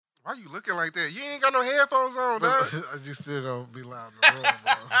Why you looking like that? You ain't got no headphones on, dog. You still gonna be loud in the room,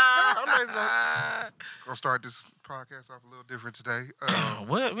 bro. I'm not even gonna start this podcast off a little different today.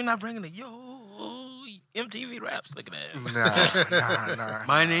 What? We're not bringing the MTV raps. Look at Nah, that. nah.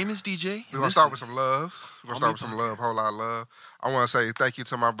 My name is DJ. We're gonna start with some love. We're gonna start with some love, whole lot of love. I want to say thank you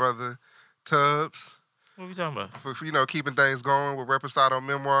to my brother Tubbs What are we talking about? for keeping things going with Reposado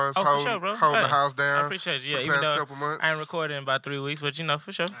Memoirs, Oh, for sure, bro. holding the Hey, house down. I appreciate you. Yeah, for the even past though couple months. I ain't recorded in about 3 weeks, but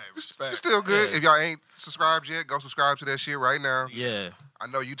for sure. Hey, respect. It's still good. Yeah. If y'all ain't subscribed yet, go subscribe to that shit right now. Yeah. I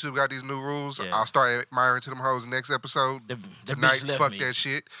know YouTube got these new rules. Yeah. I'll start admiring to them hoes next episode. The Tonight, bitch left fuck me. that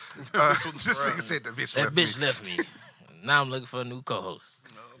shit. This nigga said the bitch That left bitch me. left me. Now I'm looking for a new co-host.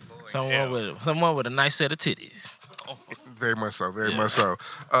 Oh, boy. Someone with a nice set of titties. Very much so, very Yeah. much so.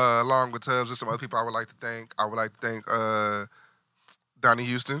 Along with Tubbs and some other people I would like to thank. I would like to thank Donnie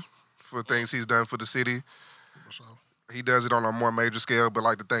Houston for things he's done for the city. For sure. He does it on a more major scale, but I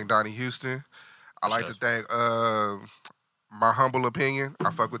like to thank Donnie Houston. I like to thank my humble opinion.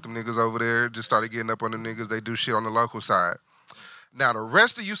 I fuck with them niggas over there. Just started getting up on them niggas. They do shit on the local side. Now, the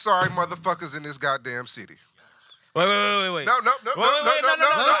rest of you sorry motherfuckers in this goddamn city. Wait. No. Wait, Can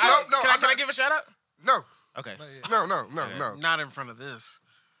I give a shout out? No. Okay. No. Not in front of this.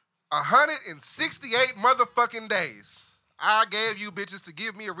 168 motherfucking days. I gave you bitches to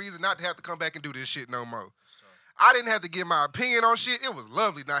give me a reason not to have to come back and do this shit no more. I didn't have to give my opinion on shit. It was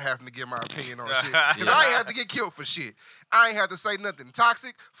lovely not having to give my opinion on shit. Because I ain't have to get killed for shit. I ain't have to say nothing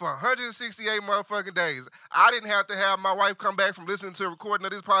toxic for 168 motherfucking days. I didn't have to have my wife come back from listening to a recording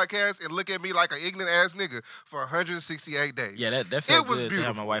of this podcast and look at me like an ignorant ass nigga for 168 days. Yeah, that felt It was good to have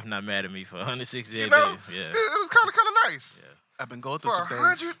beautiful. my wife not mad at me for 168 You know, days. Yeah. it was kind of nice. I've been going through For some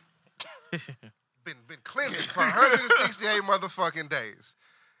things. 100, been cleansing for 168 motherfucking days.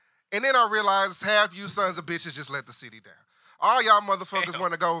 And then I realized half you sons of bitches just let the city down. All y'all motherfuckers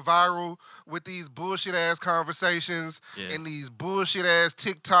want to go viral with these bullshit ass conversations and these bullshit ass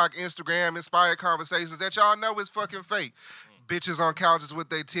TikTok, Instagram inspired conversations that y'all know is fucking fake. Bitches on couches with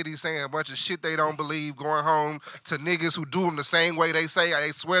their titties saying a bunch of shit they don't believe, going home to niggas who do them the same way they say.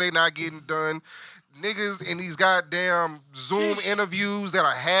 They swear they not getting done. Niggas in these goddamn Zoom interviews that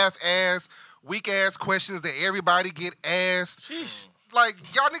are half-assed, weak-ass questions that everybody get asked. Sheesh. Like,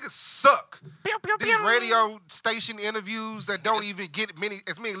 y'all niggas suck. These radio station interviews that don't even get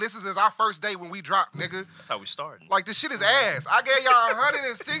as many listens as our first day when we dropped, nigga. That's how we started. Like, this shit is ass. I gave y'all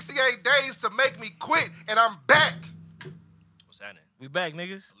 168 days to make me quit, and I'm back. What's happening? We back,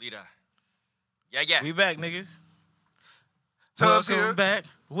 niggas. Lita. Yeah. We back, niggas. Tubbs Welcome here. back.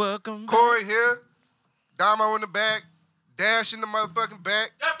 Welcome back. Corey here. Damo in the back. Dash in the motherfucking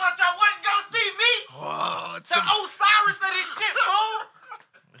back. I thought y'all wasn't gonna see me. Whoa, it's The Osiris of this shit, fool.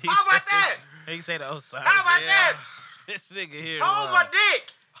 How about that? He say the Osiris. How about that? This nigga here. Hold my dick.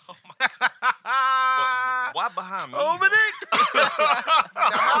 Why behind me? Hold my dick. Now,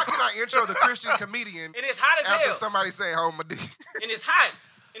 how can I intro the Christian comedian And it's hot as after hell. somebody saying hold my dick? And it's hot.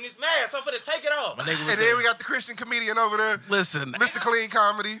 And it's mad. So I'm finna take it off. My nigga And with then we got the Christian comedian over there, Listen, Mr. Clean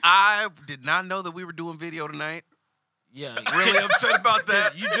Comedy. I did not know that we were doing video tonight. Yeah. Really upset about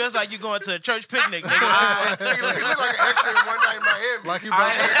that. You dress like you going to a church picnic, nigga. Nigga look like an extra in One Night in Miami. Like you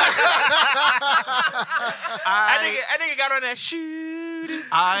brought That nigga got on that shoot.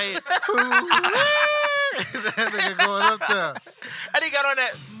 that nigga going up there. That nigga got on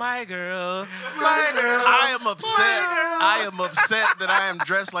that my girl. I am upset. I am upset that I am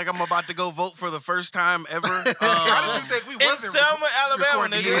dressed like I'm about to go vote for the first time ever. How did you think we In wasn't Selma, Alabama,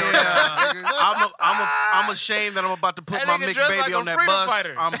 recording nigga. these Yeah. nigga? I'm ashamed that I'm about to put That my nigga mixed dressed baby like a on that freedom bus.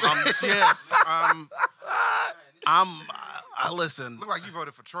 fighter. I listen. Look like you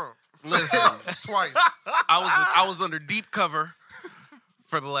voted for Trump. Listen. Twice. I was under deep cover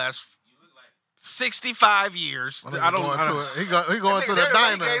for the last 65 years. He going to the He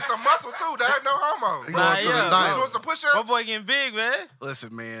diner. gained some muscle too, dad. No homo. He going to the yeah. You diner. doing some push-ups? My boy getting big, man.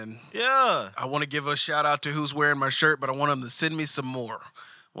 Listen, man. Yeah. I want to give a shout out to who's wearing my shirt, but I want him to send me some more.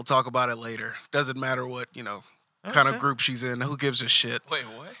 We'll talk about it later. Doesn't matter what, kind of group she's in. Who gives a shit? Wait,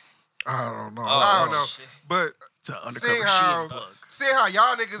 what? I don't know. I don't know. But It's an undercover seeing how, shit bug. seeing how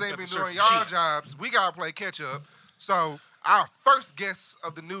y'all niggas ain't been Shirt doing for y'all shit. jobs, we gotta play catch up. So our first guest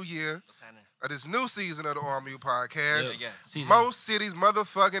of the new year, What's happening? of this new season of the RMU podcast, Yeah. Season. most cities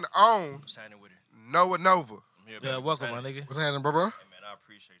motherfucking own What's happening with it? Noah Nova. I'm here, Yeah, baby. welcome, What's my happening? nigga. What's happening, bro? Hey, man, I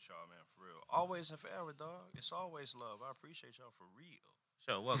appreciate y'all, man, for real. Always and forever, dog. It's always love. I appreciate y'all for real.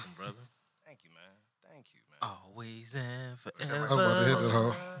 Sure, welcome, brother. Thank you, man. Thank you, man. Always and I forever. was about to hit that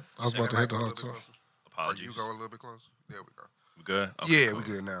hoe. I was about to hit that hoe too. Or Apologies. you go a little bit closer. There we go. We good? Yeah, we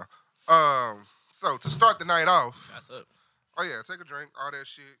good now. So to start the night off, That's up. oh yeah, take a drink, all that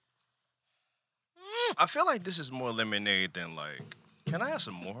shit. I feel like this is more lemonade than like. Can I have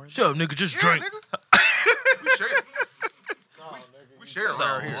some more? Shut up, nigga. Just Yeah, drink. nigga. We share. We share It's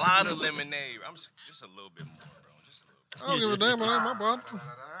around a here. lot of lemonade. I'm just a little bit more, bro. Just a little. I don't give a damn. It ain't my bottle.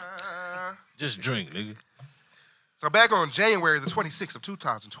 Just drink, nigga. So back on January the 26th of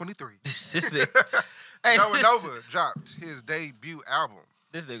 2023, This nigga. Hey, Nova Nova dropped his debut album,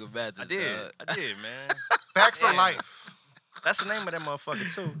 This nigga bad. I did, man. Facts of Yeah. Life. That's the name of that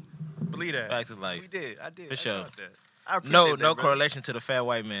motherfucker too. Believe that. Facts of Life. We did. I did. For I sure. got that. I appreciate No, that, no brother. correlation to the fat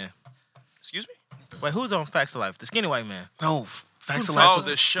white man. Excuse me. Wait, who's on Facts of Life? The skinny white man. No, Facts of Oh, Life was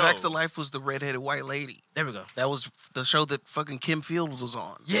the show. Facts of Life was the redheaded white lady. There we go. That was the show that fucking Kim Fields was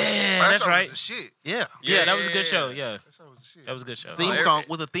on. Yeah, That that's show right. was the shit. Yeah. Yeah, that was a good show. Yeah, That show was the shit. that was a good show. Theme Oh, song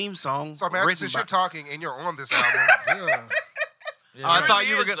with a theme song So man, written since by. you're talking and you're on this album, Yeah. Yeah, I It thought really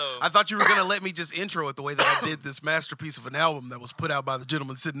you were is, gonna. though. I thought you were gonna let me just intro it the way that I did this masterpiece of an album that was put out by the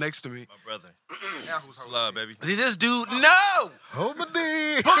gentleman sitting next to me. My brother. now who's It's holding love, it? baby. See, this dude, no! Hold my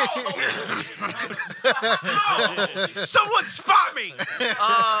dick. Someone spot me!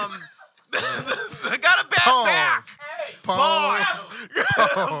 I got a bad back! Pause.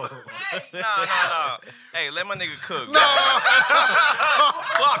 Pause. Nah. Hey, let my nigga cook. No. Fuck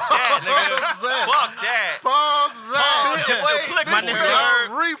that, nigga. Pause that. Fuck that. Pause that. If applicable, My This nigga- is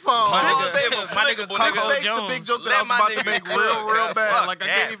nigga. repause. My This nigga- is my nigga applicable, Coco This nigga. makes Jones. the big joke that Let I was my about to nigga make cook, real bruh. bad. Fuck Like, I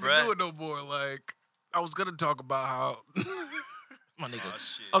that, can't even bruh. do it no more. Like, I was gonna talk about how... My nigga. Oh,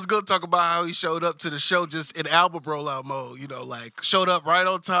 shit. I was gonna talk about how he showed up to the show just in album rollout mode, you know, like showed up right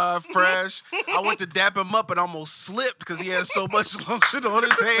on time, fresh. I went to dap him up and almost slipped because he had so much lotion on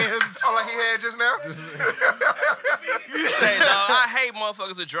his hands. Oh, like he had just now? Say, dog, I hate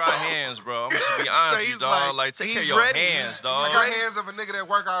motherfuckers with dry hands, bro. I'm gonna be honest with you, he's dog. like, Like, take care of he's your ready. hands, I dog. got hands of a nigga that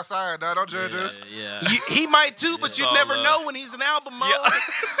work outside, dog. Don't judge us. Yeah. He might too, but It's you'd all never love. know when he's in album mode.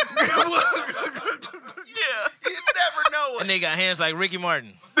 Yeah. You'd never know And it. they got hands like Ricky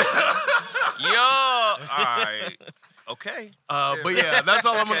Martin. Yo. All right. Okay. But yeah, that's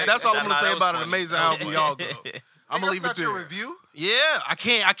all I'm gonna. Okay. That's all I'm gonna Nah, say that was about an funny. amazing That was album. funny. Y'all go. I'm Nigga, gonna leave it that's not your there. review? Yeah, I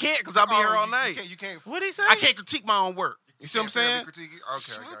can't because I'll be here all night. You can't. What he say? I can't critique my own work. You see what I'm saying? Okay, I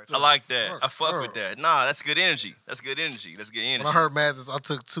got you. I like that. Fuck I fuck her. with that. Nah, that's good energy. That's good energy. That's good energy. When I heard Mathis, I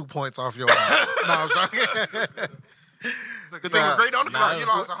took 2 points off your album. No, I'm joking. Look, The thing was great on the Nah, crowd. you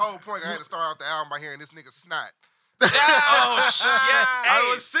lost a whole point. I had to start out the album by hearing this nigga snot. Oh shit! Yeah, I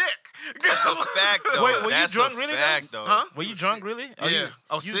hey, was sick. that's a fact though. Wait, were you That's drunk a really, fact though? Huh? Were you drunk really? Oh, Yeah, you-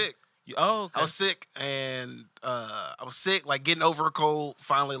 I was you- sick. Oh, okay. I was sick, and I was sick, like getting over a cold.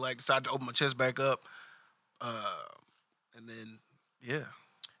 Finally, like decided to open my chest back up, and then yeah.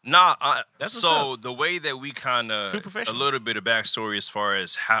 Nah, That's what's so the way that we kind of True a professional. little bit of backstory as far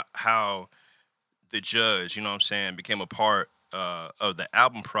as how the judge, you know what I'm saying, became a part of the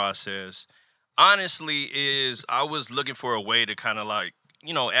album process. Honestly, is I was looking for a way to kind of like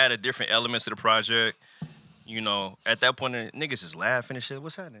add a different elements to the project. You know, at that point, niggas is laughing and shit.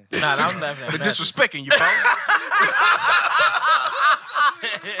 What's happening? Nah, I was laughing at But Mathis. disrespecting you, boss.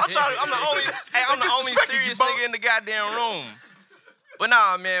 I'm sorry, I'm the only. Hey, I'm the only Disrespecting you, serious both. nigga in the goddamn room. But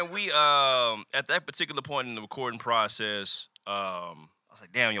nah, man, we at that particular point in the recording process, I was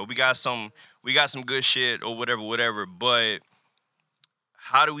like, damn, yo, we got some good shit or whatever. But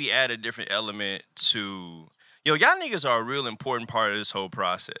how do we add a different element to? Y'all niggas are a real important part of this whole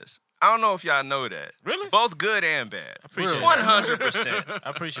process. I don't know if y'all know that. Really? Both good and bad. Appreciate it. 100%. I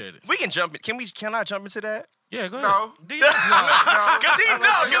appreciate it. We can jump in. Can I jump into that? Yeah, go ahead. No. Do you? No, Cause he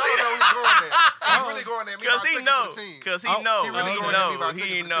know. You don't know he's going there. He's really going there. Me Cause by he taking know. for the team. Cause he Oh, know. he really He going at me know. by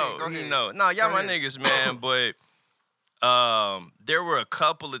taking He for the team. Go know. He ahead. know. Nah, y'all Go my ahead. niggas, man. But there were a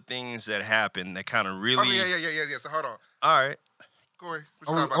couple of things that happened that kind of really. Oh, yeah. So hold on. All right. Corey, what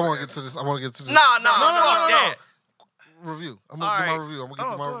I you want thought about to that? get to this. I want to get to this Nah, no, fuck that. review. I'm All gonna do right. my review. I'm gonna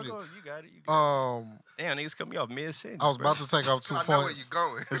get to my Go, review. go. You got it. Um, Damn, niggas cut me off mid sentence. I was about to take off 2 I know where points. you're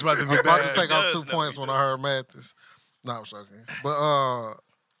going. It's about to I be was about to bad. take off does 2 know points what when you I heard Mathis. No, I'm joking. But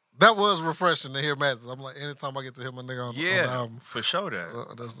that was refreshing to hear Mathis. I'm like, anytime I get to hear my nigga on the Yeah, album, for sure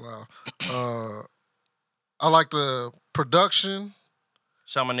that. that's loud. I like the production.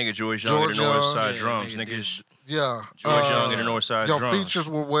 Shout my nigga George Young at the George North Young. Side Yeah, Drums, nigga niggas. Yeah. George Young at the North Side Your Drums. features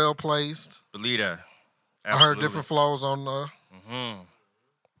were well placed. Believe that. I heard different flows on Mm-hmm.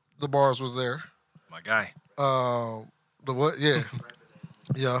 the bars was there. My guy. The what? Yeah.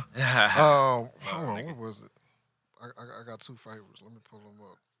 Yeah. Hold on, what was it? I got 2 favorites. Let me pull them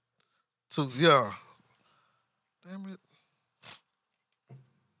up. 2, yeah. Damn it.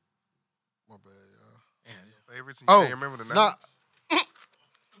 My bad, y'all. Favorites and you Oh, can't remember the name? nah.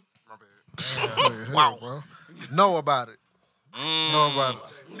 My bad. Wow. Bro. Know about it. Know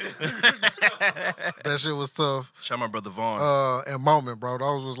about it. That shit was tough. Shout out my brother Vaughn. And Moment, bro.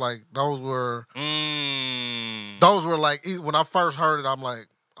 Those were like when I first heard it, I'm like,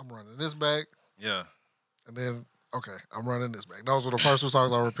 I'm running this back. Yeah. And then okay, I'm running this back. Those were the first two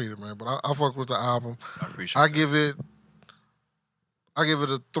songs I repeated, man. But I fuck with the album. I appreciate I that. give it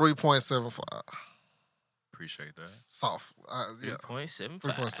a 3.75. Appreciate that. Soft. Yeah. 3.75.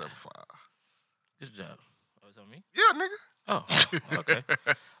 3.75. Good job. Oh, was that me? Yeah, nigga. Oh, okay.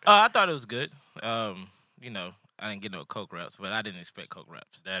 I thought it was good. You know, I didn't get no Coke raps, but I didn't expect Coke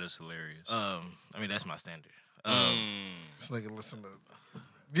raps. That is hilarious. I mean, that's my standard. This nigga listen to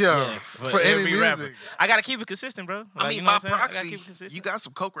for any every music. rapper. I gotta keep it consistent, bro. I Like, mean, you know by what I'm saying? I gotta proxy, keep it consistent. you got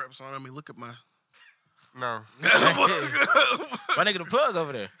some Coke raps on. I mean, look at my. No. My nigga the plug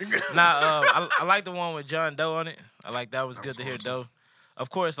over there. Nah, I like the one with John Doe on it. I like that was good to hear Doe. Of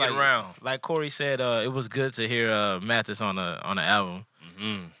course, Get around. like Corey said, it was good to hear Mathis on the album.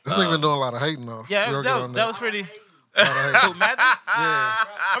 Mm-hmm. This nigga been doing a lot of hating though. Yeah, Real good that on was pretty. A lot of hating. Who, Mathis? Yeah.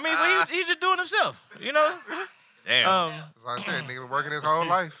 I mean, but he's just doing himself, you know. Damn. As I said, nigga been working his whole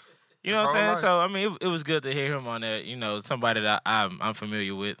life. You know what I'm All saying? right. So I mean, it was good to hear him on that. You know, somebody that I'm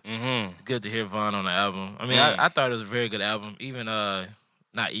familiar with. Mm-hmm. Good to hear Vaughn on the album. I mean, I thought it was a very good album. Even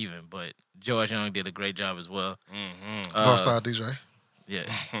not even, but George Young did a great job as well. Mm-hmm. Northside DJ. Yeah,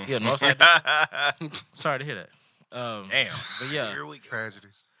 yeah. Northside. Sorry to hear that. Damn. But yeah, Here we go.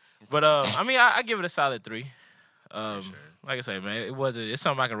 Tragedies. but I mean, I give it a solid 3. Appreciate Like I say, man, it's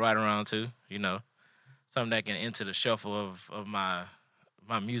something I can ride around to. You know, something that can enter the shuffle of my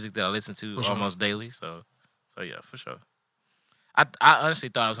music that I listen to For sure. almost daily. So yeah, for sure. I honestly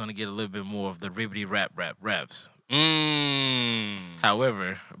thought I was gonna get a little bit more of the ribbity raps.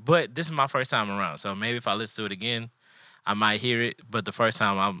 However, but this is my first time around, so maybe if I listen to it again, I might hear it. But the first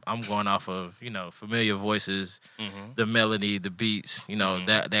time, I'm going off of familiar voices, Mm-hmm. the melody, the beats.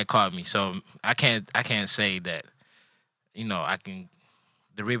 That caught me. So I can't say that I can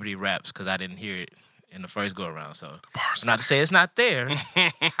the ribbity raps because I didn't hear it in the first go around. So not to say it's not there.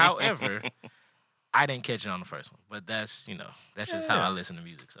 However, I didn't catch it on the first one. But that's just how I listen to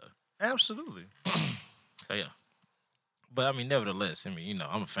music. So Absolutely. so yeah. But I mean, nevertheless, I mean,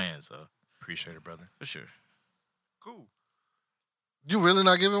 I'm a fan, so Appreciate it, brother. for sure. Cool. You really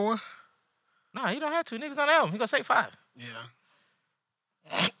not giving one? Nah, you don't have to. Niggas on the album. He gonna say 5. Yeah.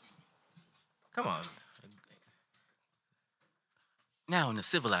 Come on. Now in the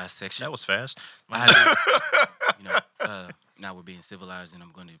civilized section, That was fast. now we're being civilized, and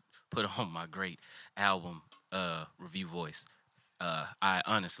I'm going to put on my great album review voice. I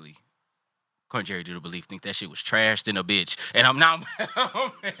honestly, contrary to the belief, think that shit was trashed in a bitch, and I'm not.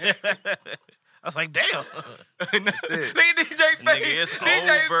 I was like, damn. Look at DJ face. Nigga, it's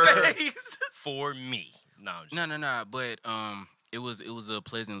DJ over. face. For me. No, I'm just No. But it was a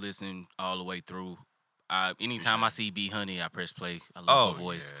pleasant listen all the way through. Anytime I see B Honey, I press play. I love her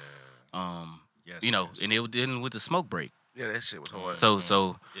voice. Yes, And it was dealing with the smoke break. Yeah, that shit was hard.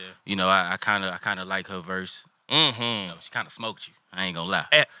 So Yeah. I kind of like her verse. Mm-hmm. She kind of smoked you. I ain't gonna lie.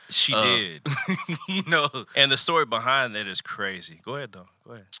 She did. And the story behind that is crazy. Go ahead, though.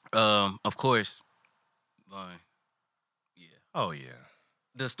 Go ahead. Of course, Vaughn. Yeah. Oh, yeah.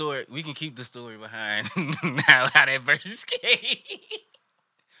 The story, we can keep the story behind how that verse came.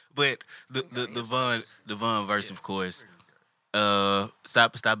 But the Vaughn verse, of course.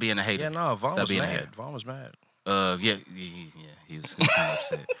 Stop being a hater. Yeah, no, Vaughn Stop was being a mad. hater. Vaughn was mad. Yeah, he was kind of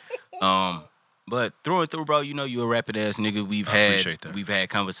upset. But through and through, bro, you a rapping ass nigga. I appreciate that. We've had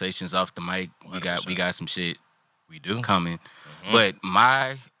conversations off the mic. We 100%. got some shit We do. coming. Mhm. But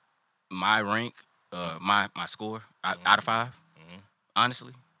my rank, my score out of 5,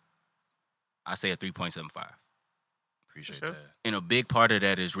 honestly, I say a 3.75. Appreciate Sure. that. And a big part of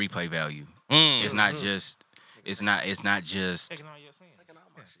that is replay value. Mm. It's not just. It's not just. Taking all your sins.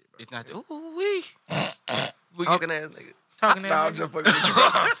 It's not. Ooh wee. Talking ass nigga. Talking Nah, I'm just fucking with you.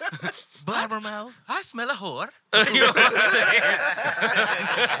 Blabbermouth. I smell a whore. You know what I'm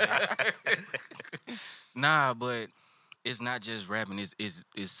saying? Nah, but it's not just rapping. It's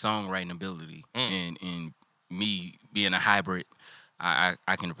songwriting ability. And me being a hybrid, I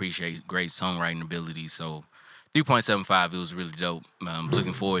can appreciate great songwriting ability. So 3.75, it was really dope. I'm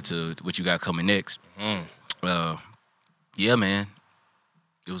looking forward to what you got coming next. Yeah, man.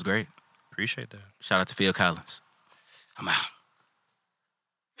 It was great. Appreciate that. Shout out to Phil Collins. I'm out.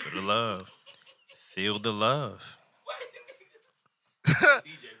 Feel the love. Feel the love.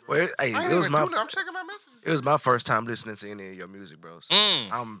 Well, hey, I ain't it was even my doing it. I'm checking my messages. it was my first time listening to any of your music, bro. So Mm.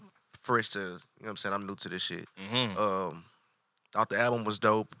 I'm fresh to, you know what I'm saying? I'm new to this shit. Mm-hmm. Thought the album was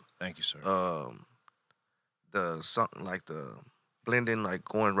dope. Thank you, sir. the song, like the blending, like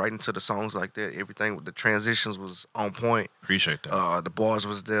going right into the songs like that. Everything with the transitions was on point. Appreciate that. The bars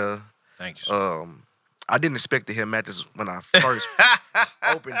was there. Thank you. Sir. I didn't expect to hear Mathis when I first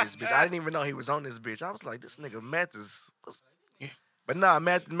opened this bitch. I didn't even know he was on this bitch. I was like, this nigga Mathis was. But nah,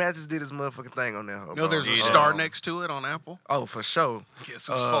 Mathis did his motherfucking thing on that. You know, there's a star next to it on Apple. Oh, for sure. Guess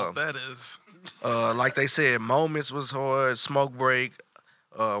whose fault that is? Like they said, Moments was hard. Smoke Break.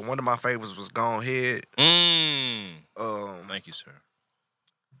 One of my favorites was Gone Head. Thank you, sir.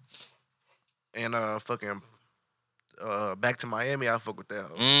 And fucking Back to Miami, I fuck with that.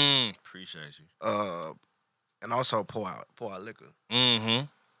 Appreciate you. And also Pour Out Liquor. Mm-hmm.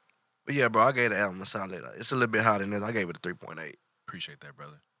 But yeah, bro, I gave the album a solid. It's a little bit higher than this. I gave it a 3.8. Appreciate that,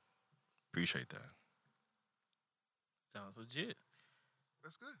 brother. Appreciate that. Sounds legit.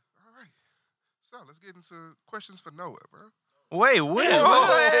 That's good. All right. So let's get into questions for Noah, bro. Wait, Whoa. Wait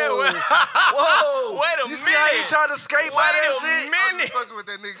a You see minute. how he trying to skate by that Wait a shit? I'm minute. just fucking with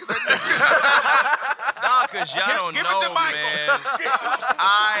that nigga. Nah, cause y'all don't give it know, to Michael. man.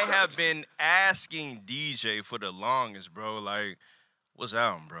 I have been asking DJ for the longest, bro. Like, what's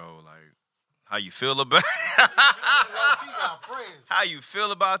out, bro? Like, how you feel about how you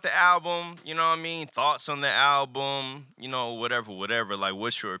feel about the album? You know what I mean? Thoughts on the album? You know, whatever. Like,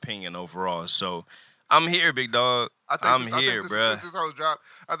 what's your opinion overall? So, I'm here, big dog. I'm here, bro. Since this whole drop,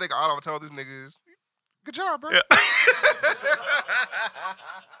 I think all I've told this nigga is, good job, bro. Yeah.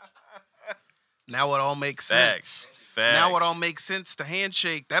 Now it all makes sense. Facts. Now it all makes sense. The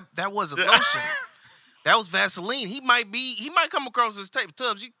handshake, that wasn't lotion. That was Vaseline. He might come across his tape.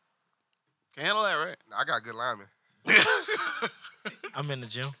 Tubbs, you can handle that, right? I got good linemen. I'm in the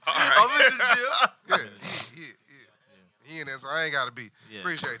gym. All right. I'm in the gym. Yeah. He in there, so I ain't got to be. Yeah.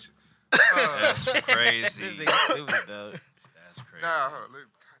 Appreciate you. That's crazy. This nigga stupid, dog. That's crazy. Nah, look,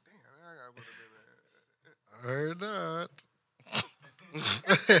 God damn, I got Heard not.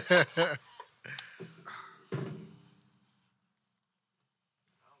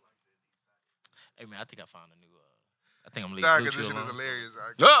 Hey man, I think I found a new. I think I'm Nah, leaving because this Blue shit Chew is alone. hilarious.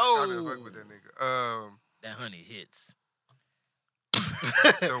 I Oh! gotta fuck with that nigga. That honey hits.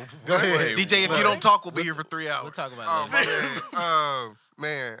 Go ahead. DJ, if you don't talk, we'll be here for 3 hours. We'll talk about Oh it later.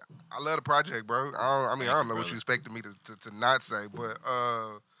 man, man, I love the project, bro. I don't know what you expected me to not say, but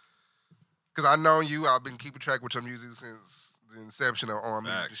because I know you, I've been keeping track with your music since the inception of On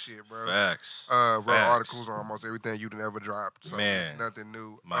Music and Facts. shit, bro. Facts. Wrote Facts. articles on almost everything you'd ever dropped, so Man. it's nothing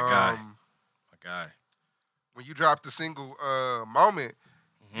new. My guy. My guy. When you dropped the single Moment,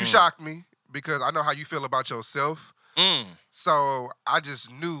 you shocked me because I know how you feel about yourself. So I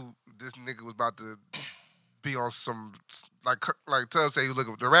just knew this nigga was about to be on some like Tubbs say he was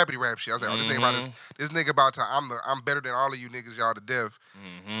looking the rapidy rap shit. I was like, oh, this nigga about to I'm better than all of you niggas y'all to death.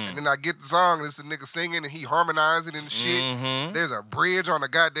 And then I get the song and it's a nigga singing and he harmonizing and shit. There's a bridge on a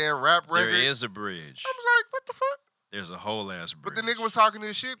goddamn rap record. There is a bridge. I was like, what the fuck? There's a whole ass bridge. But the nigga was talking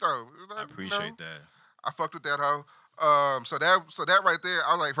this shit though. It was like, I appreciate that. I fucked with that hoe. So that right there,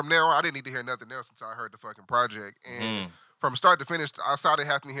 I was like, from there on, I didn't need to hear nothing else until I heard the fucking project. And from start to finish, I started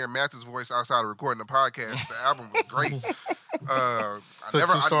having to hear Mathis' voice outside of recording the podcast. The album was great. I Took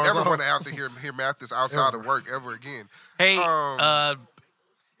 2 stars never off. want to have to hear Mathis outside of work ever again. Hey, Um,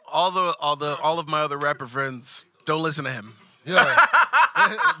 all of my other rapper friends, don't listen to him. Yeah.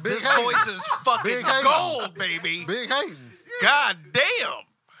 Big His hating. voice is fucking Big hating. gold, baby. Big hating. God damn.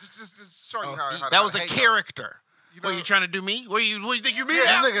 Just showing you how That was a hate goes. character. You What, know? you trying to do me? What do you think you mean?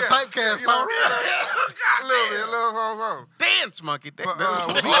 Yeah, this nigga typecast, You know, huh? a little bit, a little home. Dance, monkey. But,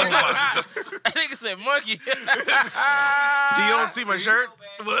 That nigga said monkey. Do you don't see my shirt?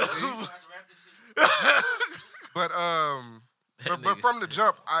 But from the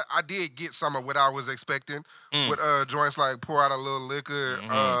jump, I did get some of what I was expecting with joints like Pour Out a Little Liquor,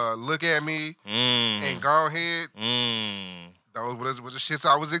 Look at Me, and Go Ahead. Those were the shits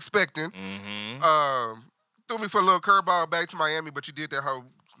I was expecting. Threw me for a little curveball back to Miami, but you did that whole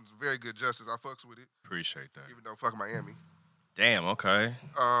very good justice. I fucks with it, Appreciate that. even though fuck Miami. Damn, okay.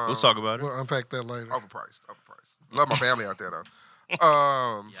 We'll talk about it. We'll unpack that later. Overpriced. Love my family out there though.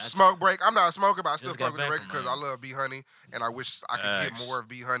 Smoke Break. I'm not a smoker, but I still Just got fuck with the back record from because I love B Honey, and I wish I could get more of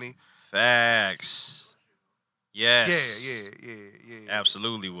B Honey. Facts. Yes. Yeah.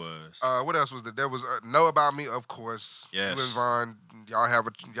 Absolutely was. What else was there? There was Know About Me, of course. Yes. You and Vaughn,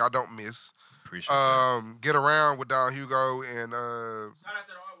 y'all don't miss. Appreciate that. Get Around with Don Hugo and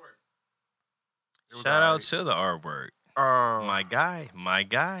Shout out to the artwork. my My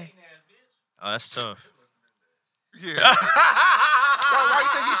guy. Oh, that's tough. yeah. Why you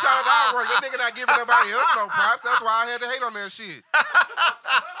think he shot at the artwork? That nigga not giving nobody else no props. That's why I had to hate on that shit.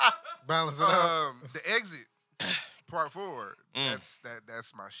 Balance it out. The Exit. Part 4.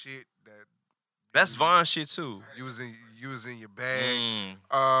 That's my shit. That's Von shit too. You was in your bag.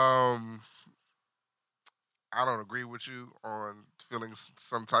 I don't agree with you on feeling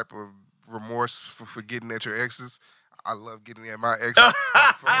some type of remorse for getting at your exes. I love getting at my exes.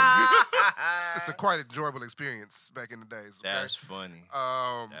 It's a quite enjoyable experience back in the days. Okay? That's funny.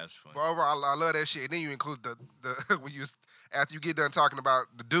 That's funny. But overall, I love that shit. And then you include the when you after you get done talking about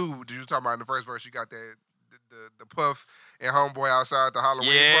the dude you was talking about in the first verse, you got the Puff and Homeboy outside the Halloween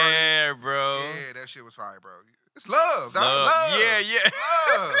party. Yeah, bro. Yeah, that shit was fire, bro. It's love, dog. Love. Love. Yeah.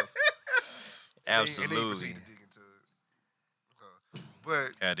 Love. Absolutely. And then you proceed to dig into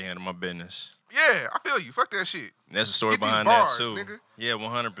but had to handle my business. yeah, I feel you. Fuck that shit. And that's the story Get these behind bars, that too. nigga. Yeah,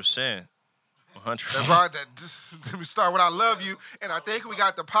 100%. 100%. That's why let me start with I love you, and I think we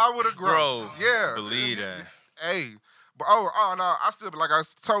got the power to grow. Bro, yeah, believe that. Hey, but oh no, I still like I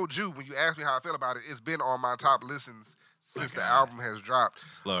told you when you asked me how I feel about it. It's been on my top listens since the album has dropped.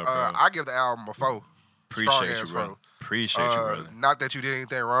 Love, bro. I give the album a 4. Appreciate you, Strong-ass bro. 4. Appreciate you, brother. Not that you did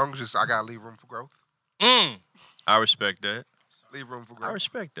anything wrong, just I gotta leave room for growth. I respect that. Leave room for I growth.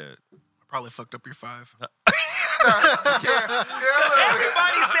 respect that. Probably fucked up your 5.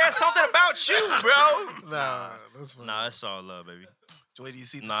 Everybody said something about you, bro. Nah, that's fine. Nah, it's all love, baby. So wait till you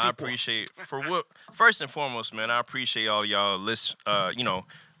see the Nah, I sequel. appreciate first and foremost, man. I appreciate all y'all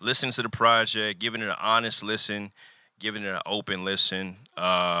listening to the project, giving it an honest listen, giving it an open listen.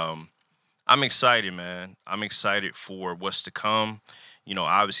 I'm excited, man. I'm excited for what's to come. You know,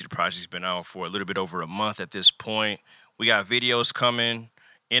 obviously the project's been out for a little bit over a month at this point. We got videos coming,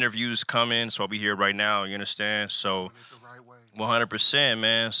 interviews coming. That's why we here right now. You understand? So. 100%,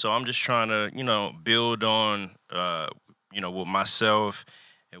 man. So I'm just trying to, build on, what myself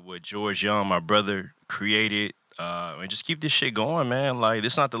and what George Young, my brother, created, and just keep this shit going, man. Like,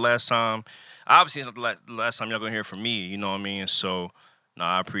 this is not the last time. Obviously, it's not the last time y'all gonna hear from me. You know what I mean? So,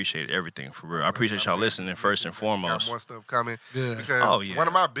 I appreciate everything for real. I appreciate y'all listening first and foremost. Got more stuff coming. Yeah. Because one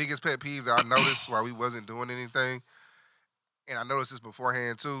of my biggest pet peeves that I noticed while we wasn't doing anything, and I noticed this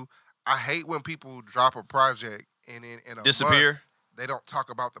beforehand too. I hate when people drop a project and then in a Disappear. month, they don't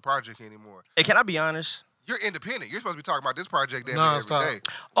talk about the project anymore. Hey, can I be honest? You're independent. You're supposed to be talking about this project every Non-stop. day.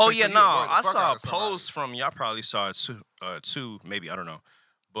 Oh Until yeah, you no. annoy the I fuck saw out a of somebody. post from y'all. Probably saw it too, maybe I don't know.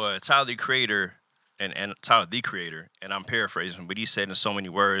 But Tyler the Creator and Tyler the Creator, and I'm paraphrasing, but he said in so many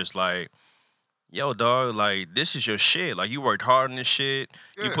words like, "Yo, dog, like this is your shit. Like you worked hard on this shit.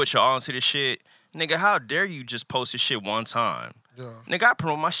 You Yeah. put your all into this shit, nigga. How dare you just post this shit one time?" Yeah. Nigga, I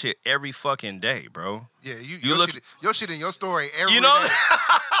promote my shit every fucking day, bro. Yeah, You your shit in your story every You know? day.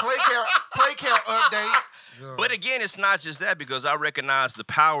 Play count update. Yeah. But again, it's not just that because I recognize the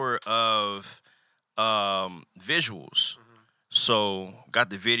power of visuals. So got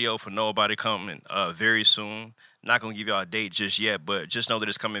the video for Nobody coming very soon. Not gonna give y'all a date just yet, but just know that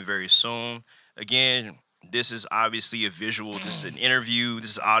it's coming very soon. Again, this is obviously a visual. This is an interview.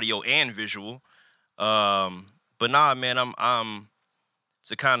 This is audio and visual. But nah, man, I'm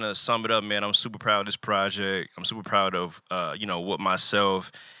to kind of sum it up, man. I'm super proud of this project. I'm super proud of what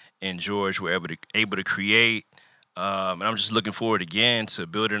myself and George were able to create. And I'm just looking forward again to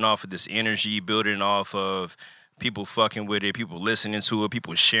building off of this energy, building off of people fucking with it, people listening to it,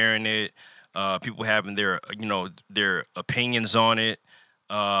 people sharing it, people having their opinions on it.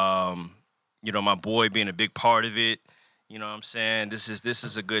 My boy being a big part of it. You know what I'm saying? This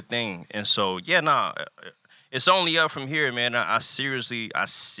is a good thing. And so, it's only up from here, man. I seriously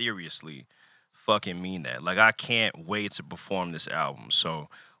fucking mean that. Like, I can't wait to perform this album. So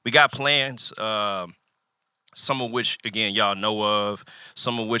we got plans, some of which, again, y'all know of,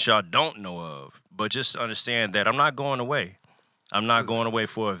 some of which y'all don't know of. But just understand that I'm not going away. I'm not going away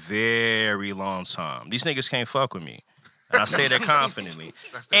for a very long time. These niggas can't fuck with me. And I say that confidently.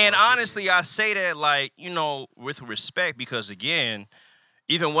 And honestly, I say that, with respect because, again,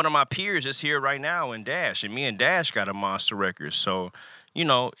 even one of my peers is here right now in Dash, and me and Dash got a monster record. So,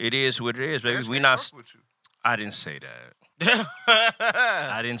 it is what it is, baby. Dash We can't not. fuck with you. I didn't say that.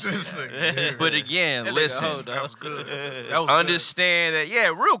 I didn't say that. But again, listen. That was good. That was Understand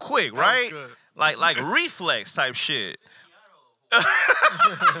that, real quick, good. right? That was good. Like reflex type shit. But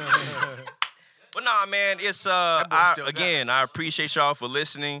nah, man, it's boy still got again, I appreciate y'all for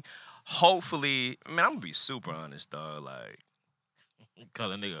listening. Hopefully, man, I'm gonna be super honest, dog. Like,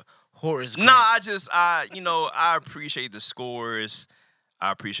 Call a nigga Horace. nah, I appreciate the scores.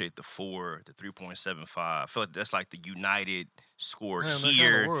 I appreciate the 4, the 3.75. I feel like that's like the united score Man, that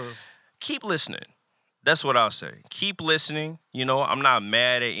here. kinda was. Keep listening. That's what I'll say. Keep listening. I'm not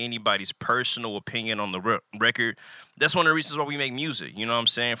mad at anybody's personal opinion on the record. That's one of the reasons why we make music. You know what I'm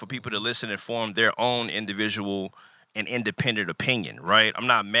saying? For people to listen and form their own individual, an independent opinion, right? I'm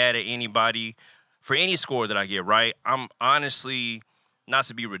not mad at anybody for any score that I get, right? I'm honestly, not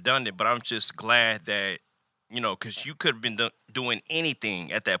to be redundant, but I'm just glad that, because you could have been doing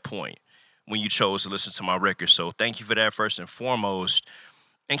anything at that point when you chose to listen to my record. So thank you for that first and foremost.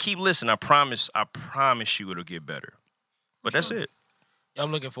 And keep listening. I promise you it'll get better. But that's it.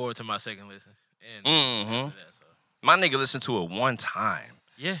 I'm looking forward to my second listen. And Mm-hmm. My nigga listened to it one time.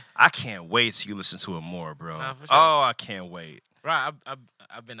 Yeah. I can't wait till you listen to it more, bro. Nah, for sure. Oh, I can't wait. Right,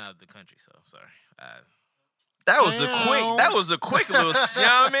 I've been out of the country, so sorry. That was a quick little, you know what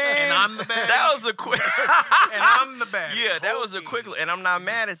I mean? And I'm the bad. That was a quick. And I'm the bad. Yeah, that was a quick, and I'm not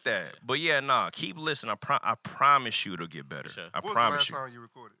mad at that. But yeah, nah, keep listening. I promise you it'll get better. Sure. I What promise was the you. last song you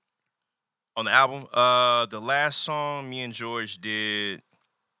recorded? On the album, the last song me and George did,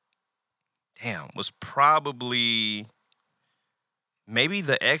 was probably maybe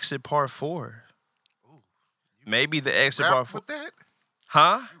the Exit Part 4. Maybe the Exit Part Rapped 4. with that?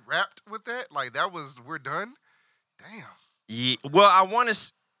 Huh? You rapped with that? Like that was we're done? Damn. Yeah. Well, I want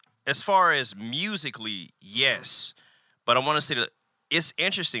to, as far as musically, yes, but I want to say that it's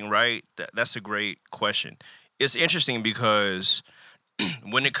interesting, right? That's a great question. It's interesting because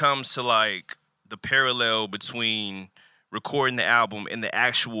when it comes to like the parallel between recording the album and the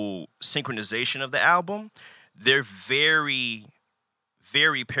actual synchronization of the album, they're very,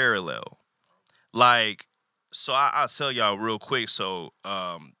 very parallel. Like, so I'll tell y'all real quick. So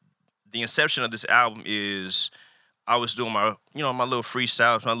the inception of this album is I was doing my, my little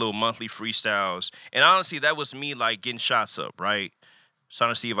freestyles, my little monthly freestyles. And honestly, that was me like getting shots up, right?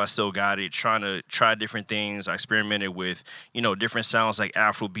 Trying to see if I still got it, trying to try different things. I experimented with, different sounds like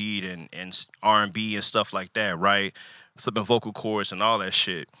Afrobeat and R&B and stuff like that, right? Flipping vocal cords and all that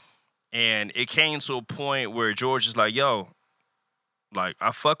shit. And it came to a point where George is like, yo, like,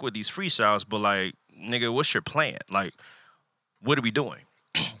 I fuck with these freestyles, but like, nigga, what's your plan? Like, what are we doing?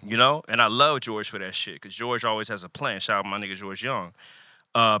 And I love George for that shit, because George always has a plan. Shout out my nigga George Young.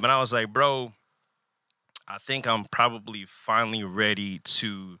 And I was like, bro, I think I'm probably finally ready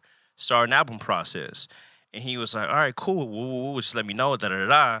to start an album process. And he was like, all right, cool. Just let me know,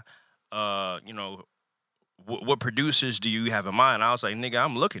 what producers do you have in mind? I was like, nigga,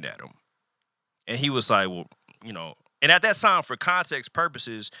 I'm looking at them. And he was like, well, and at that time, for context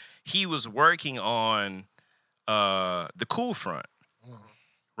purposes, he was working on the Cool Front,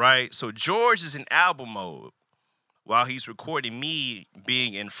 right? So George is in album mode while he's recording me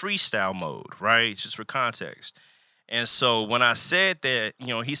being in freestyle mode, right? Just for context. And so when I said that,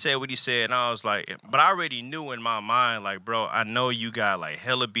 he said what he said, and I was like, but I already knew in my mind, like, bro, I know you got like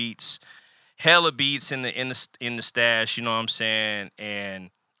hella beats in the stash, you know what I'm saying? And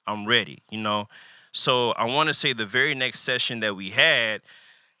I'm ready, So I want to say the very next session that we had,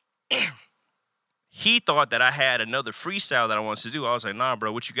 he thought that I had another freestyle that I wanted to do. I was like, nah,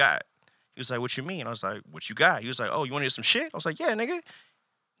 bro, what you got? He was like, what you mean? I was like, what you got? He was like, oh, you want to hear some shit? I was like, yeah, nigga.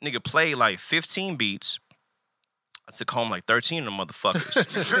 Nigga played like 15 beats. I took home like 13 of them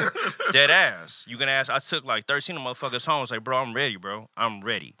motherfuckers. Dead ass. You can ask, I took like 13 of them motherfuckers home. I was like, bro, I'm ready, bro. I'm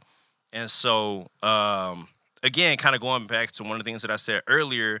ready. And so, again, kind of going back to one of the things that I said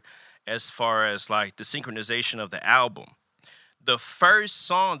earlier, as far as like the synchronization of the album. The first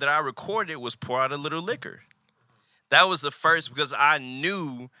song that I recorded was Pour Out a Little Liquor. That was the first, because I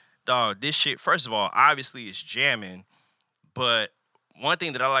knew, dog, this shit, first of all, obviously it's jamming, but one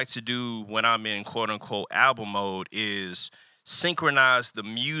thing that I like to do when I'm in quote-unquote album mode is synchronize the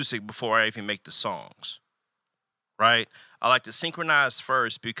music before I even make the songs, right? I like to synchronize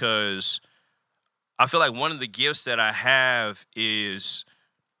first because I feel like one of the gifts that I have is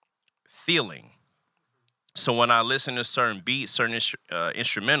feeling. So when I listen to certain beats, certain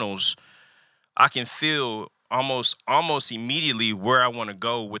instrumentals, I can feel almost immediately where I want to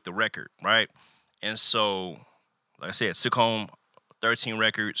go with the record, right? And so, like I said, took home 13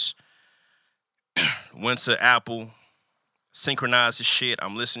 records, went to Apple, synchronized the shit.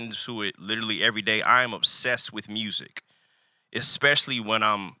 I'm listening to it literally every day. I am obsessed with music, especially when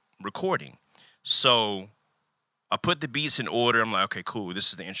I'm recording. So I put the beats in order. I'm like, okay, cool. This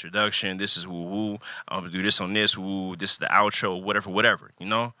is the introduction. This is woo-woo. I'm going to do this on this. Woo. This is the outro, whatever,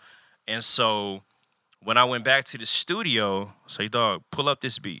 And so when I went back to the studio, say, dog, pull up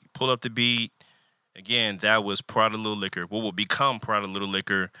this beat. Pull up the beat. Again, that was Pour Out a Little Liquor. What will become Pour Out a Little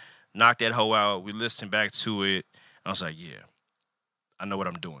Liquor. Knock that hoe out. We listened back to it. And I was like, yeah, I know what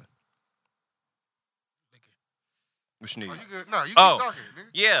I'm doing. What you need? Oh, you good? No, you keep Oh. talking, nigga.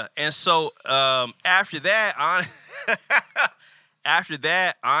 Yeah, and so after that,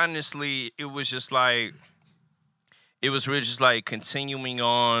 honestly, it was just like, it was really just like continuing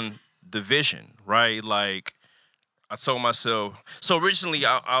on the vision, right? Like, I told myself. So originally,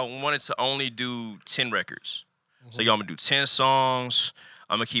 I wanted to only do 10 records. So y'all, I'm gonna do 10 songs.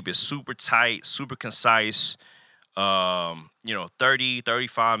 I'm gonna keep it super tight, super concise. 30,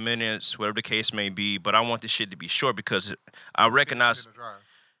 35 minutes, whatever the case may be. But I want this shit to be short because I recognize.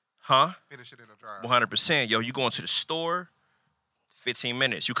 Finish it in a drive. 100%. Yo, you go into the store, 15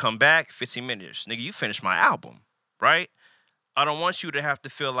 minutes. You come back, 15 minutes. Nigga, you finish my album, right? I don't want you to have to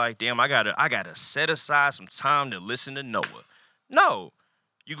feel like, damn, I gotta set aside some time to listen to Noah. No.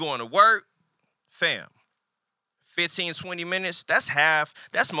 You going to work, fam. 15, 20 minutes, that's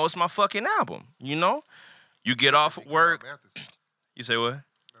most of my fucking album, you know? You get off of work. You say what?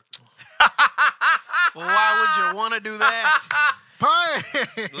 Well, why would you want to do that?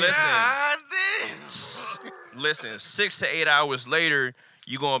 Listen, 6 to 8 hours later,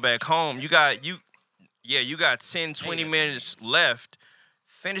 you going back home. You got 10, 20 minutes left.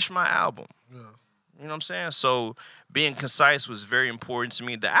 Finish my album. Yeah. You know what I'm saying? So being concise was very important to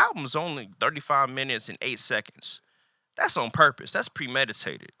me. The album's only 35 minutes and 8 seconds. That's on purpose. That's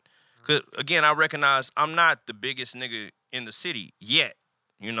premeditated. Because, again, I recognize I'm not the biggest nigga in the city yet,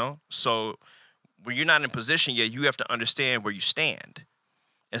 you know? So when you're not in position yet, you have to understand where you stand.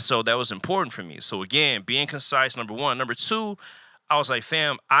 And so that was important for me. So, again, being concise, number one. Number two, I was like,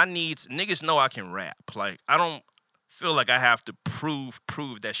 fam, niggas know I can rap. Like, I don't feel like I have to prove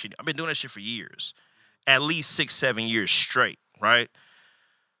that shit. I've been doing that shit for years. At least 6, 7 years straight, right?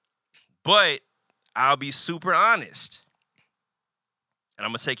 But I'll be super honest. And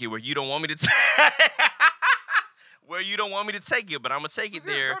I'm going to take it where you don't want me to take it, but I'm going to take it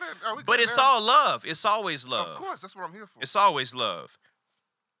there. But it's all love. It's always love. Of course, that's what I'm here for. It's always love.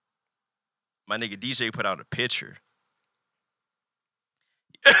 My nigga DJ put out a picture.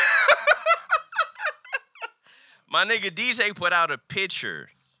 My nigga DJ put out a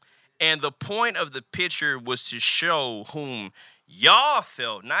picture. And the point of the picture was to show whom y'all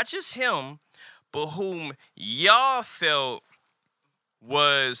felt, not just him, but whom y'all felt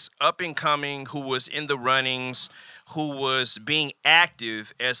was up and coming, who was in the runnings, who was being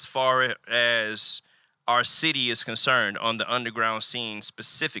active as far as our city is concerned on the underground scene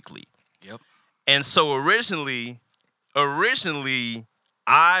specifically. Yep. And so originally,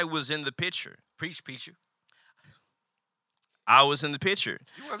 I was in the picture. Preach, preacher. I was in the picture.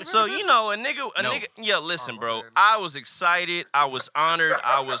 So, you know, a nigga, yeah, listen, bro. I was excited. I was honored.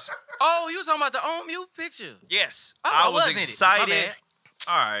 Oh, you was talking about the On Mute picture? Yes. Oh, I was excited.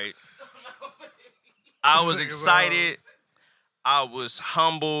 All right. I was excited. I was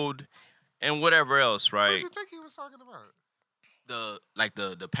humbled and whatever else, right? What did you think he was talking about? The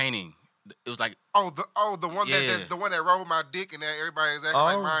painting. It was like the one that rolled my dick and that everybody is acting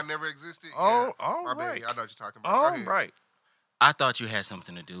like mine never existed. Oh, yeah. all my right. bad. I know what you're talking about. All right. I thought you had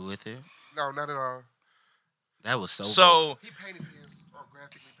something to do with it. No, not at all. That was so he painted his or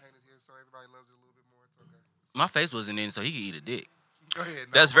graphically painted his, so everybody loves it a little bit more. It's okay. My face wasn't in, so he could eat a dick. Go ahead.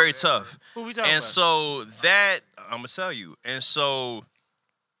 No, That's very tough. Who we talking and about? so that I'm gonna tell you. And so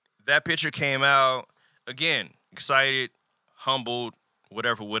that picture came out again, excited, humbled,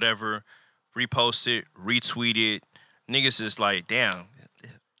 whatever. Reposted, retweeted. Niggas is like, damn,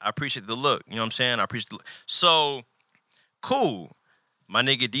 I appreciate the look. You know what I'm saying? I appreciate the look. So cool. My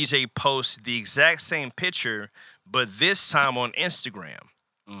nigga DJ posts the exact same picture, but this time on Instagram.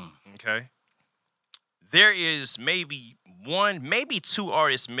 Okay? There is maybe 1, maybe 2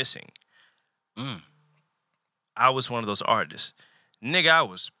 artists missing. I was one of those artists. Nigga, I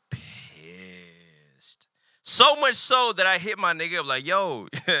was pissed. So much so that I hit my nigga up like, yo.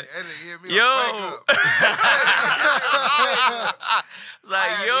 Yo,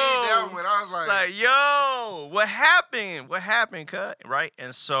 what happened? What happened, cut? Right?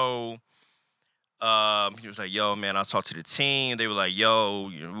 And so he was like, yo, man, I talked to the team. They were like,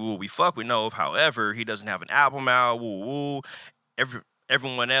 yo, we fuck with Nove. However, he doesn't have an album out. Woo.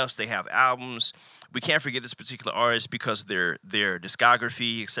 Everyone else, they have albums. We can't forget this particular artist because of their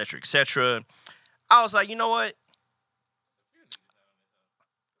discography, et cetera, et cetera. I was like, you know what?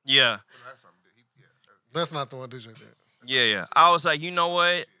 Yeah. That's not the one DJ did. Yeah. I was like, you know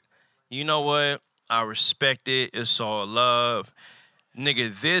what? I respect it. It's all love.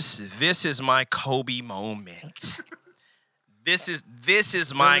 Nigga, this is my Kobe moment. This is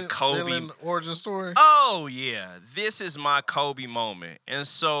my Kobe villain origin story. Oh yeah. This is my Kobe moment. And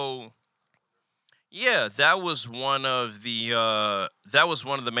so yeah, that was one of the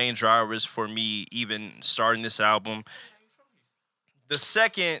main drivers for me even starting this album. The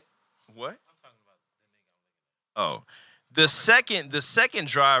second what? Oh. The second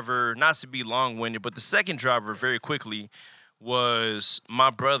driver, not to be long-winded, but the second driver very quickly was my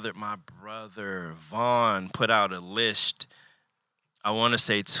brother Vaughn put out a list, I want to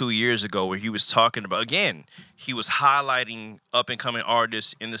say 2 years ago, where he was talking about, again, he was highlighting up and coming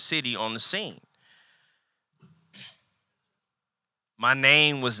artists in the city on the scene. My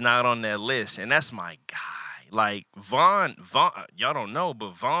name was not on that list, and that's my guy. Like Vaughn, y'all don't know,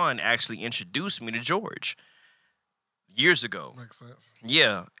 but Vaughn actually introduced me to George years ago. Makes sense.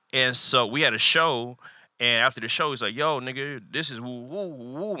 Yeah, and so we had a show, and after the show, he's like, "Yo, nigga, this is woo woo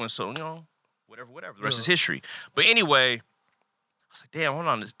woo," and so whatever. The rest is history. But anyway, I was like, "Damn, hold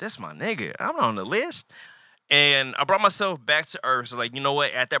on, that's my nigga. I'm not on the list." And I brought myself back to earth. So like, you know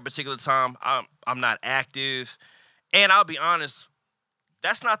what? At that particular time, I'm not active, and I'll be honest.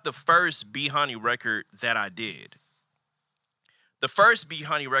 That's not the first B Honey record that I did. The first B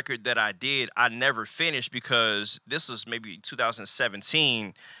Honey record that I did, I never finished because this was maybe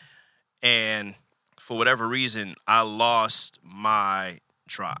 2017, and for whatever reason, I lost my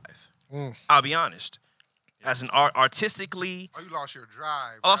drive. I'll be honest. As an artistically, Oh, you lost your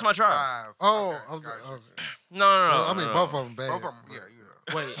drive. I lost my drive. Oh, Okay, okay. gotcha. no. I mean, both of them bad. Both of them, yeah, you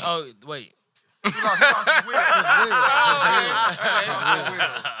know. Wait. He lost his will. His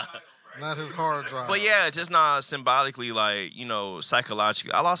will. Not his hard drive. But yeah, just not symbolically, like, you know,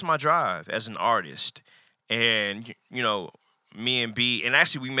 psychologically. I lost my drive as an artist. And, you know, me and B, and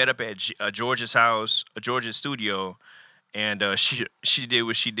actually we met up at George's house, George's studio, and she did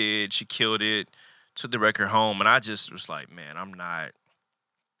what she did. She killed it, took the record home, and I just was like, man, I'm not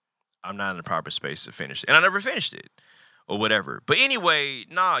in the proper space to finish it. And I never finished it. Or whatever. But anyway,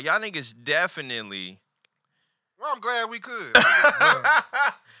 nah, y'all niggas definitely. Well, I'm glad we could.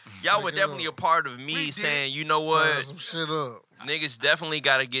 Y'all were definitely a part of me saying, you know what? Some shit up. Niggas definitely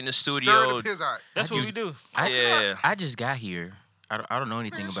got to get in the Stir studio. the piss out. That's what we do. Yeah. I just got here. I don't know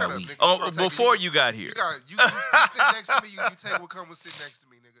anything Man, about shut up, weed. nigga. Oh, You gonna take before it, you got here. you sit next to me. You take what come and sit next to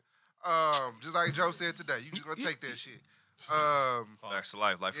me, nigga. Just like Joe said today, you just gonna take that shit. Facts of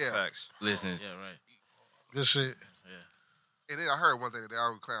life Yeah. of facts. Listen, Yeah, right. Good shit. And then I heard one thing that I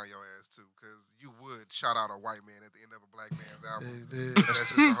would clown your ass too, because you would shout out a white man at the end of a black man's album. They did. That's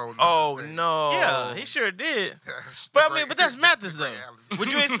just a whole nother Oh thing. no. Yeah, he sure did. That's But the I mean, great- but that's Mathis the though. great Alan.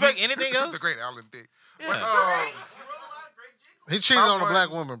 Would you expect anything else? The great Alan Dick. Yeah. But, He cheated My on a one- black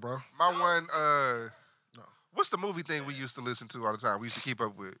woman, bro. my one, what's the movie thing we used to listen to all the time? We used to keep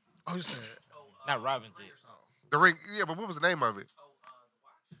up with Oh, you said. Not Robin thing. The Ring. Yeah, but what was the name of it?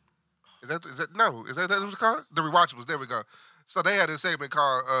 Is that what it was called? The Rewatchables. There we go. So they had a segment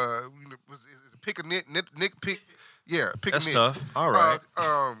called was it Pick a Nick Pick. Yeah, Pick That's a Nick. tough. All right.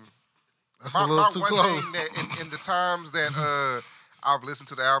 That's My a little too one close. thing that in the times that I've listened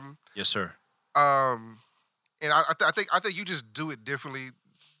to the album, Yes, sir. and I think you just do it differently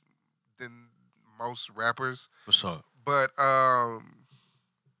than most rappers. What's up? But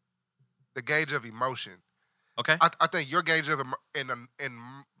the gauge of emotion. Okay. I think your gauge of in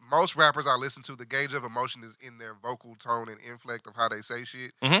most rappers I listen to, the gauge of emotion is in their vocal tone and inflect of how they say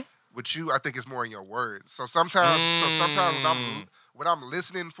shit. Mhm. With you, I think it's more in your words. So sometimes when I'm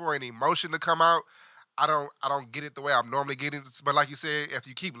listening for an emotion to come out, I don't get it the way I'm normally getting it. But like you said, if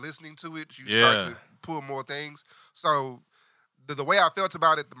you keep listening to it, you start Yeah. to pull more things. So the way I felt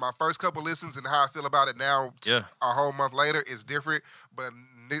about it, my first couple listens and how I feel about it now, Yeah. a whole month later, is different. But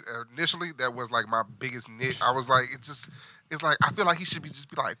initially, that was like my biggest nit. I was like, it's like I feel like he should just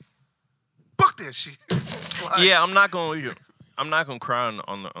be like, fuck that shit. Like, Yeah, I'm not gonna cry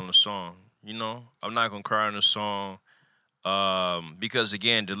on the song. You know, I'm not gonna cry on the song because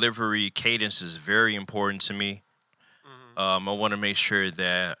again, delivery cadence is very important to me. I want to make sure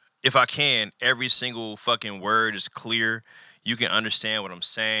that if I can, every single fucking word is clear. You can understand what I'm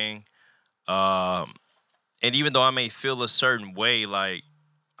saying. And even though I may feel a certain way, like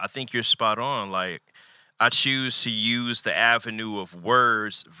I think you're spot on. Like I choose to use the avenue of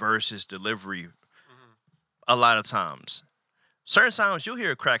words versus delivery a lot of times. Certain times you'll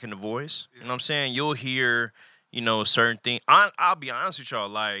hear a crack in the voice. You know what I'm saying? You'll hear, you know, certain things. I'll be honest with y'all,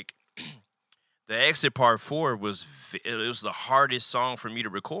 like the Exit Part 4 was the hardest song for me to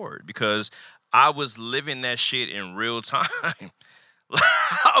record because I was living that shit in real time.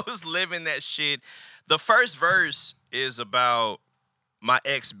 I was living that shit. The first verse is about my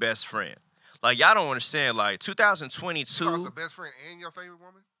ex-best friend. Like, y'all don't understand. Like, 2022, You lost a best friend and your favorite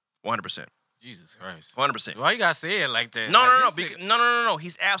woman? 100%. Jesus Christ. 100%. Why you gotta say it like that? No. Like, this nigga- No.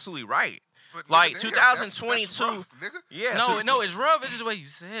 He's absolutely right. But, Like, nigga, damn, 2022 that's rough, nigga. Yeah. No, it's rough. It's just the way you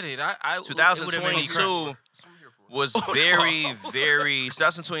said it. it would've made me cry. 2022 That's what I'm here for. was very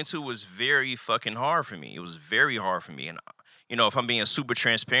 2022 was very fucking hard for me. It was very hard for me. And, you know, if I'm being super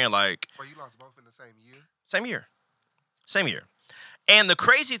transparent, like, Well, you lost both in the same year? same year. Same year. And the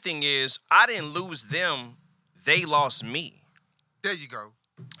crazy thing is, I didn't lose them. They lost me. There you go.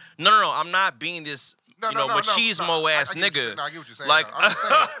 No. I'm not being this, machismo ass nigga. I get what you're saying. Like, I'm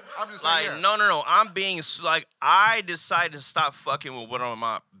just saying. like, no. I'm being like, I decided to stop fucking with one of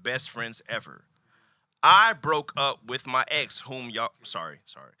my best friends ever. I broke up with my ex, whom y'all. Sorry.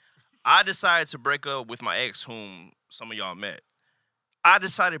 I decided to break up with my ex, whom some of y'all met. I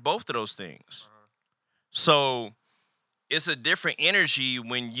decided both of those things. So it's a different energy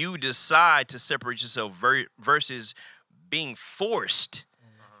when you decide to separate yourself versus being forced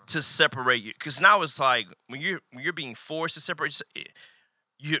to separate you. Because now it's like when you're being forced to separate,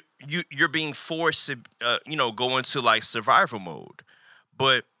 you're being forced to go into like survival mode.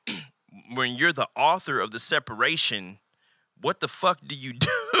 But when you're the author of the separation, what the fuck do you do?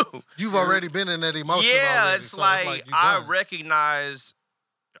 You've already been in that emotion. Yeah, already, it's so like you I done. recognize,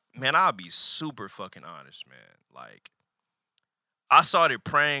 man, I'll be super fucking honest, man. Like, I started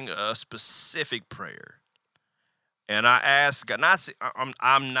praying a specific prayer. And I asked God,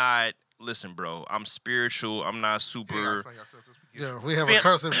 I'm not, listen, bro, I'm spiritual. I'm not super. Yeah, we have a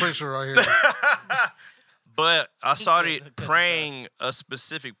cursing preacher right here. But I started praying a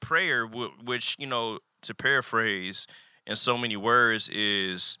specific prayer, which, to paraphrase in so many words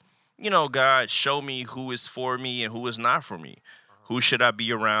is, God, show me who is for me and who is not for me. Who should I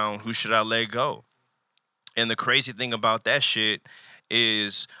be around? Who should I let go? And the crazy thing about that shit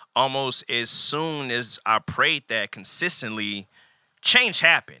is almost as soon as I prayed that consistently, change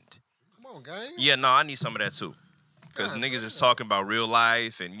happened. Come on, gang. Yeah, no, I need some of that too. Because niggas is talking about real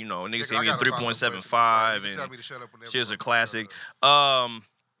life and, niggas gave me a 3.75 and shit's a classic. Hold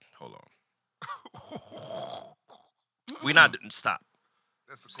on. We not, stop.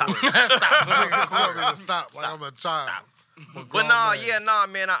 Stop. Stop. Tell me to stop like I'm a child. But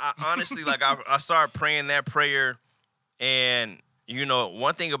man, I honestly, like, I started praying that prayer. And,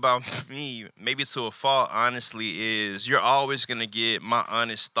 one thing about me, maybe to a fault, honestly, is you're always going to get my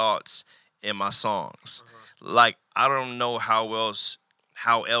honest thoughts in my songs. Like, I don't know how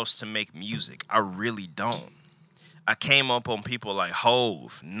else to make music. I really don't. I came up on people like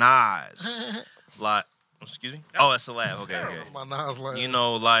Hove, Nas, like, excuse me? Oh, that's the laugh. Okay. My Nas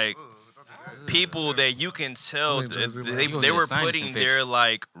laugh. Like, people that you can tell they were putting their,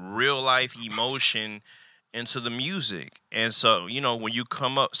 like, real life emotion into the music. And so, when you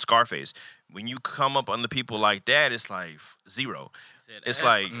come up, Scarface, when you come up on the people like that, it's like zero. It's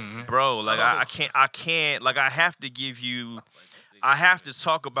like, bro, like, I can't, like, I have to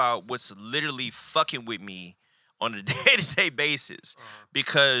talk about what's literally fucking with me on a day-to-day basis,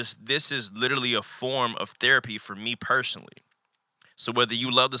 because this is literally a form of therapy for me personally. So whether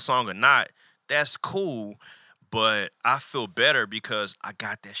you love the song or not, that's cool, but I feel better because I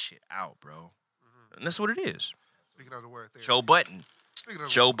got that shit out, bro. And that's what it is. Speaking of the word therapy. Joe Budden.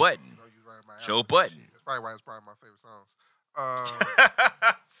 Joe Budden. Joe Budden. That's probably why it's probably my favorite songs.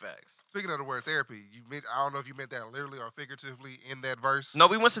 Facts. Speaking of the word therapy, I don't know if you meant that literally or figuratively in that verse. No,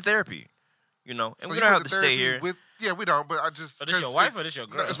 we went to therapy. And so we don't have to stay here. Yeah, we don't, but I just... So this your wife or this your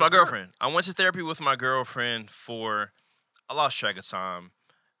girl? It's my girlfriend. I went to therapy with my girlfriend for, I lost track of time,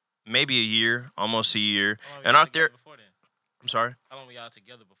 maybe a year, almost a year. And our therapy... I'm sorry? How long were y'all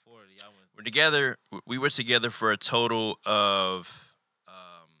together before y'all went? We were together for a total of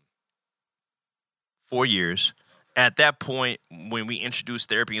 4 years. At that point, when we introduced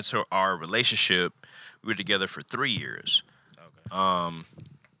therapy into our relationship, we were together for 3 years. Okay.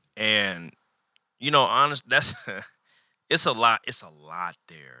 And honest, that's it's a lot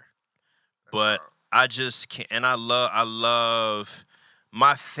there. But I just can't, and I love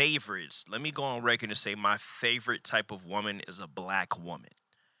my favorites. Let me go on record and say my favorite type of woman is a black woman.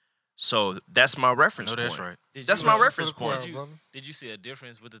 So that's my reference point. That's right. That's my reference point. Did you see a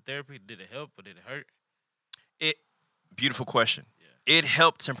difference with the therapy? Did it help or did it hurt? Beautiful question. Yeah. It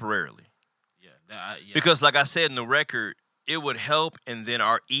helped temporarily. Yeah. Because like I said in the record, it would help, and then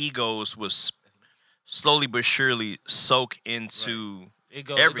our egos was slowly but surely soak into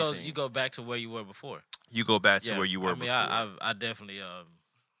everything. You go back to where you were before. You go back to where you were before. I definitely.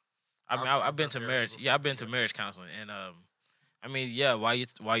 I've been to marriage. Yeah, I've been to marriage counseling, and while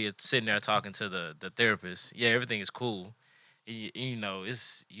you're sitting there talking to the therapist, everything is cool.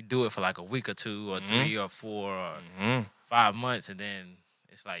 It's you do it for like a week or 2 or 3 or 4 or 5 months, and then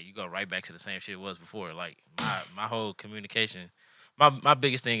it's like you go right back to the same shit it was before. Like my whole communication, my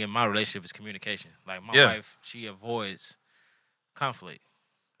biggest thing in my relationship is communication. Like my wife, she avoids conflict.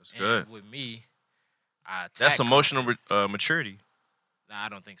 That's good. With me, that's emotional maturity. Nah, I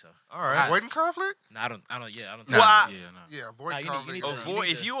don't think so. All right. Avoiding conflict? Nah, I don't. Yeah, I don't. Nah, Well, I- yeah, no. Yeah, Nah, avoiding you need conflict. to- Avoid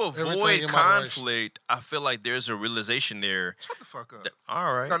if you Everything avoid in moderation. conflict, I feel like there's a realization there. Shut the fuck up.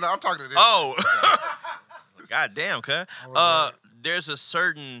 All right. No, I'm talking to this. Oh. God damn, cuz. right. There's a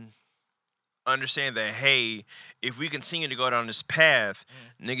certain understanding that, hey, if we continue to go down this path,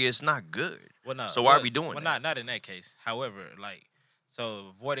 nigga, it's not good. Well, no. So why are well- we doing well, that? not in that case. However, like,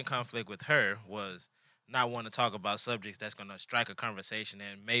 so avoiding conflict with her was not want to talk about subjects that's gonna strike a conversation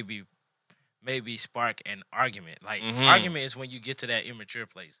and maybe spark an argument. Like, Mhm. argument is when you get to that immature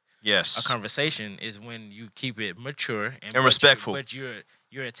place. Yes. A conversation is when you keep it mature and respectful. But you're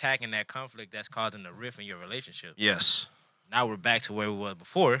attacking that conflict that's causing a rift in your relationship. Yes. Now we're back to where we were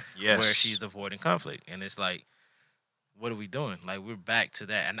before, Yes. where she's avoiding conflict, and it's like, what are we doing? Like, we're back to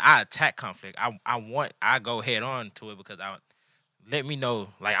that, and I attack conflict. I go head on to it because let me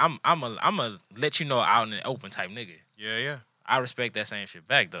know. Like, I'm a let you know out in the open type nigga. Yeah. I respect that same shit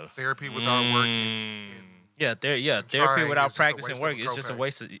back though. Therapy without working. Therapy trying without is just a practicing waste of work a is just a copay.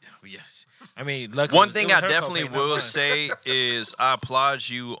 waste of. Yes, I mean, luckily, One it thing was I her definitely copay, not will mine. say is I applaud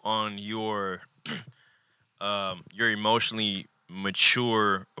you on your emotionally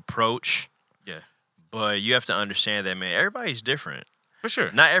mature approach. Yeah. But you have to understand that, man, everybody's different. For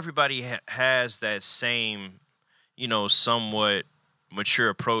sure. Not everybody has that same, somewhat mature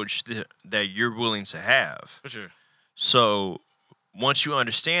approach that you're willing to have. For sure. So once you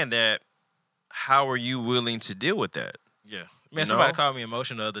understand that, how are you willing to deal with that? Yeah. Man, You somebody know? called me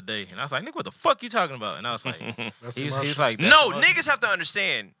emotional the other day, and I was like, "Nigga, what the fuck you talking about?" And I was like, That's "He's emotional. like, that's No, emotional." niggas have to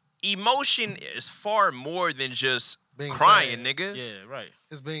understand. Emotion is far more than just Being crying, sad. nigga. Yeah, right.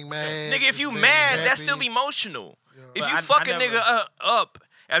 It's being mad. Nigga, if it's you being mad, that's happy. still emotional. Yeah. If But you I fuck a never- nigga up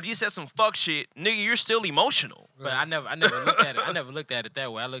after you said some fuck shit, nigga, you're still emotional. But I never looked at it. I never looked at it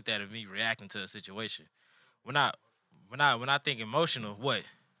that way. I looked at it me reacting to a situation. When I think emotional, what?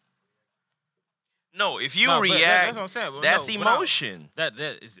 No, if you No, but react, that's what I'm saying. Well, that's no, when I- emotion. That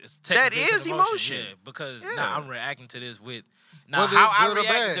is it's That technically is an emotion. Yeah, because Yeah. now I'm reacting to this with now Whether how it's I good or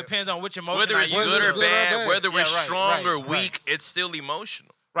react bad. depends on which emotion. Whether I it's use. good or good or bad, bad. whether Yeah, it's right, strong or right, weak, right. it's still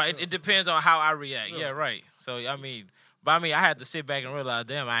emotional. Right. It depends on how I react. Yeah, right. So I mean, I had to sit back and realize,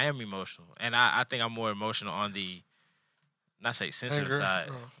 damn, I am emotional, and I think I'm more emotional on the, not say sensitive Anger? side.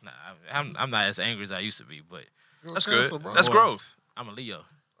 Oh. Nah, I'm not as angry as I used to be, but You're a That's cancer, good. bro. That's Boy. growth. I'm a Leo.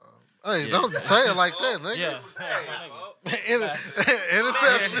 Hey, Yeah. don't say it like that, nigga.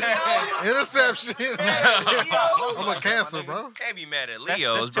 Interception. I'm a cancer, bro. Can't be mad at That's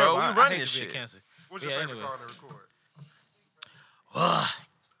Leos, terrible. bro. I We run hate this to be a shit. Cancer. What's your Yeah, favorite anyway. song to record?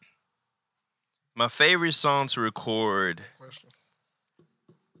 My favorite song to record. Question.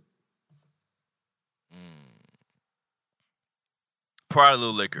 Pour out a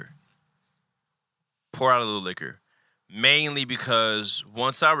little liquor. Pour out a little liquor. Mainly because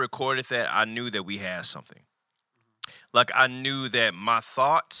once I recorded that, I knew that we had something. Like, I knew that my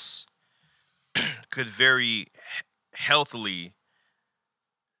thoughts could very healthily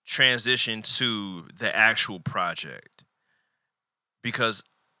transition to the actual project. Because,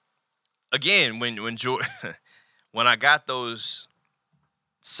 again, when I got those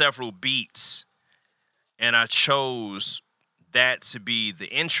several beats and I chose that to be the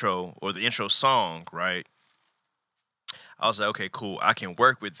intro or the intro song, right? I was like, okay, cool. I can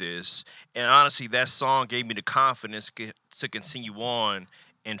work with this. And honestly, that song gave me the confidence to continue on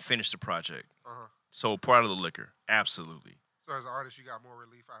and finish the project. Uh-huh. So, pour out a little liquor. Absolutely. So as an artist, you got more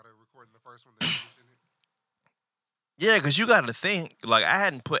relief out of recording the first one than finishing it? Yeah, because you got to think, like,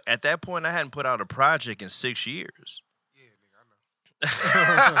 at that point, I hadn't put out a project in 6 years. Yeah, nigga,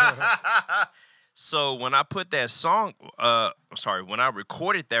 I know. So when I put that song, when I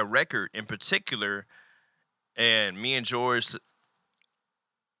recorded that record in particular, and me and George,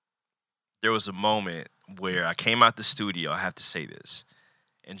 there was a moment where I came out the studio. I have to say this,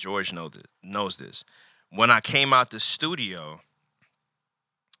 and George knows this. When I came out the studio,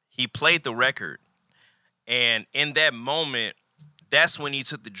 he played the record, and in that moment, that's when he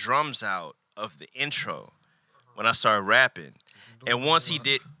took the drums out of the intro when I started rapping. And once he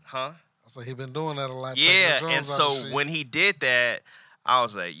did, huh? I said he been doing that a lot. taking the Yeah, drums and out so of shit. when he did that, I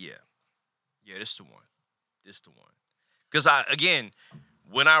was like, yeah, this the one. This the one. Because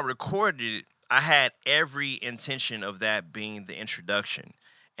when I recorded it, I had every intention of that being the introduction.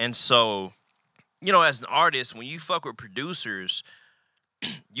 And so, as an artist, when you fuck with producers,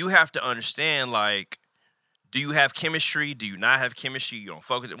 you have to understand, like, do you have chemistry? Do you not have chemistry? You don't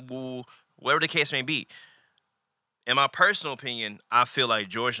fuck with it? Well, whatever the case may be. In my personal opinion, I feel like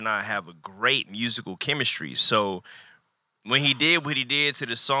George and I have a great musical chemistry. So when he did what he did to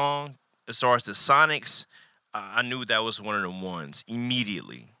the song, as far as the sonics, I knew that was one of them ones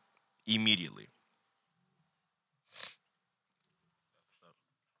immediately.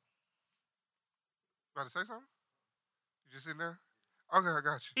 About to say something? You just sitting there? Okay, I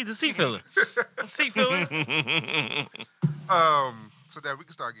got you. He's a seat filler. A seat filler. So that we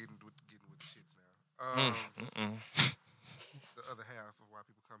can start getting with the shits now. The other half of why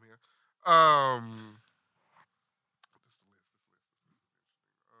people come here. This list.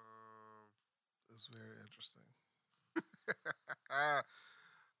 It's very interesting.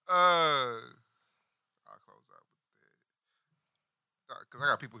 I'll close out with that. Because I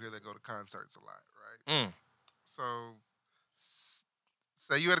got people here that go to concerts a lot, right? So,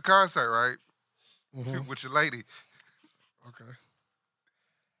 say you at a concert, right? Mhm. With your lady. Okay.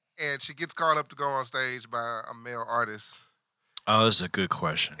 And she gets called up to go on stage by a male artist Oh, this is a good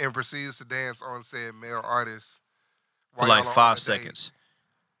question. and proceeds to dance on said male artist. For while like y'all are on 5 a date. seconds.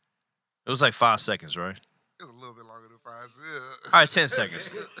 It was like 5 seconds, right? It was a little bit longer than 5 seconds. All right, 10 seconds.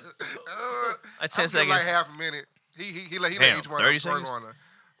 Like 10 I'm seconds. like half a minute. He let Damn, each one 30 of them work seconds? on her.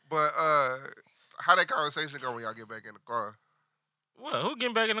 But how that conversation go when y'all get back in the car? What? Who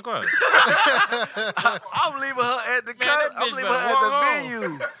getting back in the car? I'm leaving her at the that I'm bitch leaving her better at the walk home.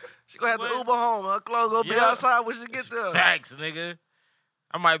 venue. She gonna have to What? Uber home. Her clothes gonna be Yeah. outside when she get there. Facts, nigga.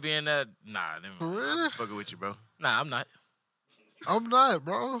 I might be in that. Nah, never For mind. real? Fucking with you, bro. Nah, I'm not. I'm not,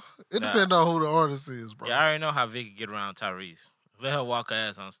 bro. It Nah. depends on who the artist is, bro. Yeah, I already know how Vicky get around Tyrese. Let her walk her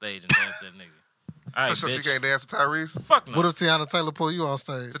ass on stage and dance that nigga. All right, so she bitch. can't dance with Tyrese Fuck no. What if Tiana Taylor pull you on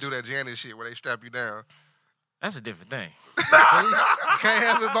stage? to do that Janet shit where they strap you down. That's a different thing. See? You can't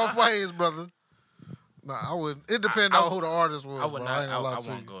have it both ways, brother. Nah, I wouldn't. It depends I- on who the artist was, I would bro. not. I ain't gonna lie I to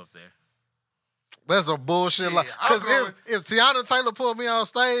won't you. go up there. That's a bullshit. Yeah, Like, I'll cause go if Tiana Taylor pulled me on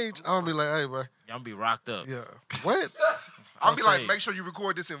stage, I'm gonna be like, hey, bro, Y'all be rocked up. yeah, what? I'll On be like, stage. make sure you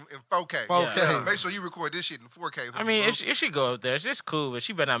record this in 4K. 4K. Yeah, make sure you record this shit in 4K. for I me, mean, bro. if she go up there, it's just cool, but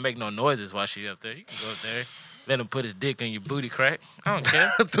she better not make no noises while she up there. You can go up there, let him put his dick in your booty crack. I don't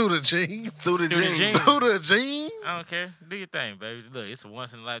care. Through the jeans. Through the Through the jeans. jeans. Through the jeans. I don't care. Do your thing, baby. Look, it's a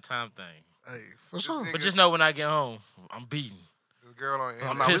once in a lifetime thing. Hey, for sure. nigga- But just know when I get home, I'm beating. The girl on the I'm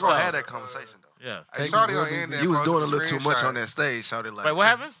end. Nah, we pissed gonna off. have that conversation though. Yeah. Hey, Cake Shawty is on the really end good. there You was posted doing a a little too much screenshot. on that stage, Shawty. Like, Wait, what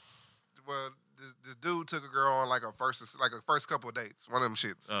happened? Well, this dude took a girl on like a first couple of dates. One of them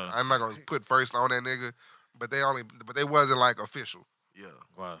shits. Oh. I'm not gonna put first on that nigga, but they wasn't like official. Yeah.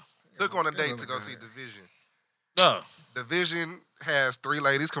 Wow. Took on a still date to go good. see Division. No. Division has 3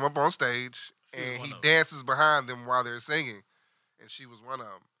 ladies come up on stage She was and one he of 'em. dances behind them while they're singing, and she was one of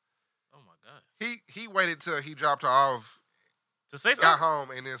them. Oh my God. He waited till he dropped her off, To say got something?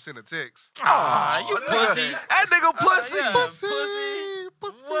 home, and then sent a text. Ah, you pussy. That nigga pussy. yeah. Pussy, Pussy.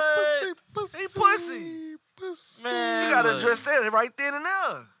 pussy, What? pussy, He pussy, pussy. pussy. Man. You gotta look. address that right then and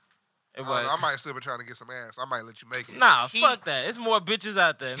there. It I was- might still be trying to get some ass. I might let you make it. Nah, He- fuck that. It's more bitches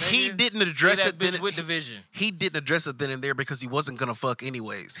out there. He nigga. didn't Get address that it bitch then. with Division. He didn't address it then and there because he wasn't gonna fuck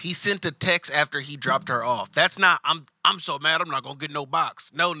anyways. He sent a text after he dropped her off. That's not. I'm so mad. I'm not gonna get no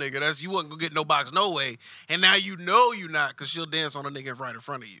box. No nigga, that's you wasn't gonna get no box. No way. And now you know you not because she'll dance on a nigga right in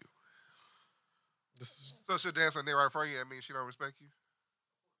front of you. So she'll dance on there right in front of you. That means she don't respect you.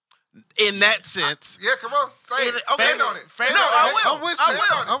 In that sense. Yeah, come on, say it. Okay, Stand on it. Stand No, on I it. will. I'm with I you.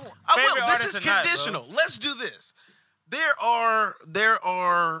 will. I'm- I Favorite will. This artist is or not, bro? conditional. Let's do this. There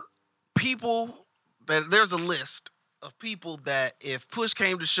are people that there's a list of people that if push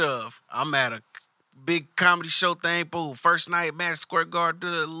came to shove, I'm at a big comedy show thing, boom, first night, Madison Square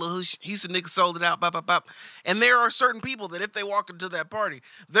Garden, the little Houston niggas sold it out, bop, bop, bop. And there are certain people that if they walk into that party,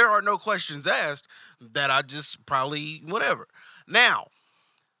 there are no questions asked that I just probably whatever. Now,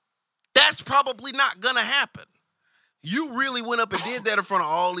 that's probably not gonna happen. You really went up and did that in front of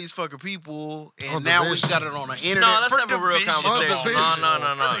all these fucking people, and On now we Division. got it on the internet. No, let's for have a real Division. conversation. On No, Division. no,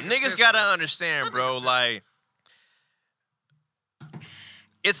 no, no. That nigga Niggas sensitive. gotta understand, That bro. nigga Like,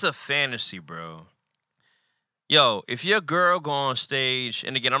 it's a fantasy, bro. Yo, if your girl go on stage,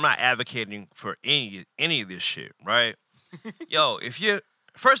 and again, I'm not advocating for any of this shit, right? Yo,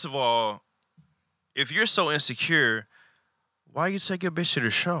 first of all, if you're so insecure, why you take your bitch to the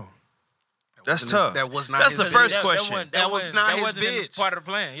show? That's tough. That was not. That's his the bitch. first question. That was not his wasn't in bitch. part of the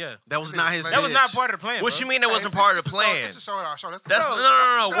plan, yeah. That was not his. That That was not bitch. part of the plan, What bro. you mean that wasn't part of the plan? It's a show. That's That's No, no.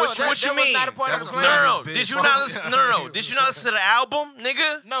 no, What that- you that was mean? not a part of No, the no, plan. no. Bitch. Did you not listen? No. Did you not listen to the album,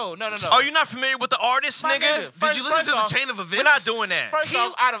 nigga? No. Are you not familiar with the artist, My nigga? Did you listen to the chain of events? We're not doing that. First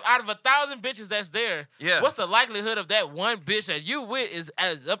off, out of 1,000 bitches that's there, Yeah. what's the likelihood of that one bitch that you with is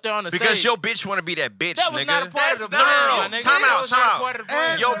as up there on the Because stage? your bitch want to be that bitch, that was nigga. not a part of the That's- plan, no, my no, nigga. time That out, was time not out. part of the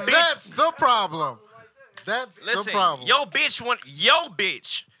plan. And Yo, bitch. that's the problem. That's the Listen, problem. your bitch want your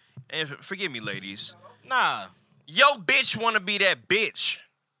bitch. And forgive me, ladies. Nah. Yo, bitch want to be that bitch.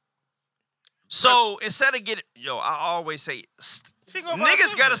 So instead of getting, I always say,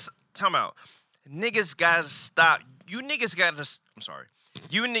 niggas gotta time out. Niggas gotta stop. You niggas gotta. I'm sorry.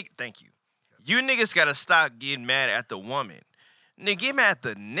 Thank you. You niggas gotta stop getting mad at the woman. Nigga, get mad at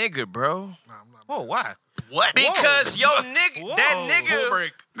the nigga, bro. Nah, I'm not. Whoa, why? What? Because Whoa. that nigga. Full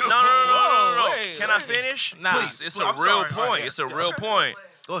break. No. Wait, Can I wait. finish? Nah. Please. It's a I'm real sorry. point. It's a real point.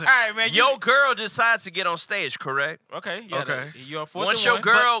 Go ahead. All right, man. Your girl decides to get on stage, correct? Okay. Yeah, Okay. You're fourth Once and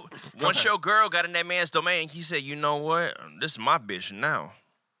your one. your girl got in that man's domain, he said, "You know what? This is my bitch now."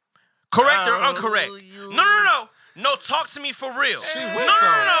 Correct or incorrect? No, talk to me for real. She No. weak,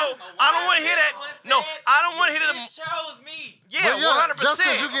 I don't want to hear that. No, I don't want to hear that. chose me. Yeah, But 100%. just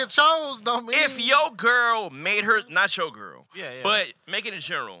because you get chose don't mean. If your girl made her, not your girl, Yeah. but make it in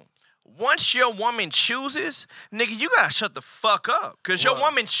general. Once your woman chooses, nigga, you gotta shut the fuck up, cause your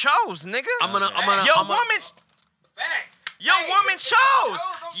woman chose, nigga. I'm gonna. Your woman. Facts. Your woman chose.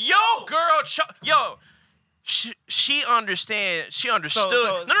 Your girl chose. Yo, she understand. She understood.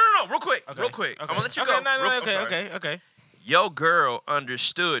 So- No. Real quick. Okay. Real quick. Okay. I'm gonna let you okay, go. No, Real- I'm okay. sorry. Okay. Your girl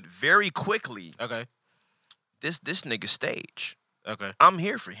understood very quickly. Okay. This nigga stage. Okay. I'm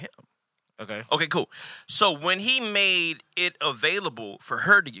here for him. Okay. Okay, cool. So when he made it available for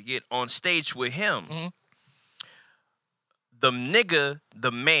her to get on stage with him, Mhm.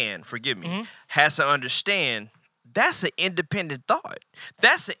 the man, forgive me, Mhm. has to understand that's an independent thought.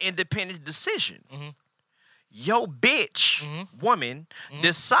 That's an independent decision. Mhm. Yo, bitch, Mhm. woman,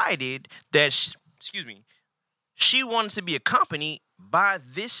 decided that, she wanted to be accompanied by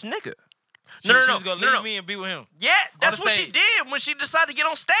this nigga. She was gonna leave me and be with him. Yeah, that's the what she stage. did when she decided to get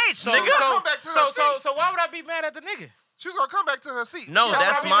on stage, So, nigga. come back to her seat. so why would I be mad at the nigga? She was gonna come back to her seat. No, Yeah, that's why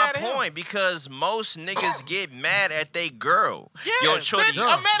would I be my mad at him? point, because most niggas get mad at they girl. Yeah, Yo, shorty, bitch,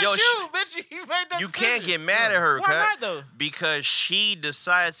 I'm mad yo, at you, bitch. You made that you decision. can't get mad at her, Why cut, not though? because she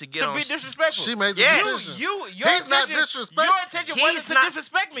decides to get To on. be disrespectful. she made the Yes. decision. Your He's not intention, disrespect- Your intention He's wasn't to not-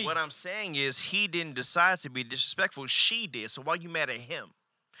 disrespect me. What I'm saying is, he didn't decide to be disrespectful. She did. So why you mad at him?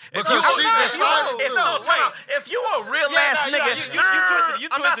 Because I'm she not- decided yo, If, to. no, time out. If you a real Yeah, ass nah, nigga, you twisted it. You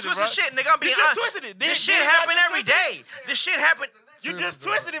I'm not twisted it, twisting bro. shit, nigga. I'm being You just honest. twisted it. This Did shit you happen not every twist day. This shit happen. You just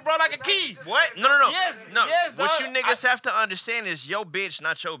twisted it, bro, like a key. What? No. Yes, no. yes, What dog. you niggas have to understand is your bitch,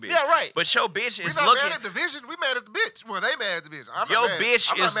 not your bitch. Yeah, right. But your bitch We is not looking. mad at the vision. We mad at the bitch. Well, they mad at the bitch. I'm Yo, not mad.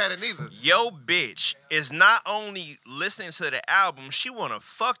 bitch I'm is not mad at neither. Yo, bitch is not only listening to the album, she wanna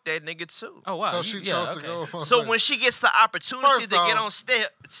fuck that nigga too. Oh wow. So she chose to go. on So stage. when she gets the opportunity First to get off- on stage,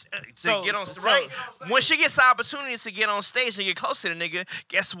 So- get on so- right, when she gets the opportunity to get on stage and get close to the nigga,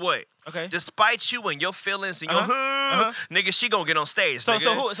 guess what? Okay. Despite you and your feelings and your nigga, she gonna get on stage. So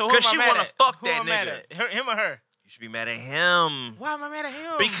nigga, who am I she mad wanna at? fuck Who that am I mad nigga. at? Him or her? You should be mad at him Why am I mad at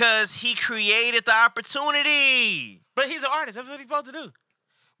him? because he created the opportunity. But he's an artist. That's what he's supposed to do.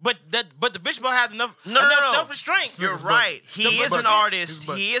 But the bitch don't have enough No. self-restraint. You're Nigga's right. He bugging. is an He's artist.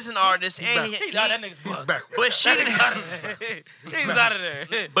 bugging. He is an artist, and He's out. That nigga's bugged. backwards. but she didn't. He's out of there.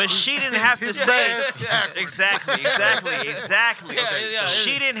 But she didn't have to say exactly. Yeah.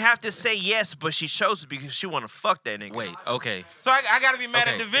 She didn't have to say yes, but she chose it because she want to fuck that nigga. Wait, okay. So I gotta be mad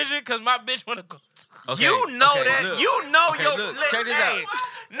at Okay. Division because my bitch wanna go. Okay. You know okay, that. look. You know Okay, your. look, Li- check this hey, out.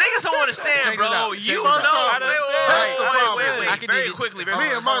 niggas don't understand, Check this bro. out. You Check know. this out. Wait. I can Very dig it. quickly. Me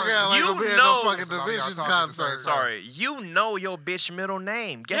and my girl ain't You gonna be at know- no fucking Y'all division talking concert. sorry. You know your bitch middle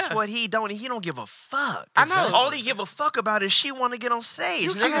name. Guess Yeah. what? He don't give a fuck. I know. All he give a fuck about is she want to get on stage.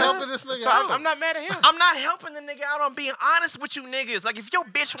 You nigga. keep helping this nigga So out. I'm not mad at him. I'm not helping the nigga out. I'm being honest with you niggas. Like, if your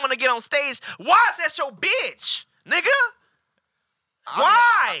bitch want to get on stage, why is that your bitch, nigga?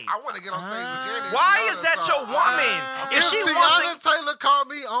 Why? I want to get on stage with Janet. Why is that your woman? If If she Tiana wants Taylor called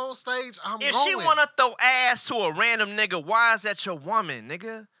me on stage, I'm to, if going. she want to throw ass to a random nigga, why is that your woman,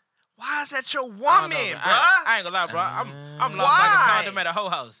 nigga? Why is that your I don't woman, know, bruh? man. I ain't gonna lie, bro. I'm lost Why? like a condom at a whole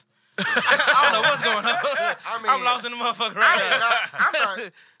house. I don't know what's going on. I mean, I'm lost in the motherfucker I right am now. not. I'm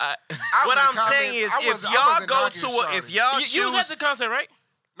not. I What was in I'm saying is, comments. I if wasn't y'all go knocking to Shawty. if y'all You was at choose, the concert, right?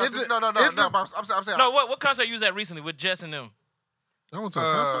 No. But I'm saying. No, what concert you was at recently with Jess and them? I went to a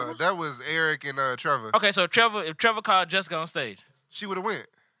concert. That was Eric and Trevor. Okay, so if Trevor called Jessica on stage, She would have went.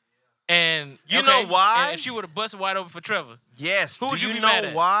 and You know why? And if she would have busted wide open for Trevor, yes. Who Do would you you be know mad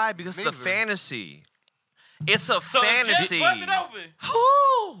at? why? Because of the Neither. fantasy. It's a so fantasy. if Jess busted open,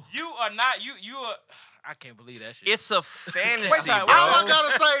 Who? you are not you are. I can't believe that shit. It's a fantasy, Wait, bro. All I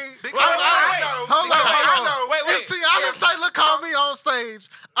gotta say, hold on. Wait. If Tiana Taylor called me on stage,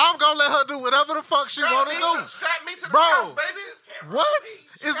 I'm gonna let her do whatever the fuck she wanna do. Strap me to the Bro. house, baby. What?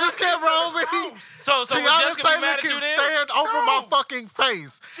 Is this camera on me? So would Tiana Jessica be Taylor mad at can you then? stand over my fucking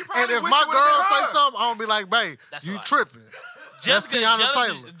face. And if wish my it would've girl been say her. something, I'm gonna be like, babe, That's you a lie. tripping. Jessica, Tiana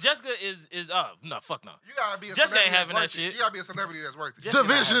Taylor. Jessica is no, fuck no. You gotta be a Jessica ain't celebrity having that that's worth it. shit. You gotta be a celebrity that's worth it. Jessica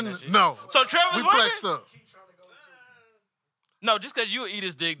not having Division, that shit. no. So Trevor's We working? flexed up. No, just because you eat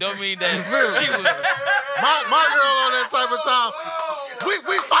his dick don't mean that feel me? she would. My girl on that type of time,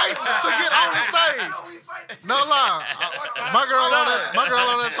 we fighting to get on the stage. No lie. My girl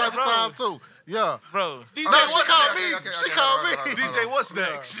on that type of time too. Yeah. Bro. No, she called me. Okay, She okay, called hold on, me. hold on, DJ, what's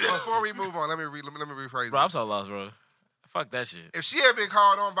next? Before we move on, let me rephrase Bro, I'm this. so lost, bro. Fuck that shit. If she had been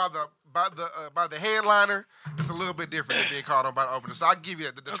called on by the headliner, it's a little bit different than being called on by the opener. So I give you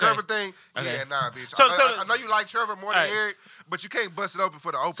that. The Okay. Trevor thing, Okay. yeah, nah, bitch. So- I know you like Trevor more than Alright. Eric, but you can't bust it open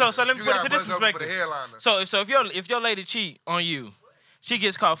for the opener. So let me you put it gotta to this bust open for the perspective. headliner. So if your lady cheat on you, she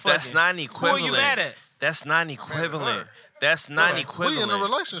gets caught fucking. That's not Who equivalent. are you mad at? That's not equivalent. That's not We equivalent. in a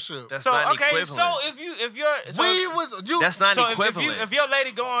relationship. That's So not okay, equivalent. so if you're so, We was you. That's not so equivalent. if your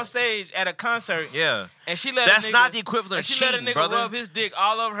lady go on stage at a concert yeah, and she let that's a nigga, not the equivalent and of she let a cheating, nigga brother. rub his dick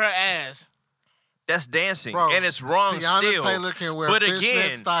all over her ass. That's dancing, Bro, and it's wrong Tiana still. Taylor can wear but fishnet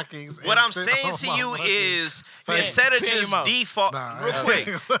again, stockings. what and I'm sit saying on to my you fucking is, face. instead of Spin your just mouth. default, Nah, real I- quick,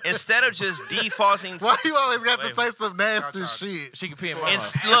 instead of just defaulting, Why you always got to Wait. say some nasty Nah, nah. shit? She can pee in my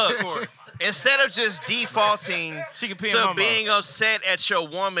Ins- mouth. look, instead of just defaulting She can pee in my to mouth. being upset at your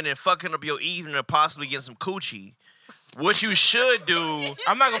woman and fucking up your evening or possibly getting some coochie, what you should do.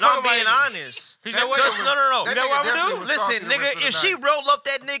 I'm not gonna No, fuck I'm my being evening. honest. You know what? Because- no, no, no. That You know nigga what I'm definitely do? was Listen, saucy the rest nigga, of the if she night. roll up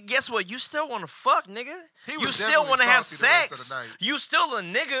that nigga, guess what? You still want to fuck, nigga. He You was still definitely want to have saucy the rest of sex. the night. You still a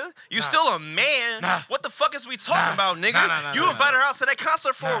nigga. You still a man. Nah. What the fuck is we talking about, nigga? Nah, You nah, invited her out to that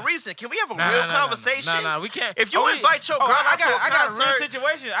concert for a Nah. reason. Can we have a Nah, real nah, nah, conversation? Nah, we can't. If you we- invite your girl I out to a got a real concert-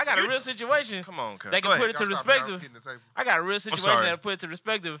 situation. I got a You- real situation. Come on, cuz. They Go can put ahead. it to Y'all stop now, I'm perspective. hitting the table. I got a real situation sorry. that put it to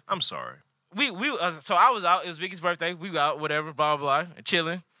perspective. I'm sorry. So I was out. It was Vicky's birthday. We were out, whatever, blah blah, blah, and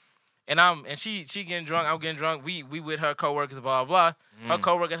chilling. And she getting drunk. I'm getting drunk. We with her coworkers, blah blah. Her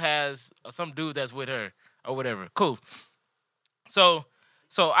coworker has some dude that's with her or whatever. Cool. So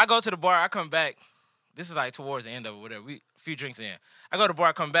I go to the bar. I come back. This is like towards the end of it, whatever. We a few drinks in. I go to the bar.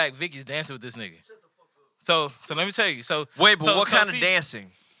 I come back. Vicky's dancing with this nigga. So let me tell you. So Wait, but what kind of see-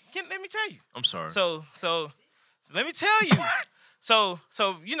 dancing? Let me tell you. I'm sorry. So let me tell you. So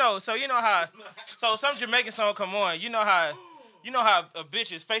you know how some Jamaican song come on. You know how a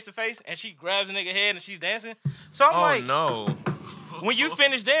bitch is face to face and she grabs a nigga head and she's dancing. So I'm Oh like, no. when you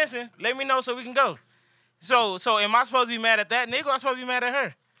finish dancing, let me know so we can go. So am I supposed to be mad at that nigga or am I supposed to be mad at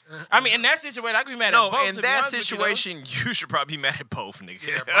her? I mean, in that situation, I could be mad at No, both. in to be that honest with you, though. situation, you should probably be mad at both, nigga.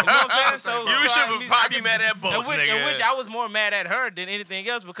 Yeah, bro. You know what I'm saying? You should probably be mad at both, in nigga. which I was more mad at her than anything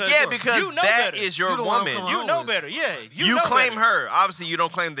else because Yeah, because you know that better. is your You the one woman. come You home know with. better, yeah. You know claim better. her. Obviously, you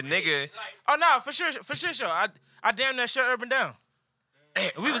don't claim the nigga. Oh no, for sure. I damn near shut Urban down.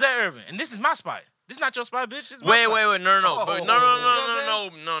 And we was at Urban, and this is my spot. This is not your spot, bitch. This is my Wait, spot. no, but Oh.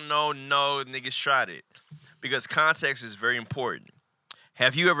 no, niggas tried it. Because context is very important.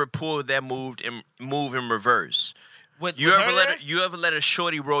 Have you ever pulled that move in reverse? With You her ever there? let a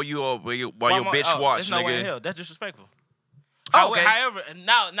shorty roll you up while your Why bitch watch, there's no way in nigga? hell. That's disrespectful. Oh, okay. However,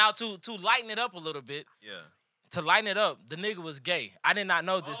 now to lighten it up a little bit, Yeah. to lighten it up, the nigga was gay. I did not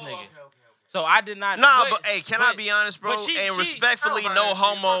know this nigga. So I did not. Nah, but hey, can I be honest, bro? but she- and she- respectfully, How no about that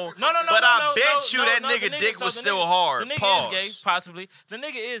homo. shit? No, But I no, bet you no, that no, nigga the dick so was the still nigga- hard. The nigga Pause. is gay, possibly. The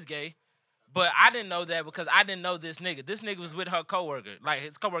nigga is gay, but I didn't know that because I didn't know this nigga. This nigga was with her coworker, like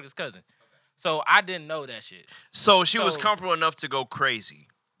his coworker's cousin. So I didn't know that shit. So she was So- comfortable enough to go crazy.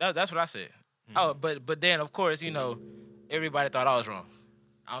 That's what I said. Oh, but then of course everybody thought I was wrong.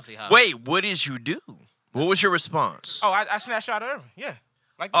 I don't see how. Wait, what did you do? What was your response? Oh, I snatched out of her. Yeah.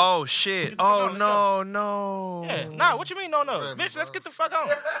 Like that. Oh shit! Get the fuck Oh on, let's no! Yeah. Nah, what you mean no? Random, Bitch, let's bro. get the fuck on.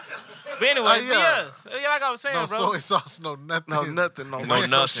 But anyway, yeah. yeah, like I was saying, No bro. soy sauce, no nothing. No, nothing. No, No, no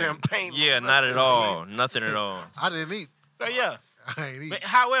nothing. champagne. Yeah, not at all. Nothing at all. I didn't eat. So yeah. I ain't eat. But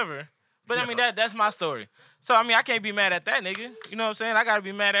however, I mean that's my story. So I mean I can't be mad at that nigga. You know what I'm saying? I gotta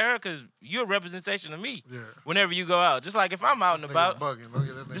be mad at her because you're a representation of me. Yeah. Whenever you go out, just like if I'm out and Niggas about, bugging. Don't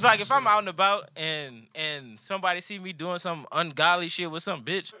get that just nigga like if I'm shit. out and about and somebody see me doing some ungodly shit with some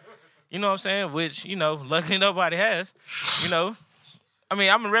bitch, you know what I'm saying? Which luckily nobody has. I mean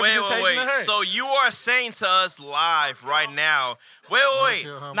I'm a representation of her. So you are saying to us live right now? Wait.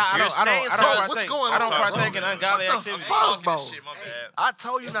 Kill her. Nah, I You're don't saying partake. so- What's going I don't on? partake in ungodly What the activities. fuck, bro? Shit, my bad. I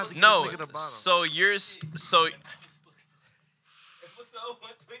told you not to get No. this nigga the bottom.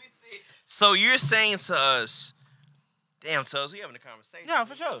 So you're saying to us Damn, Tubbs, we having a conversation. Yeah,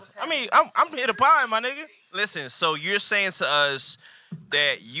 for sure. I mean, I'm here to pie, my nigga. Listen, so you're saying to us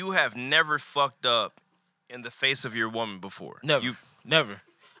that you have never fucked up in the face of your woman before? Never. Never.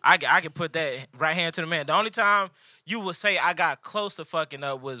 I can put that right hand to the man. The only time you would say I got close to fucking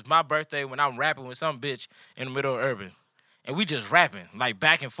up was my birthday when I'm rapping with some bitch in the middle of Urban. And we just rapping, like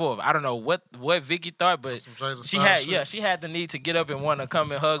back and forth. I don't know what Vicky thought, but she had the need to get up and want to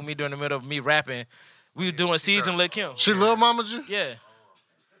come and hug me during the middle of me rapping. We were doing Season Lil Kim. She love Mama G? Yeah.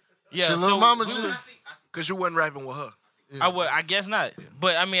 Yeah. She love Mama G? Because you wasn't rapping with her. Yeah. I guess not.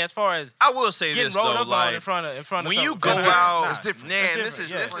 But I mean, as far as I will say getting this rolled though, up like on in front of when you something, go that's out, different. it's different. Man,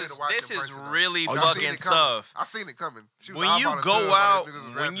 That's this is really I seen fucking it coming. tough. I seen it coming. She was When you eyeballing go Tubbs while out, that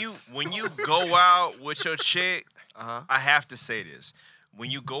nigga was when rapping. you go out with your chick, Uh-huh. I have to say this. When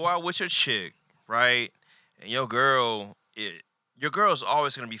you go out with your chick, right, and your girl's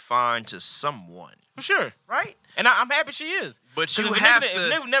always gonna be fine to someone, For sure. right? And I'm happy she is. But 'Cause you if have if to.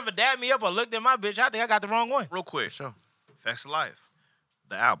 nigga never dabbed me up or looked at my bitch, I think I got the wrong one. Real quick, Sure. Facts of Life,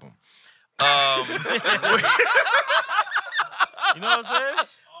 the album. You know what I'm saying?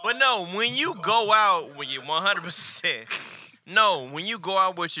 But no, when you go out, when you 100%, no, when you go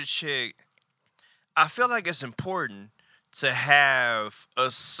out with your chick, I feel like it's important to have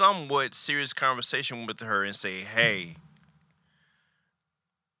a somewhat serious conversation with her and say, hey,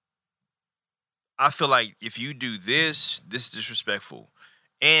 I feel like if you do this is disrespectful.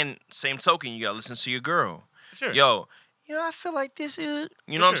 And same token, you gotta listen to your girl. Sure. Yo, I feel like this is,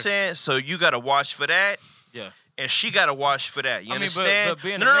 you know what I'm saying? So you gotta watch for that. Yeah. And she gotta watch for that. You I mean, but understand?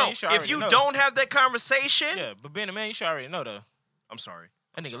 being a no. man, you should If already you know. don't have that conversation, Yeah, but being a man, you should already know though. I'm sorry.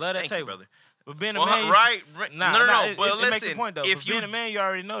 That nigga love that Thank you, table. brother. But being a Well, man, right? Nah, no. It, But it listen, makes a point though. if But you being a man, you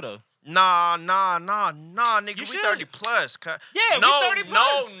already know though. nah, nigga, You we should. 30 plus. Yeah, we no, 30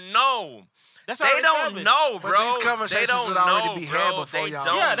 plus. no. That's They already don't established. know, But bro. these conversations they don't should already know, be bro. had before They y'all.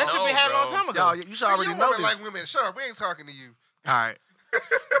 don't Yeah, that should be know, had a long bro. time ago. Y'all, you should Man, already you know women this. like women. Shut up. We ain't talking to you. All right.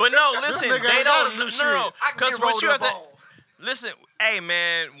 But no, listen, nigga they ain't don't gotta know. do shit. No, I can because get what rolled you have up to on. listen. Hey,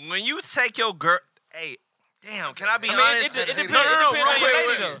 man, when you take your girl, hey, damn, can I be I mean, honest? it depends. No, It depends on real your quick.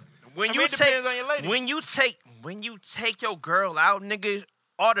 lady though. When I you mean, it take, depends on your lady. when you take your girl out, nigga,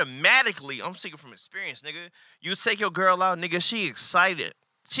 automatically, I'm speaking from experience, nigga. You take your girl out, nigga, she excited.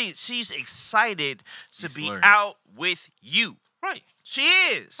 She's excited to be slurred. out with you. Right. She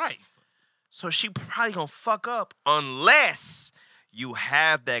is. Right. So she probably gonna fuck up unless you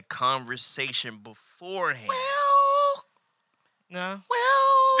have that conversation beforehand. No.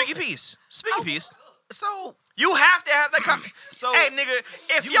 Speak your piece. Speak your piece. So, You have to have that conversation. So, Hey, nigga,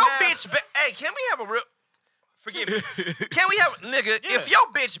 if you your have- bitch, hey, can we have a real? Forgive me. Can we have, nigga? Yeah. If your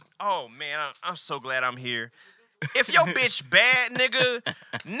bitch, oh man, I'm so glad I'm here. If your bitch bad, nigga,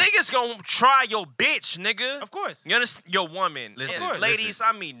 niggas gonna try your bitch, nigga. Of course. You understand? Your woman. Listen, And ladies,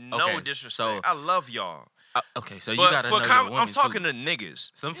 I mean no Okay, disrespect. so- I love y'all. Okay, so you But gotta for know your woman I'm talking too. to niggas.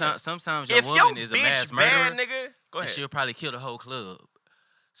 Sometimes your If your woman is a mass bitch murderer, bad, nigga, go and ahead. she'll probably kill the whole club.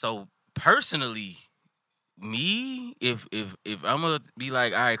 So personally, me, if I'm gonna be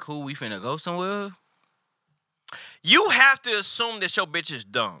like, all right, cool, we finna go somewhere. You have to assume that your bitch is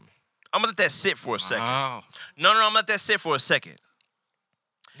dumb. I'm gonna let that sit for a second. Oh. No, I'm gonna let that sit for a second.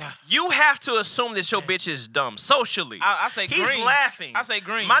 You have to assume that your bitch is dumb socially. I say He's green. laughing. I say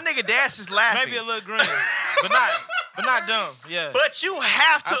green. My nigga Dash is laughing. Maybe a little green, but not dumb. Yeah. But you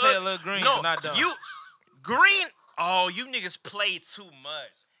have to. I say a little green, no, but not dumb. You green. Oh, you niggas play too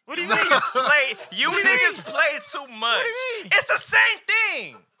much. What do you You mean? niggas play. You niggas play too much. do you mean? It's the same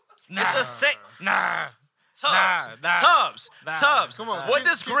thing. It's the same. Nah. Tubbs. Nah. Tubbs. Nah. Tubbs. Come on. What keep-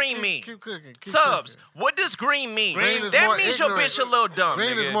 does keep- green keep- mean? Keep cooking. Keep Tubbs. cooking. What does green mean? Green is that more means your ignorant. bitch a little dumb.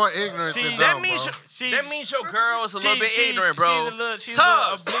 Green nigga. is more ignorant She- than That dumb, means bro. that means your girl is a little bit She- ignorant, bro. She's a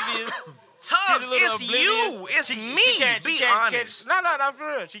Tubbs. little oblivious. Tubbs, She's a little it's oblivious. you. It's me. She can't Be catch. honest. No, for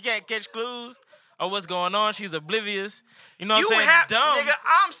real. She can't catch clues or what's going on. She's oblivious. You know what You I'm saying? have, dumb. nigga.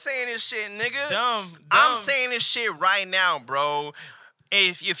 I'm saying this shit, nigga. Dumb. I'm saying this shit right now, bro.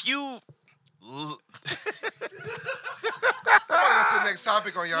 If you. I'm gonna go to the next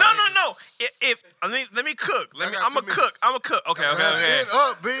topic on y'all. No. niggas. If let me cook. I got I'm a 2 cook. minutes. I'm a cook. Okay. Wrap it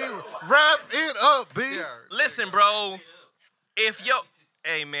up, B. Wrap it up, B. Yeah. Listen, bro.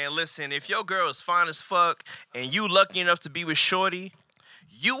 Hey man, listen. If your girl is fine as fuck and you lucky enough to be with Shorty,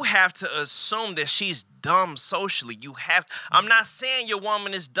 you have to assume that she's dumb socially. You have. I'm not saying your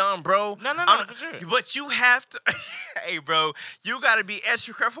woman is dumb, bro. No, for sure. But you have to. Hey, bro, you gotta be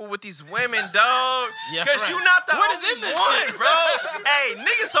extra careful with these women, dog. Yeah, Cause right. you not the What is only in this one, shit? bro. Hey,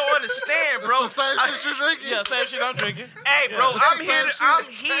 niggas don't understand, bro. It's the same shit you drinking? Yeah, same shit I'm drinking. Hey, Yeah, bro, it's I'm the here. same I'm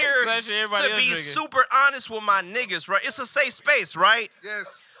shit. here Same shit everybody to else be drinking. super honest with my niggas, right? It's a safe space, right?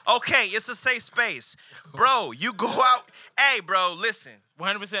 Yes. Okay, it's a safe space, bro. You go out. Hey, bro, listen.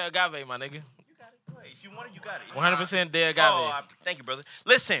 100% agave, my nigga. If you want it, you got it. 100% de agave. Thank you, brother.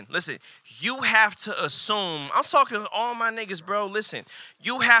 Listen. You have to assume. I'm talking to all my niggas, bro. Listen,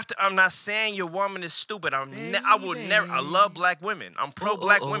 you have to. I'm not saying your woman is stupid. I will never. I love black women. I'm pro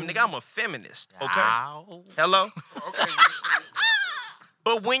black women, nigga. I'm a feminist. Okay. Hello. Okay.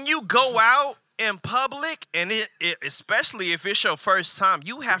 But when you go out in public, and it especially if it's your first time,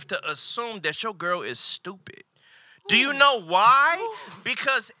 you have to assume that your girl is stupid. Do you know why?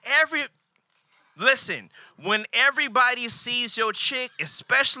 Because listen, when everybody sees your chick,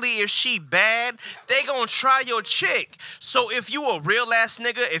 especially if she bad, they gonna try your chick. So if you a real ass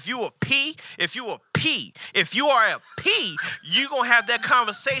nigga, if you a P, if you are a P, you gonna have that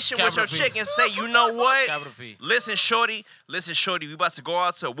conversation with your chick and say, you know what? Capital P. Listen, shorty, we about to go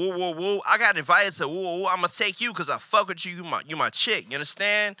out to woo. I got invited to woo. I'm gonna take you because I fuck with you. You my chick. You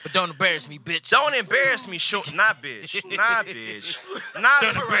understand? But don't embarrass me, bitch. Don't embarrass me, short. Not bitch. Not bitch.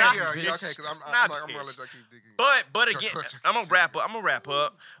 Yeah, okay, because I'm gonna let y'all keep digging. But again, I'm gonna wrap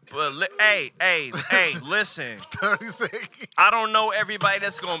up. But hey, listen. 30 seconds. I don't know everybody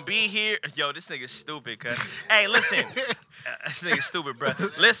that's gonna be here. Yo, this nigga's stupid, cuz. Hey, listen. This nigga's stupid, bro.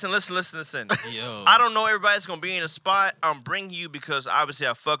 Listen. Yo. I don't know everybody's gonna be in a spot. I'm bringing you because obviously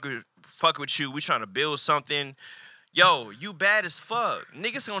I fuck with you. We trying to build something. Yo, you bad as fuck.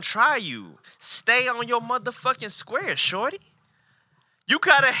 Niggas gonna try you. Stay on your motherfucking square, shorty. You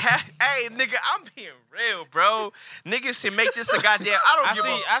gotta have, hey, nigga, I'm being real, bro. Niggas should make this a goddamn, I don't give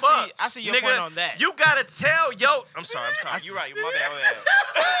a fuck. I see your nigga, point on that. You gotta tell, I'm sorry. You right, my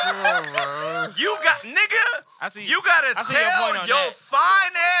bad. You got, nigga, you gotta I see your tell point on your that.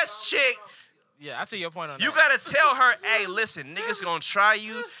 fine-ass chick, Yeah, I see your point on that. you gotta tell her, hey, listen, niggas gonna try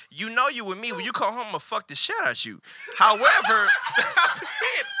you. You know you with me. When you come home, I'ma fuck the shit out you. However,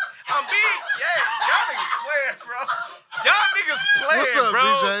 I'm being, y'all niggas playing, bro. Y'all niggas playing, What's up, bro.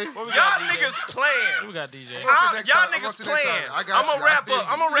 DJ? What we Y'all got, DJ? niggas playing. We got DJ. Y'all niggas playing. I'm I'ma wrap up.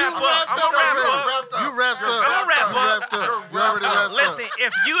 I'ma wrap up. You wrapped up. I'ma wrap up. You already wrapped up. Listen,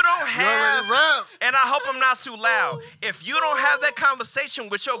 if you don't You already have, wrapped. and I hope I'm not too loud, if you don't have that conversation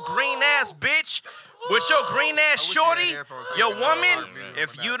with your green ass bitch, with your green ass shorty, your woman,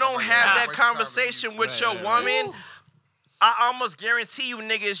 if you don't have that conversation with your woman, I almost guarantee you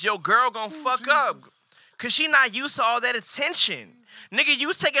niggas, your girl gonna fuck up. Cause she not used to all that attention. Nigga,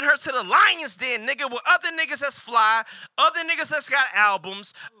 you taking her to the Lions Den, nigga, with other niggas that's fly, other niggas that's got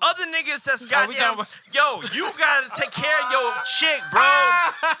albums, other niggas that's goddamn. Yo, you gotta take care of your chick, bro.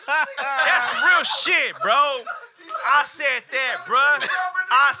 That's real shit, bro. I said that, bro.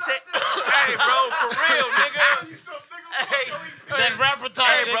 I said, hey, bro, for real, nigga. Hey, That's rapper talk,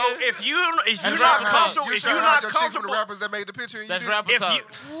 hey, bro. nigga. If you That's not rapper talk. comfortable, You if should you have not your chick from the comfortable, rappers that made the picture. And That's you did. rapper if talk. you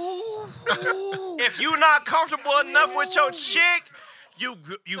if you not comfortable enough with your chick, you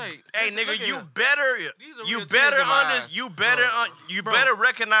hey listen, nigga, look at you him. better These are real tears in my eyes. you better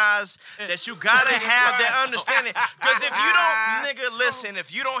recognize that you gotta have that understanding. Because if you don't, nigga, listen,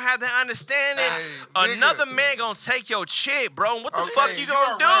 if you don't have that understanding, Hey, nigga. another man gonna take your chick, bro. What the Okay, fuck you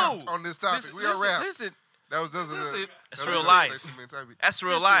are gonna wrapped do? on this topic? We are wrapped. Listen. That's real life. That's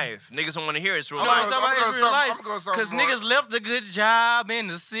real life. Niggas don't want to hear it. It's real I'm life. gonna- I'm gonna real life. I'm gonna go something Because more- niggas left a good job in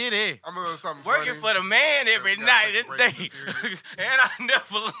the city. I'm gonna go something Working funny. for the man every Yeah, night and break day. this serious. And I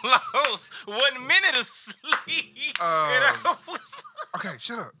never lost 1 minute of sleep. And I was Okay,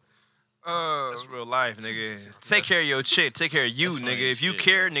 shut up. That's real life, nigga. Take care of your chick. Take care of you, That's nigga. funny If you shit.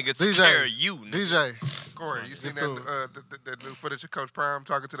 care, nigga, take DJ. care of you, nigga. DJ. Corey, you seen Get through that new footage of Coach Prime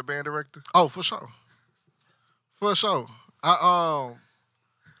talking to the band director? Oh, for sure. For sure. Do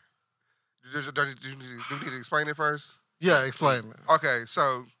you need to explain it first? Yeah, explain it. Okay,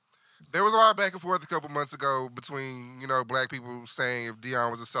 so there was a lot of back and forth a couple months ago between, black people saying if Deion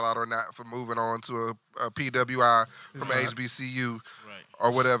was a sellout or not for moving on to a PWI from HBCU Right.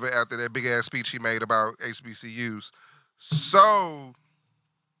 or whatever after that big ass speech he made about HBCUs. So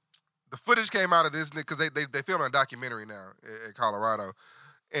the footage came out of this because they filmed a documentary now in Colorado,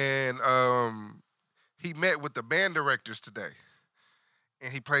 and he met with the band directors today.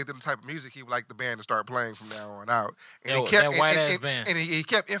 And he played them the type of music he would like the band to start playing from now on out. And he kept that white-ass band. And he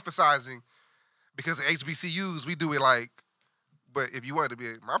kept emphasizing, because of HBCUs, we do it like But if you wanted to be,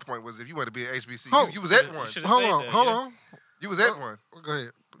 my point was, if you wanted to be at HBCU, you was at one. Hold on. You was at one. Go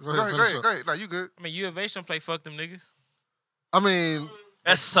ahead. Go ahead. No, you good. I mean, U of H don't play fuck them niggas. I mean,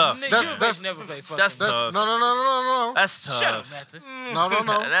 That's tough. U of H never play fuck that's them. tough. no. That's tough. Shut up, Mathis. No.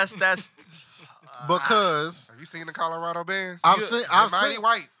 That's Because Have you seen the Colorado band? I've seen Mighty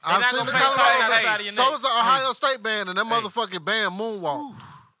White. I've not seen gonna the play Colorado Tiger band. outside of your So neck. is the Ohio State band and that motherfucking band Moonwalk.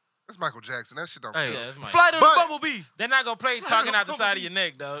 That's Michael Jackson. That shit don't. Hey, count. Yeah, that's Mike. Flight of But- the Bumblebee. They're not gonna play talking out the side of your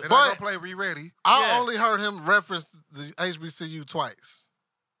neck, dog. They're But- not gonna play Re Ready. I Yeah. only heard him reference the HBCU twice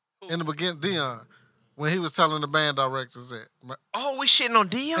in the beginning. Dion, when he was telling the band directors that. Oh, we shitting on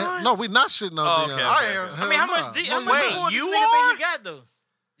Dion? No, we not shitting on Oh, Dion. okay. I am. I mean, how much? How much Wait, more you this nigga think are? he got though?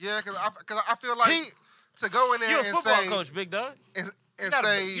 Yeah, because I feel like to go in there You're a and football say coach, big dog. and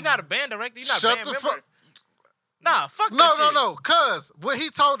You're not a band director. You're not a Shut band the member. fuck. Nah, fuck that shit. No. Cause what he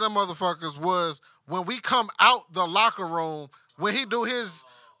told them motherfuckers was when we come out the locker room, when he do his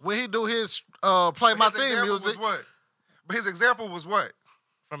play my his theme example music was what? But his example was what?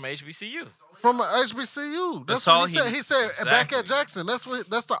 From HBCU. from a HBCU. That's That's what all he said. he- He said back Exactly. at Jackson. That's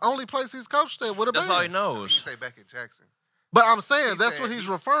the only place he's coached at with a That's band. all he He knows. say back at Jackson. But I'm saying He that's said what he's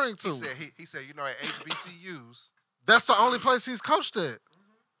he- referring to. He said you know at HBCUs. That's the only place he's coached at.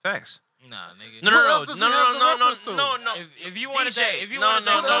 Facts. Nah, nigga. No. What else does he have to reference to? If you wanted DJ, that, if you no, wanted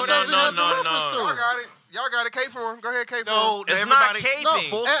no, that, What go else there. does he have to reference to? Y'all got it. Y'all got it. Cape for him. Go ahead, Cape for him. No, It's not everybody. caping.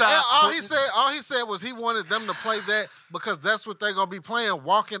 Full And stop. all he said was he wanted them to play that because that's what they're gonna be playing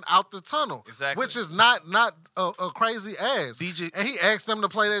walking out the tunnel. Exactly. Which is not a crazy ass. DJ And he asked them to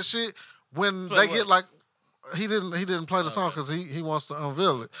play that shit when Play they what? get like he didn't play the song because he wants to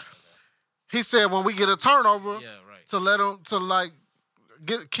unveil it. He said when we get a turnover Yeah, right. to let them to like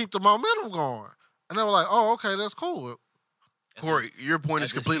keep the momentum going. And they were like, oh, okay, that's cool. Corey, your point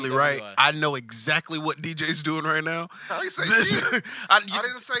is That's just completely PWI. right. I know exactly what DJ's doing right now. I didn't say This- shit. I, I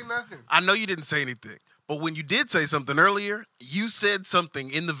didn't say nothing. I know you didn't say anything, but when you did say something earlier, you said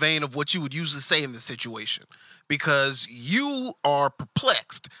something in the vein of what you would usually say in this situation, because you are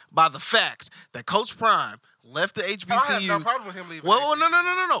perplexed by the fact that Coach Prime left the HBCU. I have no problem with him leaving. Well, no.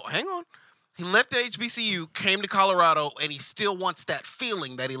 HBCU. Hang on. He left the HBCU, came to Colorado, and he still wants that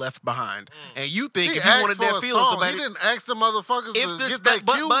feeling that he left behind. And you think if he asked wanted for that a feeling, song. somebody He didn't ask the motherfuckers if to this get their that,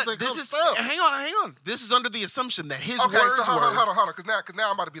 but cues and this come is sell. hang on. This is under the assumption that his Okay, words so hold were. on, because now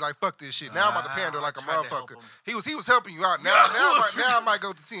I'm about to be like, fuck this shit. Now I'm about to pander like a I tried to help motherfucker. him. He was helping you out. Now I might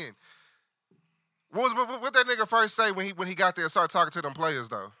go to 10. What that nigga first say when he got there and started talking to them players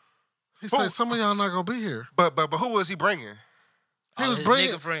though? He said, some of y'all not gonna be here. But who was he bringing? He All was his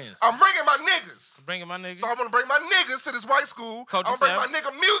bringing. nigga friends. I'm bringing my niggas. Bringing my niggas. So I'm gonna bring my niggas to this white school. Coach I'm gonna bring Sam.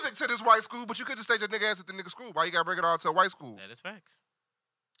 my nigga music to this white school, but you could just stay your nigga ass at the nigga school. Why you gotta bring it all to a white school? That is facts.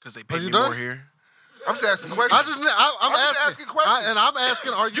 Because they Are pay you me done? more here. I'm just asking questions. I'm just asking questions. and I'm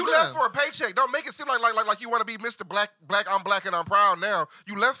asking, are You you left done? for a paycheck. Don't make it seem like you want to be Mr. Black. I'm black and I'm proud now.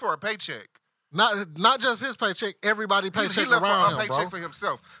 You left for a paycheck. Not just his paycheck, everybody He paycheck left around for a him, paycheck bro. for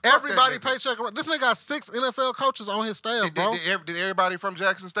himself. Fuck that Everybody nigga. paycheck around. This nigga got 6 NFL coaches on his staff, Did, bro. did everybody from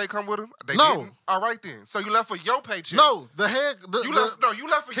Jackson State come with him? They No. didn't. All right then. So you left for your paycheck. No, the head. You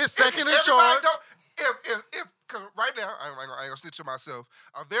left for his second in everybody charge. don't- If cause right now I ain't gonna snitch on myself.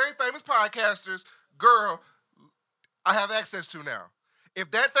 A very famous podcaster's girl, I have access to now.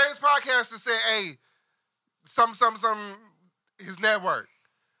 If that famous podcaster said, "Hey, some his network,"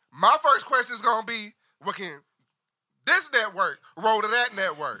 my first question is gonna be, "What can this network roll to that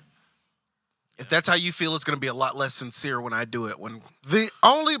network?" If that's how you feel, it's going to be a lot less sincere when I do it. When The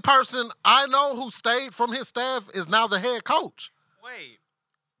only person I know who stayed from his staff is now the head coach. Wait,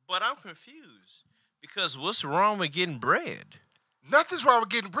 but I'm confused because what's wrong with getting bread? Nothing's wrong with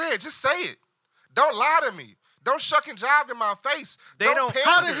getting bread. Just say it. Don't lie to me. Don't shuck and jive in my face. They don't- pander.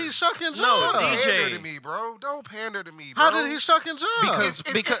 How did he shuck and No, jive? Don't DJ. pander to me, bro. Don't pander to me, bro. How did he shuck and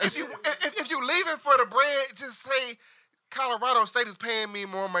jive? Because- if you leaving for the bread, just say Colorado State is paying me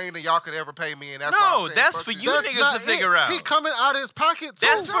more money than y'all could ever pay me, and that's why No, I'm saying that's fuck for this. you That's niggas not to figure it. out. He coming out his pocket too.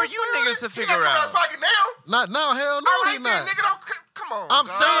 That's for you niggas to He figure not coming out out. his pocket now. Not now, hell no, All he right then, not. nigga, don't come on. I'm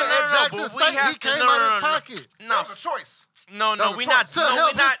dog. saying No, at no, Jackson but we State, have he to- came no, out no, his no. pocket. that No, was a choice. no, That was a we choice. not. To No,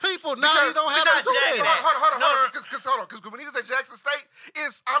 help we not. his people. Now he don't have because- to do Jay, that. Hold on, because when he was at Jackson State,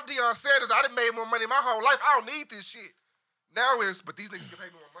 I'm Deion Sanders. I done made more money my whole life. I don't need this shit. Now but these niggas can pay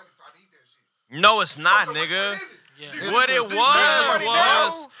me more money, so I need that shit. No, it's not, So nigga. what is it? Yeah. Do you What see it this money now?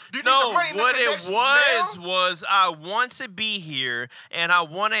 was- Do You need the money and the what it connections was I want to be here and I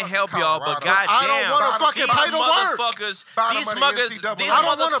want to Fucking help y'all, but Colorado. goddamn, I don't wanna fucking these pay the work. motherfuckers, Bottom these of the muggers, NCAA. these I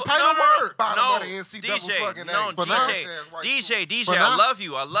don't wanna motherfuckers- pay the no, work. Bottom no, of the NCAA DJ, fucking no, A. For now. DJ, For I now.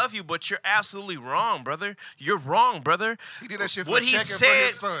 love you, but you're absolutely wrong, brother. You're wrong, brother. He did that shit for What he checking said, for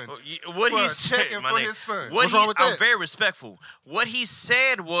his son. what For he a said, checking my for nigga. his son. What What's wrong with I'm that? very respectful. What he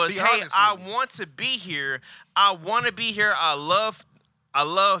said was, Be "Hey, honest I with me. want to be here. I want to be here. I love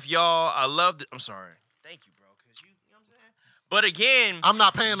y'all. I love. I'm sorry. Thank you, bro. Cause you know what I'm saying. But again, I'm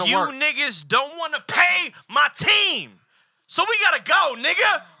not paying the you work. niggas don't want to pay my team, so we gotta go,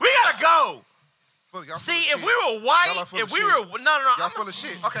 nigga. We gotta go. Full- y'all full See, of if shit. we were white, Y'all are full if of we shit. were no, Y'all I'm full of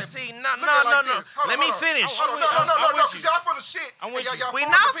shit. Okay. See, Look at it like no. this. Hold Let on, me hold on. finish. Hold on, no, I'm with because you. y'all full of shit. I'm with And you. y'all We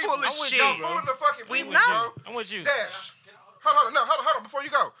fooling not the people. full of I'm with shit. you, Y'all bro. fooling the fucking We people, not. bro. I'm with you. Dash. Hold on. Before you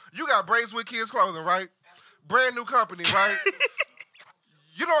go, you got Braeswood Kids Clothing, right? Brand new company, right?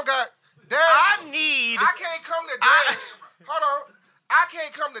 You don't got Dash. I need. I can't come to Dash. Hold on. I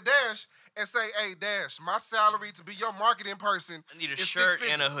can't come to Dash and say, "Hey, Dash, my salary to be your marketing person I need a is shirt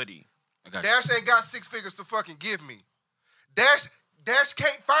 6 and a figures." hoodie. I got you. Dash ain't got 6 figures to fucking give me. Dash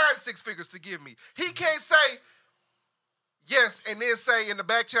can't find 6 figures to give me. He can't say yes and then say in the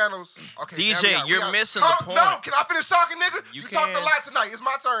back channels, okay. DJ, now we you're got- missing Hold the on, point. No, can I finish talking, nigga? You You talked a can. lot tonight. It's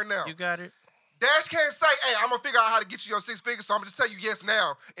my turn now. You got it. Dash can't say, hey, I'm gonna figure out how to get you your 6 figures, so I'm gonna just tell you yes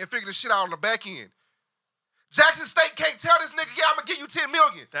now and figure this shit out on the back end. Jackson State can't tell this nigga, yeah, I'm gonna give you 10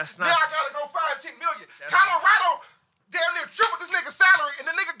 million. That's Now not. I gotta go find 10 million. That's- Colorado damn near tripled this nigga's salary, and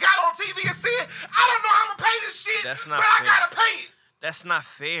the nigga got on TV and said, I don't know how I'm gonna pay this shit, That's not but I fair. gotta pay it. That's not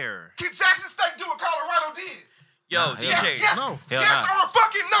fair. Can Jackson State do what Colorado did? Yo, Nah, hell DJ. Yes, No. yes, Hell or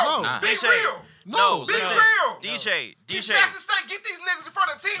fucking no. No. Nah. Be DJ. real. No, Be listen. real. DJ. Can Jackson State get these niggas in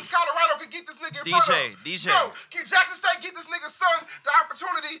front of teams Colorado can get this nigga in front of? DJ. No. Can Jackson State get this nigga's son the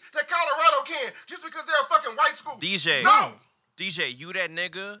opportunity that Colorado can just because they're a fucking white school? DJ. No. DJ, you that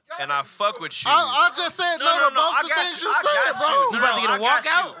nigga, and I fuck with you. I just said no, to both I the got things you I said, got bro. you. You about to get a I got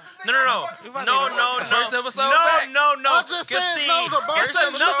walkout? you. No. First episode No. back. I just Cause said see, no to both it's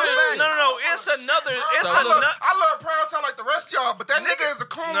episodes another. back. No. It's another. It's I another. love Proud Town like the rest of y'all, but that nigga is a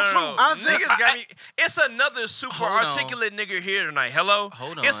coon No. too. I just- Niggas got me. It's another super Hold on. articulate nigga here tonight. Hello.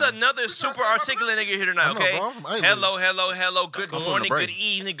 Hold It's on. another super articulate nigga here tonight. I know, Okay. bro. I'm from Avery. Hello. Good go from the morning. break. Good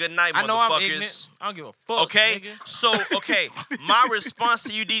evening. Good night, I know I'm motherfuckers. ignorant. I don't give a fuck. Okay, Nigga. so my response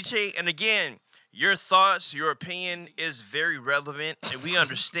to you, DJ, and again, your thoughts, your opinion is very relevant, and we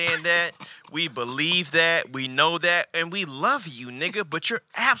understand that, we believe that, we know that, and we love you, nigga. But you're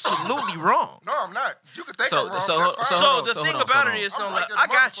absolutely wrong. No, I'm not. You can think So- I'm wrong. so- that's fine. so- So hold on, the so thing hold on, about so it is, I'm no, like that I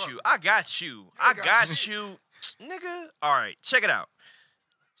got motherfucker. you, You I ain't got got you, nigga. All right, check it out.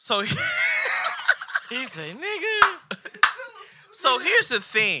 So, He said, nigga. so here's the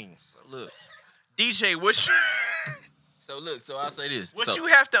thing, Look. DJ. What you, So I'll say this. what So- you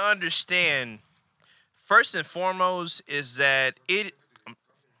have to understand, first and foremost, is that it.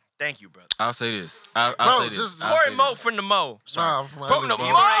 Thank you, brother. I'll say this. I'll Bro, say this. just- I'll say Corey Mo this. from the Mo. Sorry. Nah, I'm From the bro.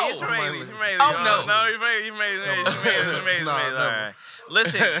 Mo. He's from Raleigh. He's from Raleigh. Oh, no. No, he's from Raleigh. Nah, All never. right.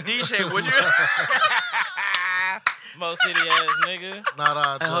 Listen, DJ, would you? Mo City ass nigga.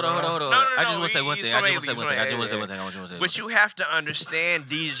 Nah, Hey, hold on. No, I just want to say one he's thing. from I Raleigh, just want to say he's one from thing. I just want to say Raleigh. one thing. I want to say What you have to understand,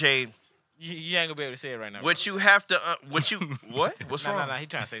 DJ. You ain't gonna be able to say it right now. What you have to. What you? What? What's Nah, wrong? he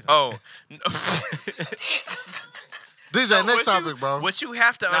trying to say something. Oh. DJ, next What topic, bro. What you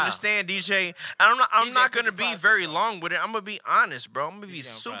have to Nah. understand, DJ, I'm DJ not put gonna the be process very on. long with it. I'm gonna be honest, bro. I'm gonna be DJ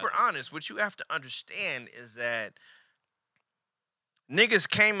on super process. honest. What you have to understand is that niggas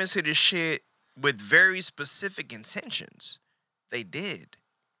came into this shit with very specific intentions. They did.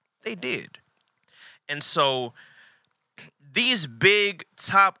 And so these big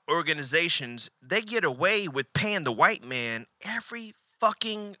top organizations, they get away with paying the white man every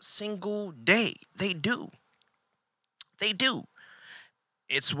fucking single day. They do.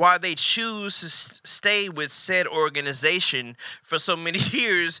 It's why they choose to stay with said organization for so many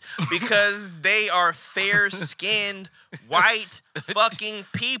years, because they are fair-skinned, white fucking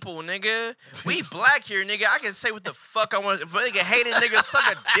people, nigga. We black here, nigga. I can say what the fuck I want. If a nigga hate it, nigga,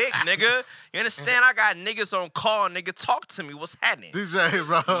 suck a dick, nigga. You understand? I got niggas on call, nigga. Talk to me. What's happening? DJ,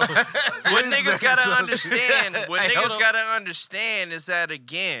 bro. What niggas gotta understand, Hey, hold on. gotta understand is that,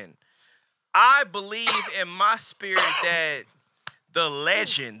 again, I believe in my spirit that the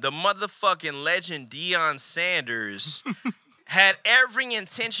legend, the motherfucking legend Deion Sanders had every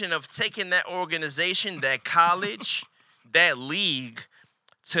intention of taking that organization, that college, that league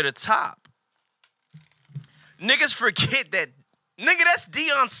to the top. Niggas forget that. Nigga, that's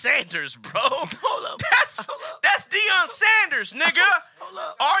Deion Sanders, bro. Hold up. That's Deion Sanders, nigga. Hold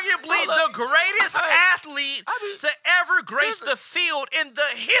up. graced the field in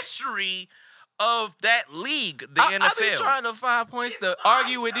the history of that league, the NFL. I be trying to find points to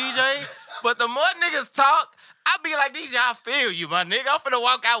argue with DJ, but the more niggas talk, I be like, DJ, I feel you, my nigga. I'm finna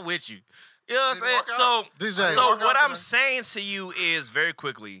walk out with you. You know what I'm saying? DJ. So what I'm saying to you is very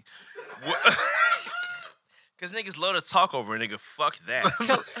quickly, because niggas love to talk over a nigga. Fuck that,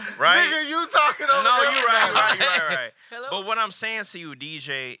 right? Nigga, you talking over No, him. you're right. Hello? But what I'm saying to you,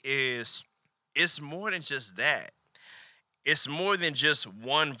 DJ, is it's more than just that. It's more than just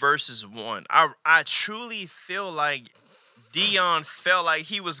one versus one. I truly feel like Deion felt like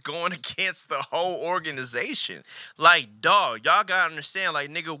he was going against the whole organization. Like, dog, y'all gotta understand, like,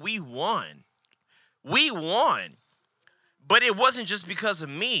 nigga, we won. We won. But it wasn't just because of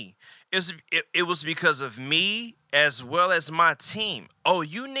me. It was because of me as well as my team. Oh,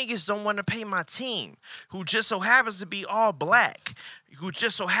 you niggas don't want to pay my team, who just so happens to be all black, who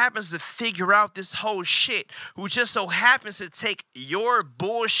just so happens to figure out this whole shit, who just so happens to take your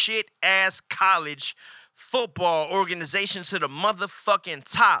bullshit ass college football organization to the motherfucking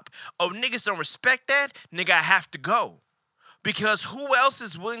top. Oh, niggas don't respect that? Nigga, I have to go. Because who else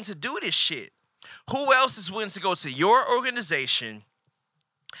is willing to do this shit? Who else is willing to go to your organization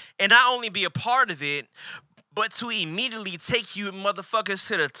and not only be a part of it, but to immediately take you motherfuckers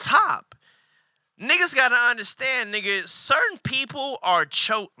to the top? Niggas gotta understand, nigga, certain people are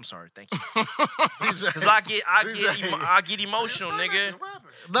I'm sorry, thank you. Because I get emotional, nigga.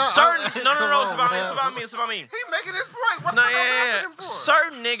 No, it's about me. He making his point. What No, the fuck yeah. him for?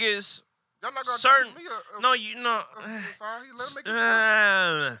 Certain niggas, Y'all not gonna certain, teach me no, you know, he let him make his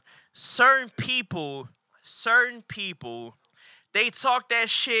point. certain people, they talk that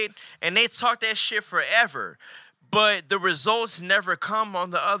shit and they talk that shit forever, but the results never come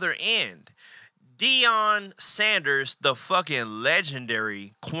on the other end. Deion Sanders, the fucking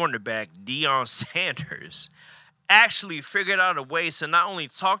legendary cornerback Deion Sanders, actually figured out a way to not only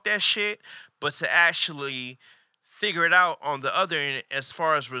talk that shit, but to actually figure it out on the other end as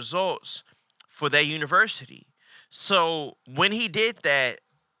far as results for that university. So when he did that,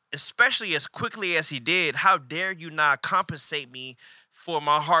 especially as quickly as he did, how dare you not compensate me for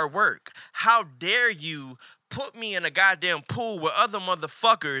my hard work? How dare you put me in a goddamn pool with other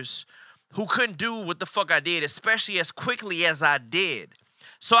motherfuckers who couldn't do what the fuck I did, especially as quickly as I did?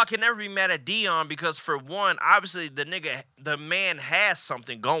 So I can never be mad at Deion because, for one, obviously the man has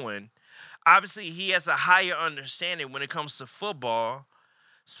something going. Obviously, he has a higher understanding when it comes to football,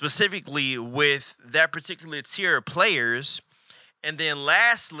 specifically with that particular tier of players. And then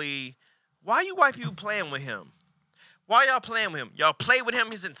lastly, why you white people playing with him? Why y'all playing with him? Y'all played with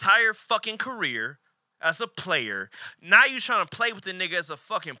him his entire fucking career as a player. Now you trying to play with the nigga as a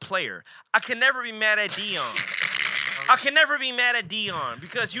fucking player. I can never be mad at Deion. I can never be mad at Deion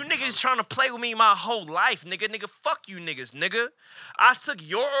because you niggas trying to play with me my whole life, nigga. Nigga, fuck you niggas, nigga. I took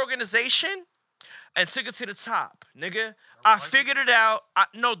your organization and took it to the top, nigga. I figured it out.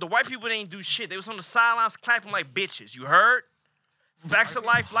 No, the white people didn't do shit. They was on the sidelines clapping like bitches. You heard? Facts of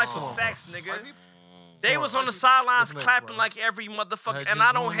life of facts, nigga. They was on the sidelines clapping like every motherfucker. And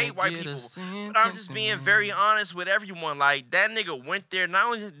I don't hate white people, but I'm just being very honest with everyone. Like, that nigga went there. Not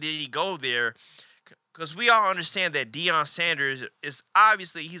only did he go there, because we all understand that Deion Sanders is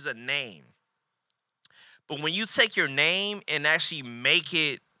obviously, he's a name. But when you take your name and actually make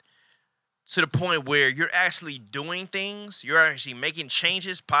it to the point where you're actually doing things, you're actually making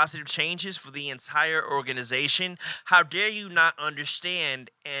changes, positive changes for the entire organization, how dare you not understand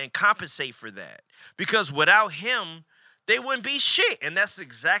and compensate for that? Because without him, they wouldn't be shit. And that's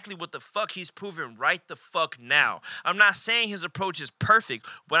exactly what the fuck he's proven right the fuck now. I'm not saying his approach is perfect.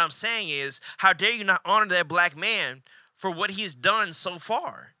 What I'm saying is, how dare you not honor that black man for what he's done so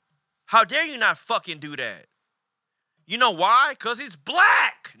far? How dare you not fucking do that? You know why? Because he's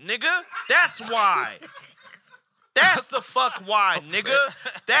black, nigga. That's why. That's the fuck why, nigga.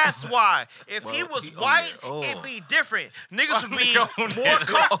 That's why. If he was white, it'd be different. Niggas would be more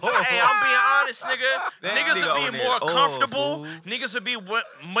comfortable. Hey, I'm being honest, nigga. Niggas would be more comfortable. Niggas would be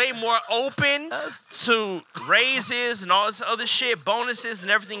way more open to raises and all this other shit, bonuses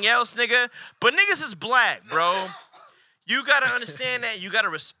and everything else, nigga. But niggas is black, bro. You gotta understand that, you gotta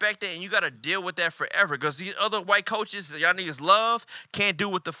respect it, and you gotta deal with that forever. Because these other white coaches that y'all niggas love can't do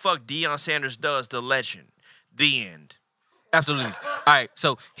what the fuck Deion Sanders does, the legend. The end. Absolutely. All right,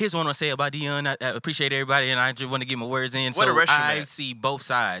 so here's what I want to say about Deion. I appreciate everybody, and I just want to get my words in. What so direction, I man? see both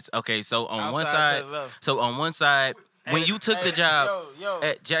sides. Okay, so on one Outside side, to the left. so on one side, when you took the job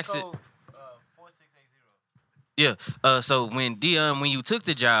at Jackson, 4680. yeah. So when you took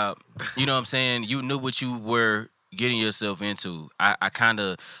the job, you know what I'm saying, you knew what you were getting yourself into. I kind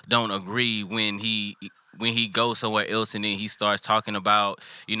of don't agree when he when he goes somewhere else and then he starts talking about,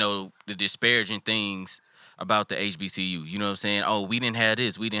 the disparaging things about the HBCU. You know what I'm saying? Oh, we didn't have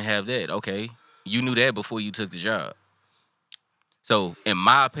this, we didn't have that. Okay, you knew that before you took the job. So, in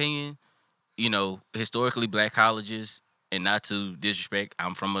my opinion, historically black colleges, and not to disrespect,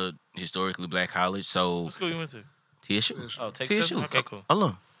 I'm from a historically black college, so. What school you went to? TSU. Oh, take TSU. TSU. Okay, cool.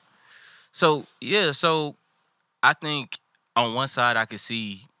 Alone. So I think on one side I could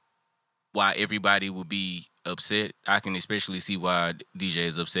see why everybody would be upset. I can especially see why DJ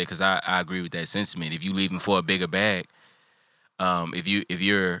is upset because I agree with that sentiment. If you leaving for a bigger bag, if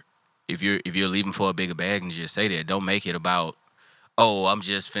you're leaving for a bigger bag, and just say that. Don't make it about, oh, I'm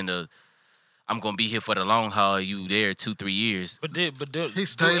gonna be here for the long haul. You there 2-3 years. But He do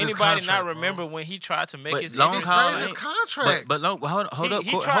stayed his anybody contract, not bro. remember when he tried to make But his long He exit? haul stayed in his contract. But hold up,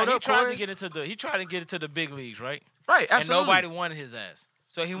 He hold tried up, to Corey. get into the big leagues, right? Right, And absolutely. nobody wanted his ass.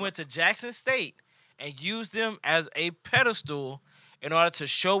 So he went to Jackson State and used them as a pedestal in order to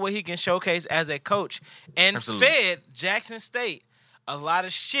show what he can showcase as a coach, and Absolutely. fed Jackson State a lot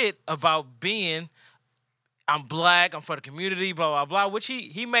of shit about being, I'm black, I'm for the community, blah, blah, blah, which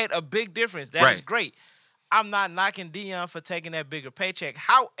he made a big difference. That is Right. great. I'm not knocking Dion for taking that bigger paycheck.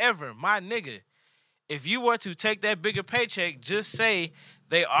 However, my nigga, if you were to take that bigger paycheck, just say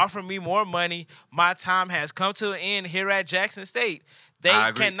they offer me more money. My time has come to an end here at Jackson State. They I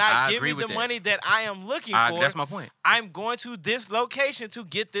agree. cannot I give agree me with the that. money that I am looking for. That's my point. I'm going to this location to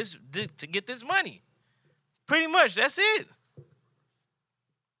get this money. Pretty much, that's it.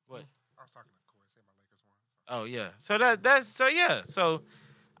 What? I was talking to Corey. Said my Lakers won. Oh yeah. So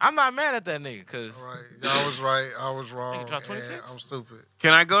I'm not mad at that nigga because All right, y'all was right. I was wrong. dropped and 26? I'm stupid.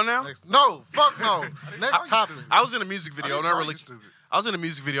 Can I go now? No, fuck no. Next topic. I was in a music video. I'm not really. Stupid. I was in a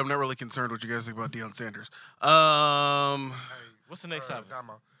music video. I'm not really concerned what you guys think about Deion Sanders. what's the next topic?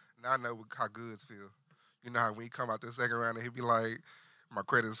 Damo, now I know how goods feel. You know how when he come out the second round and he be like, my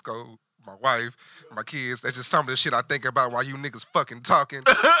credit score, my wife, my kids. That's just some of the shit I think about while you niggas fucking talking.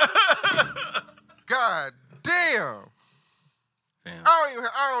 God damn. Fam.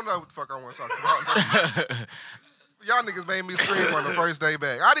 I don't know what the fuck I want to talk about. Y'all niggas made me scream on the first day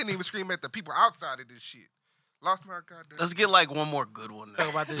back. I didn't even scream at the people outside of this shit. Lost my goddamn. Let's get like one more good one.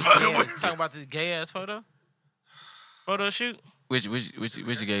 Talk about this gay ass photo shoot. Which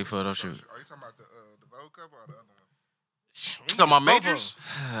gay photo shoot? Are you talking about the Vogue cover or the other one? You talking about Majors?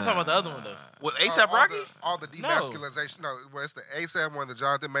 I'm talking about the other one though. With ASAP Rocky? All the demasculization. No, well, it's the ASAP one, the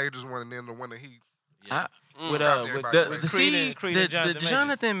Jonathan Majors one, and then the one that he. With everybody crazy. Creed and Jonathan The Majors.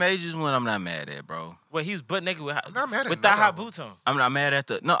 Jonathan Majors one, I'm not mad at, bro. Well, he was butt naked with not mad at with none thigh high of them. boots on. I'm not mad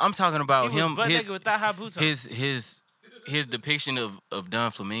at no. I'm talking about He was him. butt naked with thigh high boots on. His depiction of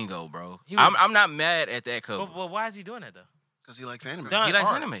Don Flamingo, bro. He was- I'm not mad at that cover. Well, why is he doing that though? Because he likes anime. Don- He likes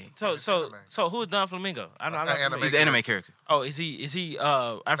art. anime. So who's Don Flamingo? I'm not Anime. familiar. He's an anime character. Oh, is he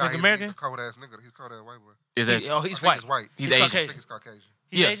Nah, African He's American? a cold ass nigga. He's a cold ass white boy. Is He- that? oh, I he's think white. He's white. He's He's Asian. I Caucasian. think he's Caucasian.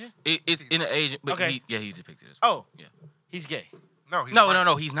 He's yeah, Asian? it's in the Asian, but Okay. he's depicted as. Oh, Yeah. he's gay. No, he's No, white.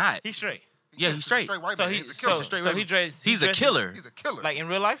 no, he's not. He's straight. Yeah, he's straight. White So man. he He's a killer. He's a killer. He's a killer. like in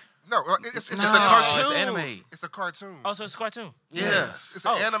real life. No, it's No, a cartoon. It's anime. It's a cartoon. Oh, so it's a cartoon. Yeah. It's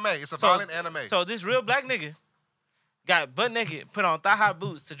Oh. an anime. It's a So- violent anime. So this real black nigga got butt naked, put on thigh high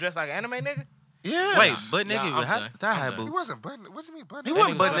boots to dress like an anime nigga. Yeah. Wait, but Yeah, nigga I'm with done. thigh high I'm done. he boots. wasn't button. What do you mean button? He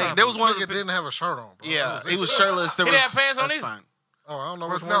wasn't butt naked. There was one of Nigga the. didn't have a shirt on, bro. Yeah, That was he it. was shirtless. There He was. didn't have pants on That's either. fine. Oh, I don't know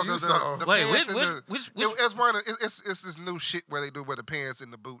Well, which no, one you saw. the Wait, pants and which it's one. It's this new shit where they do where the pants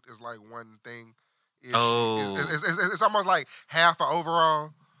and the boot is like one thing. Oh. It's almost like half an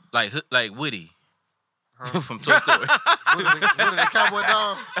overall. like Woody Huh? from Toy Story. What did the cowboy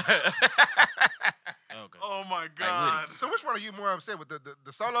dog? Okay. Oh my God. So which one are you more upset with,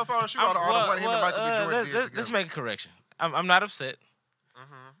 the solo photo shoot or the one him and Michael B. Jordan did let's together? make a correction. I'm not upset.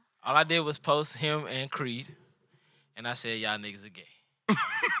 Mhm. All I did was post him and Creed, and I said y'all niggas are gay.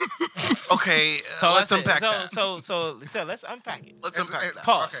 Okay, So let's that's it. unpack that. So let's unpack it. Let's As- unpack as- that.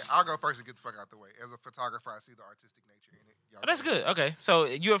 Pause. Okay, I'll go first and get the fuck out the way. As a photographer, I see the artistic nature in it. Y'all Oh, that's go. good. Okay, so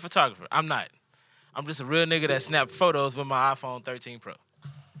you're a photographer. I'm not. I'm just a real nigga that snapped photos with my iPhone 13 Pro.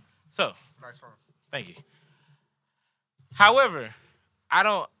 So Nice phone. thank you. However, I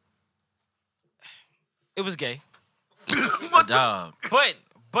don't. It was gay, Dog.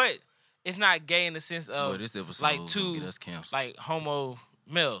 but it's not gay in the sense of Boy, this episode like will two get us canceled. like homo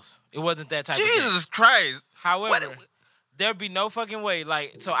males. It wasn't that type of gay. Jesus Christ. However, there'd be no fucking way.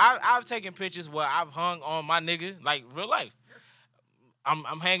 Like, so I've taken pictures where I've hung on my nigga, like real life. I'm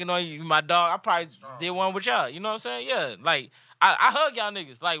hanging on you, my dog. I probably did one with y'all. You know what I'm saying? Yeah. Like, I hug y'all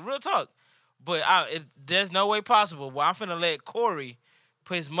niggas, like real talk. But there's no way possible where I'm finna let Corey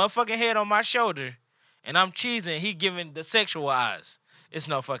put his motherfucking head on my shoulder and I'm cheesing, he giving the sexual eyes. It's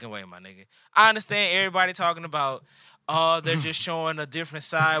no fucking way, my nigga. I understand everybody talking about, they're just showing a different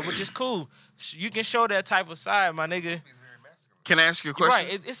side, which is cool. You can show that type of side, my nigga. Can I ask you a You're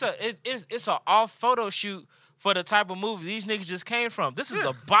question? right. It's a off photo shoot for the type of movie these niggas just came from. This is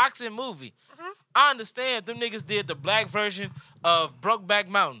a boxing movie. I understand them niggas did the black version of Brokeback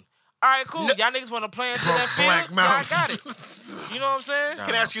Mountain. All right, cool. Y'all niggas want to play into that field? Yeah, I got it. You know what I'm saying?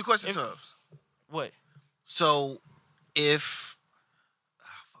 Can I ask you a question, Tubbs? What? So, if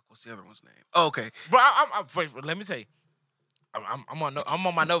what's the other one's name? Oh, okay. Bro, wait, let me tell you. I'm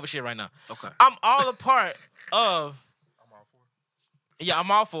on my Nova shit right now. Okay. I'm all a part of. Yeah, I'm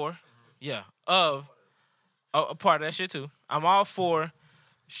all for. Yeah, of a part of that shit too. I'm all for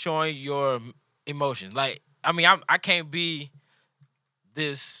showing your emotions. Like, I mean, I can't be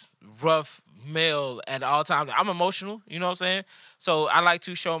this rough male at all times. I'm emotional, you know what I'm saying? So I like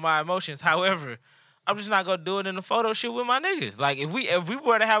to show my emotions. However, I'm just not gonna do it in a photo shoot with my niggas. Like, if we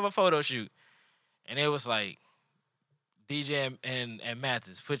were to have a photo shoot and it was like DJ and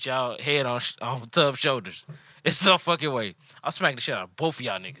Mathis, put y'all head on Tubbs' shoulders. It's no fucking way. I'll smack the shit out of both of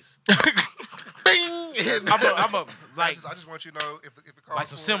y'all niggas. Bing! I'm a like. I just want you to know if it calls Like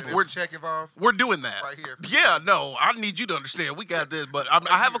some for symbols. it, there's a check involved. We're doing that. Right here. Yeah, no, I need you to understand. We got this, but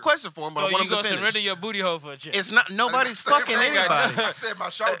I have a question for him, but So I want you him gonna to finish. surrender your booty hole for a chick? It's not nobody's I didn't fucking say anybody. I said my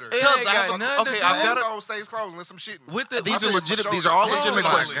shoulder. It Tubbs, ain't I have got a- nothing to okay, do I've got Asshole stays closed. Let some shit. with the. These I are said legitimate. my These are all shoulder. legitimate Oh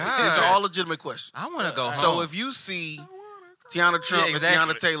my questions. God. These are all legitimate questions. I want to go home. So if you see Tiana Trump Yeah, exactly.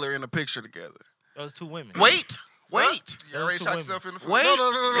 and Tiana Taylor in a picture together, Those two women. wait. You already two shot women. yourself in the foot. Wait.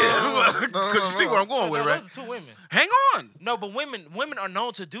 No. Because you see where I'm going with it, right? Those are two women. Hang on. No, but women are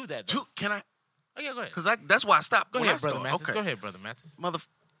known to do that. Though. Can I? Oh yeah, go ahead. Because that's why I stopped. Go when I ahead, brother started. Mathis. Okay. Go ahead, brother Mathis. Mother.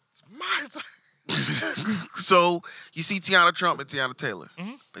 It's my time. So you see Tiana Trump and Tiana Taylor.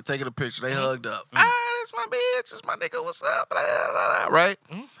 Mhm. They taking a picture. They hugged up. That's my bitch. That's my nigga. What's up? Blah, blah, blah, right?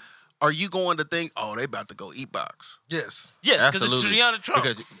 Mhm. Are you going to think, oh, they about to go eat box? Yes. Yes, because it's Absolutely. Rihanna Trump.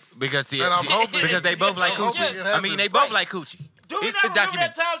 Because And I'm hoping- because they both like I'm hoping coochie. it I mean, they happens. both like coochie. Do we It's not remember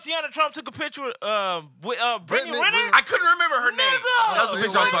documented. that time Tiana Trump took a picture with Brittany Brittany Renner? I couldn't remember her name. Nigga! That's the I'm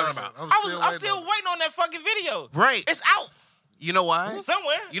picture I was still talking waiting about. on it. I'm still waiting on that fucking video. Right. It's out You know why?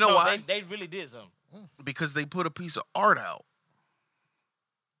 somewhere. You know No, why? They really did something. Because they put a piece of art out.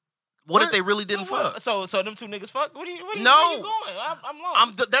 What if they really didn't fuck? So them two niggas fuck? Where you No. where you going? I'm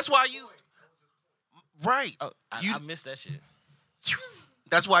lost. That's why I use. Right. Oh, You- I missed that shit.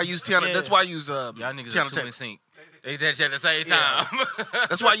 That's why I use Tiana. Yeah. That's why I use Y'all niggas Tiana are two Taylor. in sync. They did that shit at the same Yeah. time.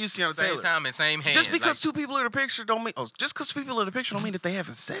 That's why I use Tiana Same Taylor. time and same hand. Just because two people in a picture don't mean. Oh, just because people in a picture don't mean that they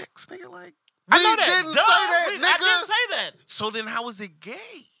having sex. Nigga, like. I know We that. didn't Duh, say that, I didn't nigga. say that. So then, how is it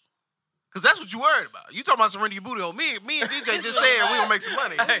gay? Because that's what you worried about. You talking about surrender your booty hole. Me and DJ just said we gonna make some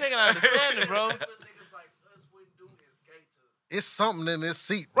money. This nigga not understanding, bro. It's something in this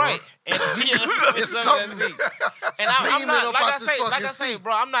seat, bro. Right. And It's something. And I'm Steaming not up like out I this say, fucking seat.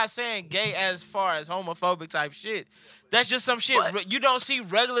 bro. I'm not saying gay as far as homophobic type shit. That's just some shit you don't see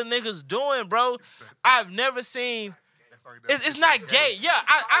regular niggas doing, bro. I've never seen. It's not gay. Yeah,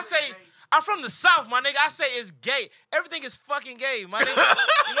 I say I'm from the South, my nigga. I say it's gay. Everything is fucking gay, my nigga.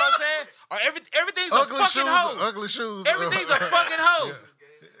 You know what I'm saying? Or everything's a Ugly fucking shoes. hoe. Ugly shoes. Everything's a fucking hoe.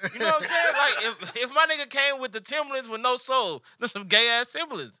 You know what I'm saying? Like if my nigga came with the Timberlands with no soul, there's some gay ass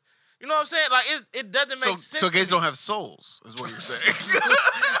Timberlands. You know what I'm saying? Like it doesn't make sense. So to gays me. don't have souls, is what you're saying.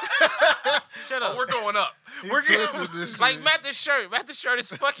 Shut up. We're going up. We're twisted this Like shit. Matt the shirt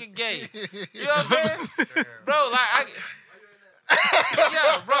is fucking gay. You know what I'm saying? Bro, like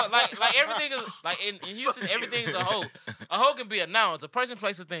yeah, bro, like everything is like in Houston, everything is a hoe. A hoe can be a noun. It's a person,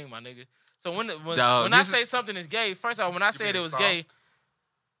 place, a thing, my nigga. So when Dog, I this say something is gay, first of all, when I said mean it it's was soft? gay,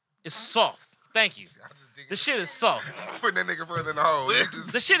 it's soft. Thank you. The shit is soft. Putting that nigga further in the hole. It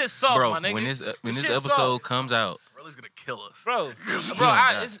just- The shit is soft, Bro, my nigga. when this shit's episode soft. comes out, Really gonna kill us. Bro,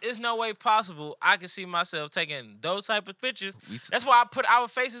 God. it's no way possible I can see myself taking those type of pictures. We- That's why I put our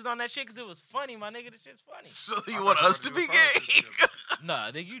faces on that shit, because it was funny, my nigga. The shit's funny. So you want us to be gay?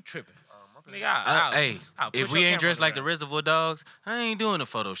 Nah, nigga, you tripping. my Nigga, bad. hey, I'll if push we your ain't camera dressed like the around. Reservoir Dogs, I ain't doing a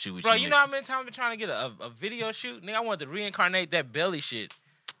photo shoot with Bro, you. you know how niggas. many times I've been trying to get a video shoot? Nigga, I wanted to reincarnate that belly shit.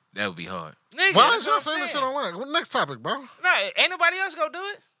 That would be hard. Nigga, Why that's is y'all what I'm saying this shit saying. online? Well, next topic, bro. Nah, ain't nobody else gonna do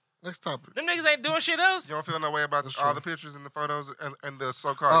it. Next topic. Them niggas ain't doing shit else. You don't feel no way about That's all true. the pictures and the photos and the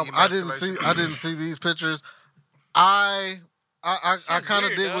so-called I didn't see these pictures. I Shit's kind of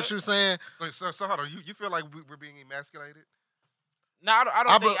weird, dig dog. what you're saying. So hold on. You feel like we're being emasculated? No, I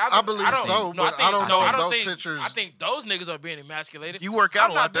don't think. I believe so, but I don't know if those pictures. I think those niggas are being emasculated. You work out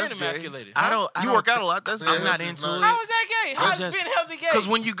I'm a lot. not being That's gay. emasculated. You work out a lot. That's Yeah, I'm not it's into not- it. How is that gay? How is just- being healthy gay? because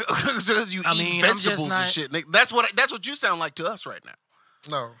when you because you I eat mean, I'm just vegetables and not- shit. Nigga, that's what you sound like to us right now.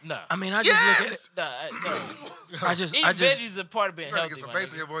 No. no, I mean, I just look at it. no. I just Eating veggies is a part of being You gotta healthy. get some my bass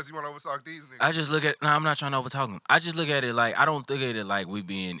in nigga. your voice. You want to overtalk these niggas. I just look at. No, I'm not trying to overtalk them. I just look at it like I don't look at it like we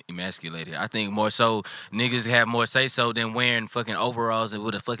being emasculated. I think more so niggas have more say so than wearing fucking overalls and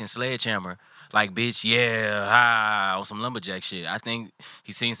with a fucking sledgehammer. Like bitch, yeah, on some lumberjack shit. I think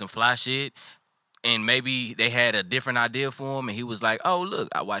he seen some fly shit, and maybe they had a different idea for him, and he was like, "Oh look,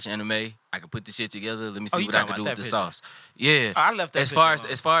 I watch anime. I can put this shit together. Let me Oh, see you what I talking can do about with the that picture? sauce." Yeah. I left that. As far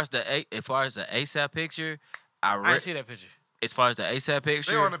picture as the ASAP picture, alone. I didn't see that picture. as far as the ASAP They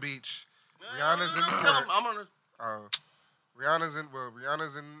picture, on the beach. Rihanna's in the front. I'm on the. Rihanna's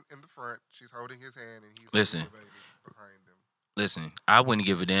in the front. She's holding his hand and he's Listen. holding the baby behind them. listen, I wouldn't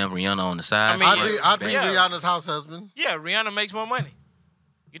give a damn. Rihanna on the side. I mean, I'd be Yeah. Rihanna's house husband. Yeah, Rihanna makes more money.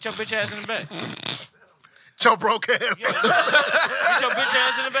 Get your bitch ass in the back. Your broke ass. Get your bitch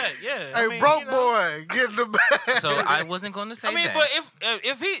ass in the back. Yeah. Hey, I mean, broke you know. boy, get in the back. So I wasn't gonna say I mean, that. but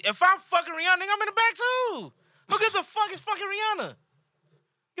if I'm fucking Rihanna, nigga, I'm in the back too. Who gives a fuck is fucking Rihanna?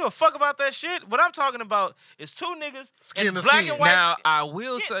 Give a fuck about that shit. What I'm talking about is two niggas Skin in to black skin. and white. Now I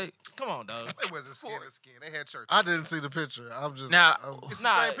will Yeah. say Come on, dog. It wasn't skin to skin. They had church. I didn't see the picture. I'm just Now- It's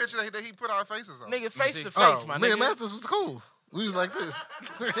Nah. the same picture that he put our faces on. Nigga, face see. to face, oh, my me and nigga. Mathis was cool. We was like this.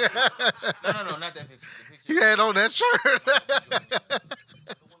 no, not that picture. He had on that shirt.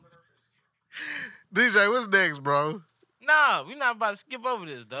 DJ, what's next, bro? Nah, we not about to skip over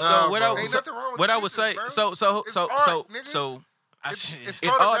this, dog. Nah, So what bro. I Ain't nothing wrong with what the I would say pictures, bro. so It's art, nigga. It's it,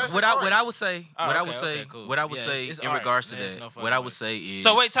 what I would say Oh, what I okay, would say okay, cool. what I would Yeah, say it's in art. regards to There's that no fucking what I way. would say is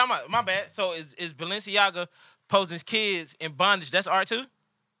So wait, time out. My bad. So is Balenciaga posing his kids in bondage? That's art too?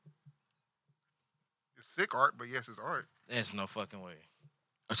 It's sick art, but yes, it's art. There's no fucking way.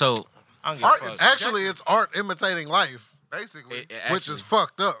 so I don't give Art a is fuck. Actually, it's art imitating life, Basically. which is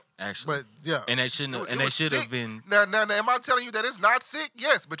fucked up. actually But yeah, and they shouldn't It have, was- and it they was should have sick. been Now, am I telling you that it's not sick?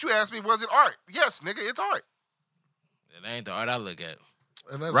 Yes, but you asked me, was it art? Yes, nigga, it's art. That ain't the art I look at.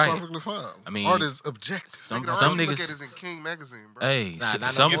 and that's Right. perfectly fine. I mean, art is objective. some Nigga, the art some you look niggas at is in King magazine, bro. hey Nah, nah,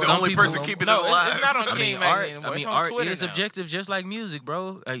 some you're the some only people person keeping No, it alive. it's not on I King mean, magazine art. anymore. I It's mean, on art Twitter is now. objective, just like music,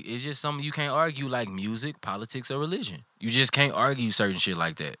 bro. It's just something you can't argue, like music, politics, or religion. You just can't argue certain shit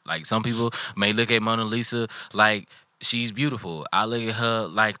like that. Like some people may look at Mona Lisa like she's beautiful. I look at her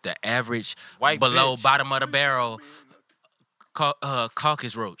like the average, White below bitch. bottom of the barrel,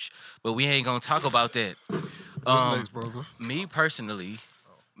 caucus roach. But we ain't gonna talk about that. What's next, brother? Me personally,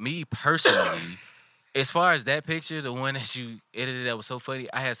 as far as that picture, the one that you edited that was so funny,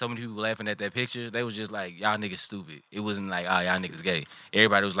 I had so many people laughing at that picture. They was just like, y'all niggas stupid. It wasn't like, oh, y'all niggas gay.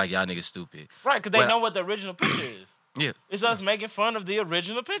 Everybody was like, y'all niggas stupid. Right, because they But- know what the original picture is. Yeah. It's us making fun of the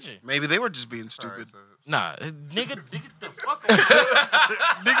original picture. Maybe they were just being All stupid. right, so- Nah, nigga, the fuck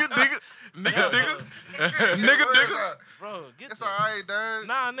nigga. bro, get It's the, all right, dog.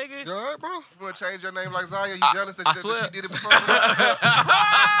 Nah, nigga. You all right, bro? You want to change your name like Zaya? You jealous that, I that swear. she did it before?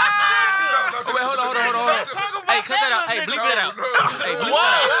 Wait, hold on. Let's talk about Hey, cut that out. Hey, bleep that out. Hey, bleep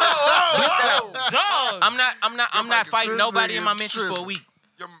that out. Dog. I'm not fighting This nobody in my nigga mentions for a tripping. week.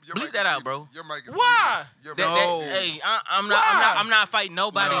 Your Bleep mic that is out, bro. muted. Your mic is Why? muted. Your That- mic- No. Hey, Why? I'm not fighting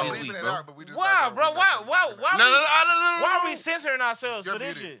nobody No, this leaving week, it bro. out, but we just Why, not bro? gonna- we Why not gonna- we- why are we censoring ourselves You're for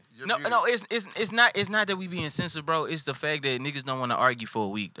this muted. shit? You're No, muted. no, it's not that we being censored, bro. It's the fact that niggas don't want to argue for a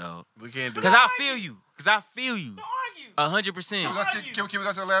week, dog. We can't do Cause that. I feel you. Don't argue. Don't argue. 100%. Can we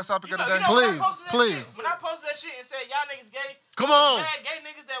go to the last topic of the You know, day? when I Please, posted that please. shit- when I posted that shit and said y'all niggas gay, Come on. bad gay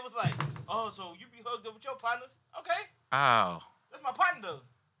niggas that was like, oh, so you be hugged up with your partners? Okay, Oh. that's my partner though.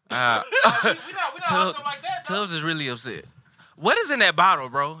 Uh, Like, we not hugged up like that. though. Tubbs is really upset. What is in that bottle,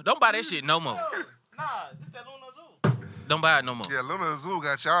 bro? Don't buy that shit no more. Nah, this that Luna Zoo. Don't buy it no more. Yeah, Luna Zoo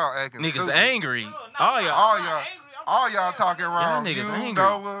got y'all acting Niggas stupid. angry. No, All I'm y'all. not All angry. y'all- I'm All just y'all saying, talking my nigga. wrong. niggas You, angry.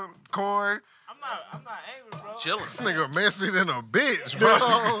 Noah, Corey. I'm not angry, bro. Chilling. This nigga messy than a bitch, bro.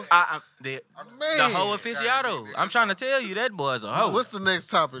 The Man. whole aficionado. I'm trying to tell you, that boy's a hoe. What's the next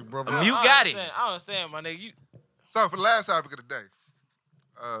topic, bro? A mute got it. I understand, my nigga. You So for the last topic of the day,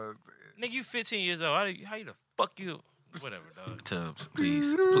 nigga, you 15 years old. How you the fuck you? Whatever, dog. Tubbs,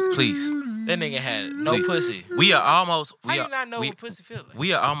 please, please. That nigga had no Please. pussy. We are almost. How We you are. not know we, what pussy feel like?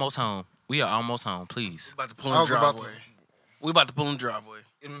 we are almost home. We are almost home. Please, About to pull I in was about driveway. to. We about to pull in driveway.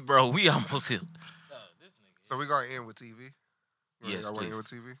 bro. We almost here. This nigga. so we're gonna end with TV. Yes, Y'all wanna end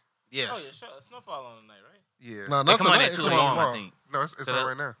please. with TV? Yes. Oh yeah, sure. Snowfall on tonight, right? Yeah. No, They not come on tonight. at It's 2 tomorrow. a.m. I think. No, it's on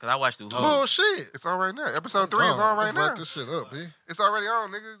right now. Cause I watched the Hulu. Bullshit. It's on right now. Episode 3 is on right Let's now. wrap this shit up, B. It's already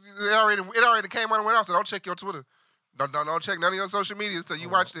on, nigga. It already came on and went off, so don't check your Twitter. Don't check none of your social medias till you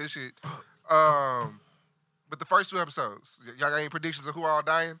watch this shit. But the first 2 episodes, y'all got any predictions of who all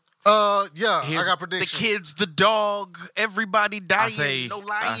dying? Yeah, Here's I got The predictions. kids, the dog, everybody dying. I say, no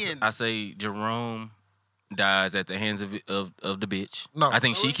lying. I say Jerome dies at the hands of the bitch. No. I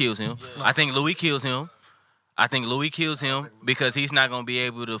think she kills him. I think Louis kills him. I think Louis kills him because he's not gonna be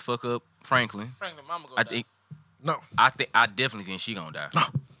able to fuck up Franklin. Franklin, mama go I die. think. No. I definitely think she gonna die.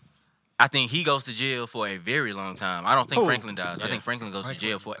 I think he goes to jail for a very long time. I don't think Who? Franklin dies. I Yeah. think Franklin goes to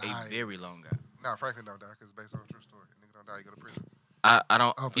jail for Franklin a dies. very long time. Nah, Franklin don't die because it's based on a true story. Nigga don't die, you go to prison. I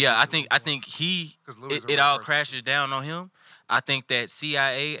don't. I don't think Yeah, he I think he. 'Cause Louis is a It real all person. crashes down on him. I think that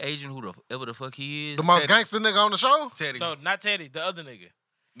CIA agent, whoever the fuck he is. The most Teddy. gangster nigga on the show? Teddy. No, not Teddy. The other nigga.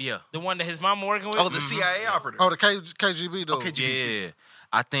 Yeah. The one that his mama working with. Oh, the CIA operative. Oh, the KGB dude. Okay, excuse me. Yeah.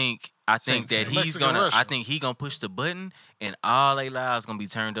 I think Same that thing. he's Mexican gonna. I Russian. think he gonna push the button, and all their lives gonna be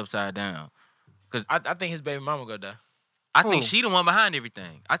turned upside down. I think his baby mama go die. I think Who? she the one behind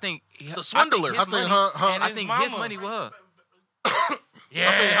everything. I think The swindler. I think her, And I his think his mama. money with her. Yeah,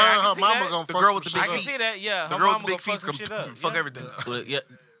 I think her and her mama gonna The fuck girl some with the shit big I can up. see that. Yeah, The her girl with mama the big gonna feet fuck some can shit up. fuck Yeah. everything. Well, yeah.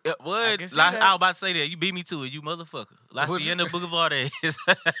 I What? can see Like, that. I was about to say that. You beat me to it, you motherfucker. La What you- Sienna Boulevard is.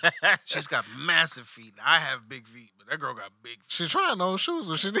 She's got massive feet. I have big feet, but that girl got big feet. She trying on shoes,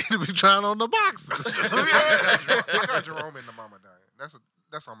 or she need to be trying on the boxes. I got Jerome and the mama dying.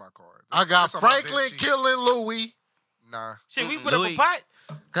 That's on my card. I got That's on my Franklin bet sheet. killing Louis. Nah. Shit, we put up Louis- a pot.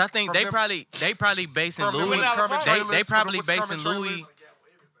 Cause I think From they them- probably basing From the Louis. What's Coming They- trailers, They from the probably What's basing Coming Louis. trailers.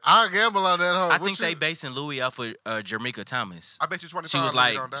 I gamble on that hoe. I What think you- they basing Louis off of Jamaica Thomas. I bet you 25 She was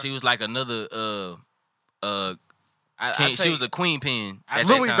Louis don't die. like another I king, tell she you- was a queen pin. I- at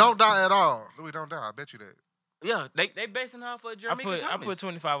that Louis time. don't die at all. Louis don't die. I bet you that. Yeah, they basing her off of I Jamaica Thomas. put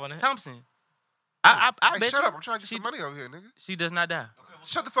 25 on that. Thompson. I Hey, bet shut you up. I'm trying to get she- some money over here, nigga. she does not die.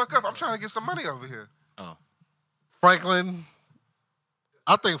 Shut the fuck up. I'm trying to get some money over here. Oh, Franklin.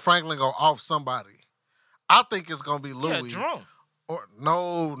 I think Franklin go off somebody. I think it's gonna be Yeah, Louis. Jerome. Or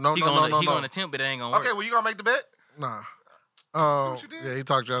no, no, he no, gonna no, he no, gonna no. attempt, but it ain't gonna work. Okay, well, you gonna make the bet? Nah. what you did? Yeah, he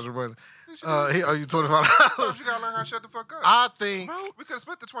talked to your money. See what you He owe you $25. Sometimes you gotta learn how to shut the fuck up. I think. We could have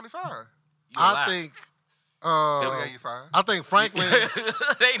split the 25. You a I lie. think. We gave you 5. I think Franklin.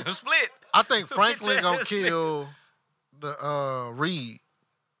 they ain't no split. I think Franklin gonna kill the Reed.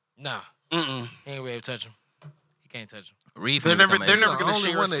 Nah, Mm-mm. he ain't gonna be able to touch him. He can't touch him. Reed They're finna never- become they're a- never the gonna only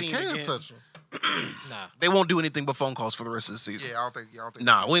share a one that scene can again. touch him. Nah. They won't do anything but phone calls for the rest of the season. Yeah, I don't think.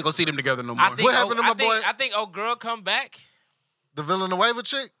 Nah, we ain't gonna see them together no more. I think What happened to my boy? I think old girl come back. The Villanueva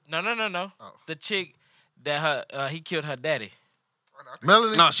chick, No. Oh. The chick that he killed her daddy.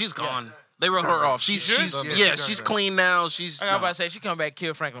 Melanie. No, she's gone. They wrote her off. She's Sure? she's Yeah, yeah, she's she's done. clean now. She's I got about to say she come back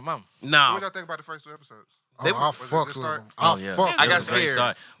kill Franklin mama. What no. y'all think about the first 2 episodes? Oh, They I were- was it fuck good with start? him. Oh, I yeah. fuck. I It got was a great scared.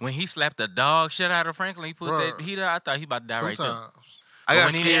 start. When he slapped the dog shit out of Franklin, he put Bruh. that heater. I thought he about to die two right there. times. I But got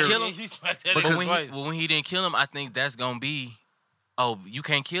when he didn't scared. kill him, He smacked that But nigga when twice. when he didn't kill him, I think that's gonna be, oh, you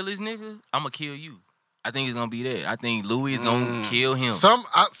can't kill this nigga. I'm gonna kill you. I think it's gonna be that. I think Louis is gonna kill him. Some.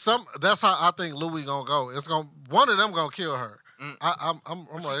 That's how I think Louis gonna go. It's gonna one of them gonna kill her. Mm. I'm But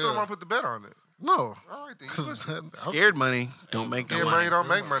right you still here. want to put the bet on it. No, All right, then. You because listen. Scared money don't make no Yeah, money. money don't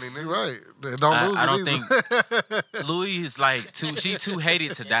make money, nigga. you're right. They don't lose I it don't either. Louis is like she too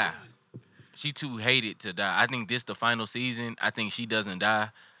hated to die. She too hated to die. I think this the final season. I think she doesn't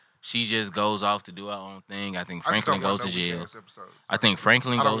die. She just goes off to do her own thing. I think I just Franklin don't want goes to no jail. weak-ass episodes. I think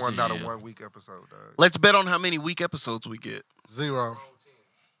Franklin I don't goes want to not a jail. 1 week episode, dog. Let's bet on how many week episodes we get. 0.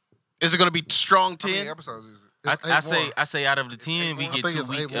 Is it gonna be strong How many 10? episodes is it? It's I 8 say more. I say out of the 10, we more. I get think 2 it's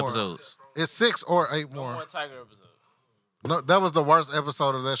week 8 more. episodes. It's 6 or 8 No more. more Tiger episodes. No, that was the worst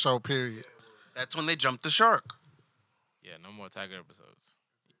episode of that show. Period. That's when they jumped the shark. Yeah, no more Tiger episodes.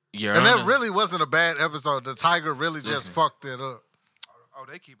 Your And that Honor. really wasn't a bad episode. The tiger really just Listen. fucked it up. Oh,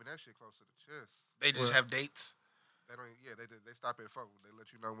 they keeping that shit close to the chest. They just What? have dates. They don't. Yeah, they stop at fuck. They let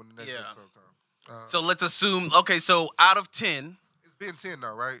you know when the next Yeah. episode comes. So let's assume. Okay, so out of 10, It's been 10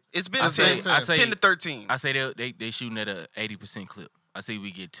 though, right? it's been I 10. say- I say- 10 to 13. I say they shooting at a 80% clip. I say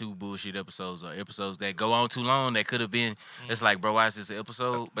we get 2 bullshit episodes or episodes that go on too long that could have been. It's like, bro, why is this an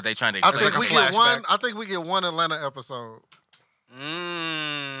episode? But they trying to. I It's think like a we get one. flashback. I think we get one Atlanta episode.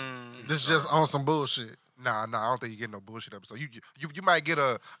 This just on some bullshit. Nah, I don't think you get no bullshit episode. You might get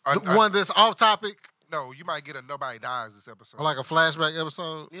a The one that's off topic, No, you might get a nobody dies this episode. or like a flashback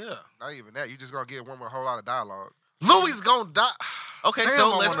episode. Yeah. Not even that. You just gonna get one with a whole lot of dialogue. Louis gonna die. Okay, Damn,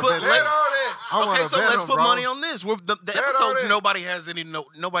 so I let's wanna put. bet Bet that. on it. I wanna Okay, so bet let's him, put bro. money on this. The Bet on episodes it. nobody has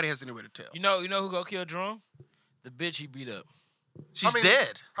anywhere to tell. You know who gonna kill Jerome? The bitch he beat up. She's mean,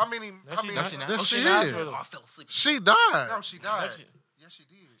 dead. How many? No, How she many? not. Yes, Oh, she she's in the is. hospital. Oh, I fell asleep. She died. No, she died. Yes, she- Yes, she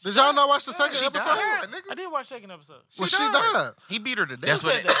did. Did y'all not watch the second She episode? died, I nigga. did watch second episode. Well, she died. died. He beat her to death. That's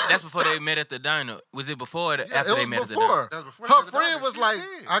what. said that? That's before they met at the diner. Was it before or Yeah, after it they was met at the diner? before. That was before Her they met at the friend diner. was She like,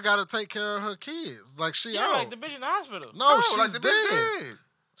 dead. I gotta take care of her kids. Like she Yeah, out. like the bitch in the hospital. No, No, she's like the bitch dead. dead.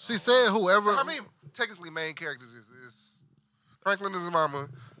 She said whoever. I mean, technically, main characters is Franklin and his mama,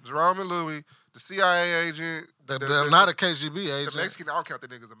 Jerome and Louis, the CIA agent. not a KGB the agent. Mexican. I don't count that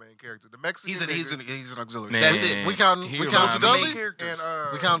nigga as a main character. The Mexican. He's nigga an auxiliary. Man, That's it. we count he we reminds count me- Those are the main Scully. characters.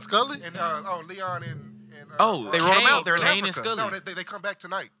 and We count Scully. and Leon and Oh, They wrote 'em out. They're in Kane and Africa. Scully. no, they come back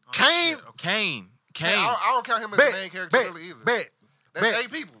tonight. Kane. Kane. Yeah, Kane. I don't count him as a main Bet. character Bet. really either. Bet. That's bet.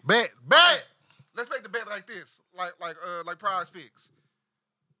 8 people. Bet. Let's make the bet like this, like Prize Picks.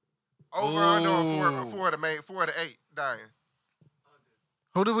 Over under on four of the 8 dying.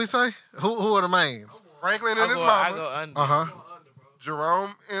 Who did we say? Who are the mains? Franklin I and his go mama, under. Uh huh.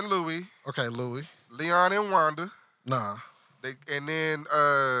 Jerome and Louis, Okay, Louis. Leon and Wanda, Nah. and then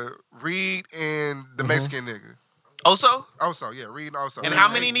Reed and the Mhm. Mexican nigga. Also, Also, yeah, Reed and also. and how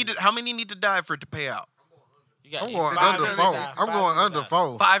many need to die for it to pay out? You got I'm going five under need to 4. die. I'm Five going need to under die.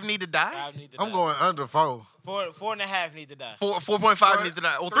 4. 5 need to die. Five need to I'm die. going under 4. 4.5 need to die. 4.5 need to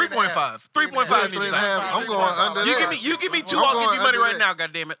die. Well, 3.5. 3.5 need to 3.5. die. I'm going under You that. give me 2. I'm I'll give going you money under right that. now.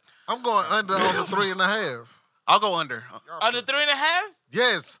 God damn it. I'm going under on the 3.5. I'll go under. Under 3.5?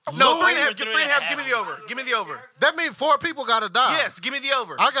 Yes. No, Louis, 3.5. 3.5. Give me the over. Give me the over. That means 4 people gotta die. Yes, give me the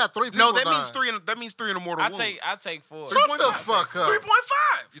over. I got 3 people. No, that means dying. 3. That means 3 in a mortal I wound. take 4. Shut the fuck up.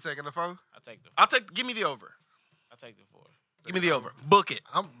 3.5. You taking the 4? I take the Give me the over. 4. Give me the over. Book it.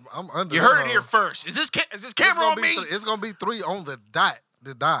 I'm under. You that heard it hoe. here first. Is this It's camera gonna on be me? It's gonna be 3 on the dot.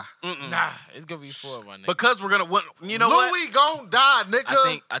 The die. Nah, it's gonna be 4, my nigga. Because we're gonna. You know Louis gon' die,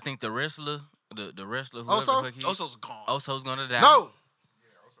 nigga. I think the wrestler, the wrestler, Oso? whoever the fuck he what? is, Oso's gone. Oso's gonna die. No.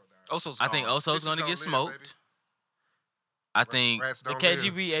 Oso's I gone. think Oso's Bitches gonna don't get live, smoked. baby. I think Rats the don't live.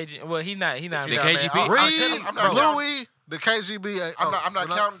 KGB agent. Well, he not. He the not, KGB. man. I'm Reed, telling you, I'm not bro, Louis, the KGB. I'm not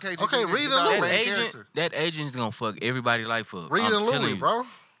we're counting KGB. Okay, He's Reed and not a Louis. that main agent, character. that agent's gonna fuck everybody life up. Reed I'm and telling Louis, you. bro.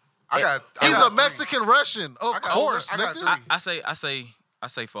 I He's got a Mexican Russian, of I got- course, I got nigga. 3. I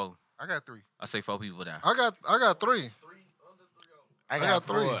say 4. I got 3. I say 4 people die. I got 3. I got got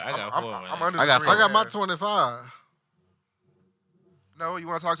 3. 4. I got 4. I'm under. I got the 4. I got my 3. 25. No, you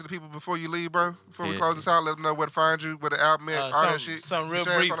want to talk to the people before you leave, bro? Before we Yeah. close this out, let them know where to find you, where the album is, all that shit. Some real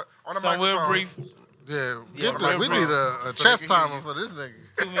Get your ass brief. on the Some real microphone. brief. Yeah, Yeah, get we real need brief. a So they chest can hear timer you. for this nigga.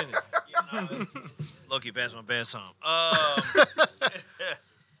 2 minutes. It's low-key past my bedtime.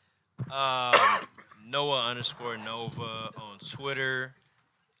 Noah_Nova on Twitter,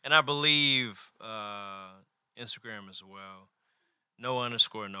 and I believe Instagram as well.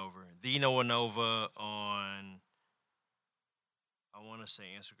 Noah_Nova. The Noah Nova on. I want to say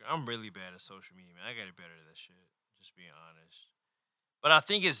Instagram. I'm really bad at social media, man. I got to better at that shit. Just being honest. But I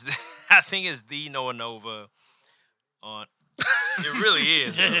think it's the Noah Nova on. It really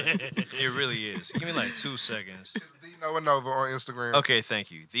is. Bro. It really is. Give me like 2 seconds. It's the Noah Nova on Instagram. Okay, thank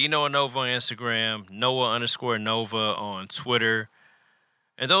you. The Noah Nova on Instagram, Noah_Nova on Twitter,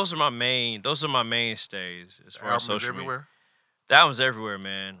 and those are my mainstays as The far as album is social media. everywhere. The album's everywhere,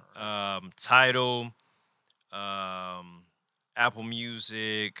 man. Tidal, Apple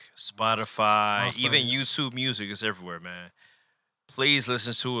Music, Spotify, MySpace. even YouTube Music is everywhere, man. Please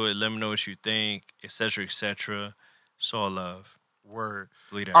listen to it. Let me know what you think, etc., etc. It's all love. Word.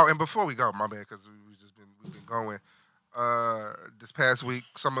 Believe that. Oh, and before we go, my bad, because we've been going. This past week,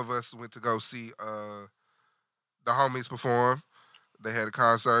 some of us went to go see the homies perform. They had a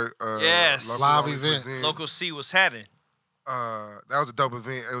concert. Yes. Local Live Homies event. present. Local C, what's happening? That was a dope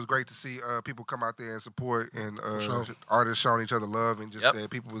event. It was great to see people come out there and support and Sure. artists showing each other love and just Yep. that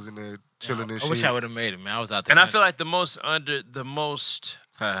people was in there chilling and I shit. wish I would have made it, man. I was out there. And I feel like the most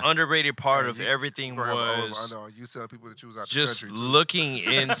underrated part Hey, of you- everything Gonna have an was over- I know you tell people to choose out just the country. too. looking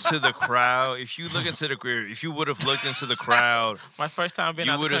into the crowd. If you would have looked into the crowd, my first time being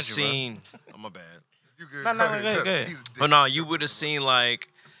you out the would have country, bro. seen. Oh my bad. You good? No, no, go ahead. He's a But dick. no, you would have seen like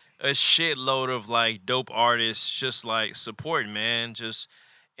a shitload of like dope artists just like supporting, man, just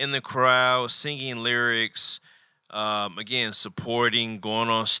in the crowd, singing lyrics, again, supporting, going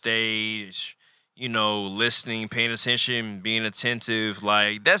on stage, you know, listening, paying attention, being attentive.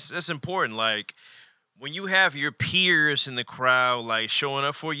 Like that's important. Like when you have your peers in the crowd like showing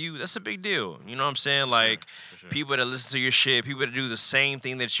up for you, that's a big deal. You know what I'm saying? Like people that listen to your shit, people that do the same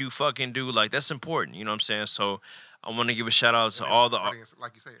thing that you fucking do, like that's important. You know what I'm saying? So I want to give a shout out to all the audience,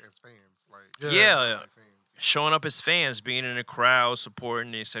 like you say, as fans, like yeah. fans. Showing up as fans, being in the crowd,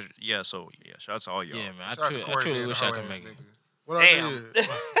 supporting, etc. Yeah, so yeah, shout out to all y'all. Yeah, man. Shout out to I Corey truly being a wish I hoe could ass make it. nigga. What Damn. I did?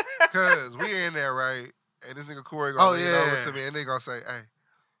 Cause we in there, right? And this nigga Corey gonna lean over yeah. to me and they gonna say, "Hey,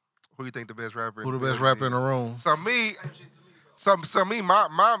 who you think the best rapper? Who in the best building rapper in the is?" room? So me, my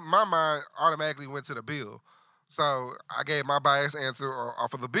mind automatically went to the bill. So I gave my biased answer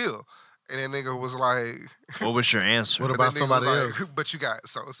off of the bill. And then nigga was like, What was your answer? What but about that nigga was somebody like, else? But you got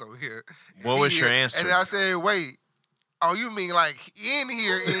so here. What was your Here. answer? And then I said, wait, oh, you mean like in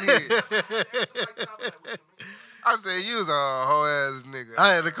here? I said, you was a whole ass nigga.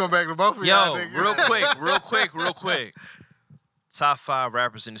 I had to come back to both of y'all Yo, niggas. real quick. Top 5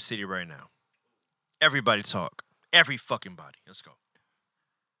 rappers in the city right now. Everybody talk. Every fucking body. Let's go.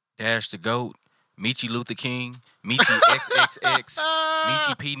 Dash the GOAT, Meechie Luther King, Meechie XXX,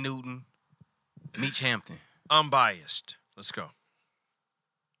 Meechie P. Newton, Meech Hampton. Unbiased. Let's go.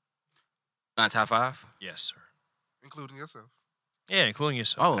 My top 5? Yes, sir. Including yourself. Yeah, including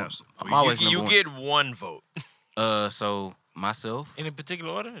yourself. Oh, Absolutely. I'm always you number get one vote. So myself. In a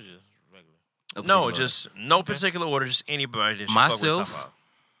particular order, or just regular? No, particular just no particular order. Just anybody that should fuck with top Myself. 5.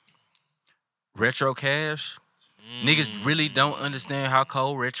 Retro Cash. Niggas really don't understand how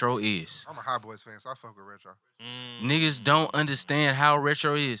cold Retro is. I'm a Hot Boys fan, so I fuck with Retro. Niggas don't understand how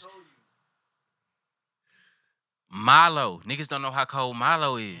Retro is. Milo. Niggas don't know how cold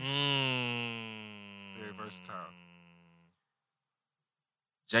Milo is. Very versatile.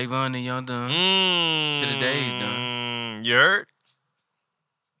 Javon and Young Dunn. To the days done. You heard?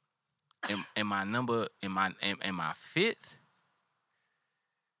 And my number, and my fifth.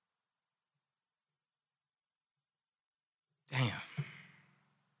 Damn.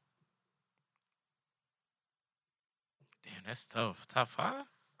 Damn, that's tough. Top 5?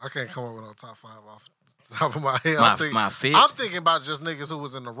 I can't come up with no top 5 off the top of my head. My fifth. I'm thinking about just niggas who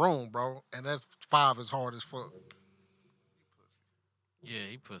was in the room, bro. And that's 5 is hard as fuck. Yeah,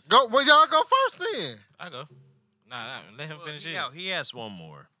 he pussy. Go, well, y'all go first then. I go. Nah, let him finish his. He has one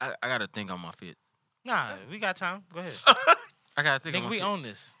more. I gotta think on my fifth. Nah, we got time. Go ahead. I gotta think on Nigga, my we fifth. own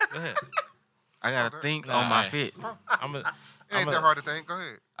this. Go ahead. I gotta think Nah, on my hey. fifth. I'm a, It ain't I'm that a, hard to think. Go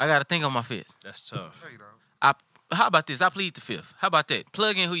ahead. I gotta think on my fifth. That's tough. No, you don't. How about this? I plead the fifth. How about that?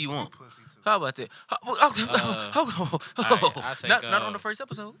 Plug in who you want. Pussy too. How about that? I'll take, Not on the first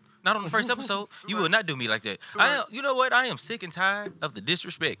episode. Not on the first episode. You will not do me like that. You know what? I am sick and tired of the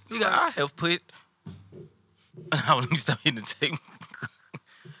disrespect. Nigga, I have put. I don't even stop hitting the tape.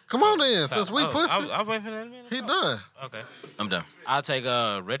 Come on then, since we pussy. I'll wait for that minute. He done. Okay. I'm done. I'll take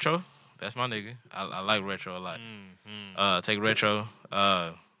Retro. That's my nigga. I like Retro a lot. Take Retro.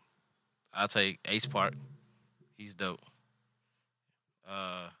 I'll take Ace Park. He's dope.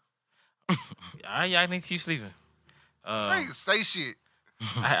 All right, y'all niggas keep sleeping. I ain't say shit.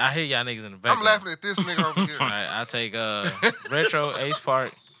 I hear y'all niggas in the back. I'm laughing at this nigga over here. All right, I'll take Retro, Ace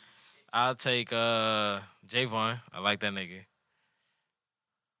Park. I'll take Javon. I like that nigga.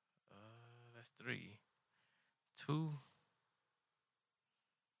 That's 3. 2.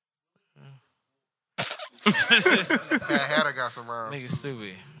 Hatter got some rhymes. Nigga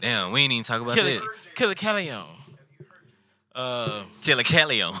stupid. Damn, we ain't even talk about Killer, that. Killer Callion. Killer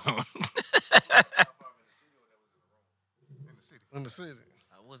Callion. In the city.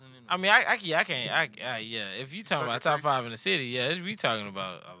 I wasn't in. I mean, I can't. Yeah. If you talking about top 5 in the city, yeah, we talking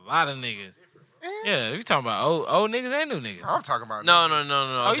about a lot of niggas. Yeah, we talking about old niggas and new niggas. I'm talking about No.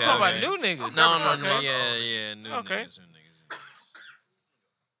 Oh, you talking about new niggas? No. Okay. Yeah. New Okay. niggas.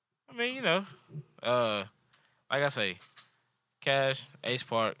 I mean, you know, like I say, Cash, Ace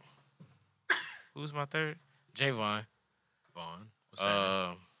Park. Who's my third? Javon. Vaughn. What's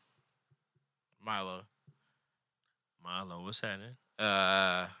happening? Milo. Milo, what's happening?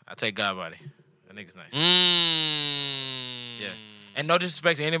 I take Godbody. That nigga's nice. Yeah. And no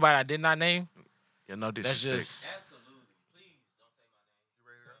disrespect to anybody I did not name. Yeah, no That's disrespect. just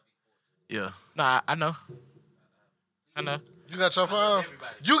Yeah. nah. I know. You got your 5?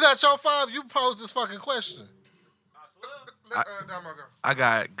 You got your 5? You posed this fucking question. Let Damo go. I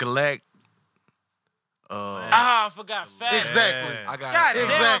got Galect. I forgot Fats. Exactly. I got God damn, I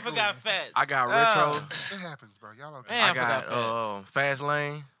Exactly. forgot Fats. I got Retro. It happens, bro. Y'all okay? Man, I got forgot Fast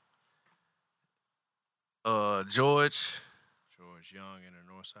Lane. George. George Young and the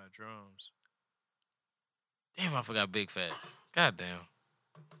Northside Drums. Damn, I forgot Big Fats. God damn.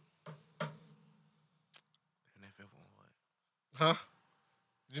 Huh?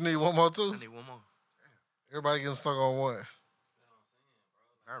 You need one more I too? need one more. Everybody getting stuck on one.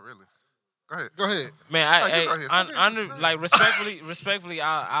 Not really. Go ahead. Go ahead. Man, Oh, you go ahead. like respectfully,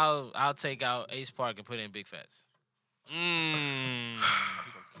 I'll take out Ace Park and put in Big Fats. Mm. He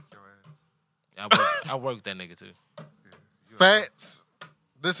gonna kick your ass. I work with that nigga too. You Fats.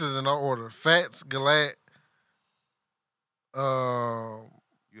 This is in our order. Fats, Galat,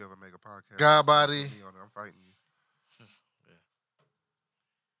 You ever make a podcast? God Body. Me on it, I'm fighting you.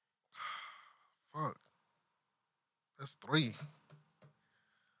 Fuck. That's 3.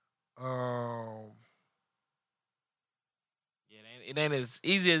 Yeah, it ain't as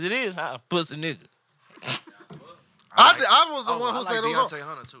easy as it is, huh? Pussy nigga. I was the one I who like said it was. Deontay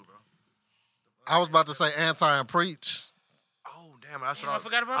Hunter too, bro. I was about to say anti and preach. Oh damn, that's Damn, what I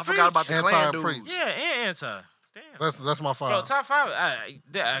forgot about I forgot about the Anti clan and dudes. preach. Yeah, and anti. Damn. That's my 5. Bro, top 5. Okay.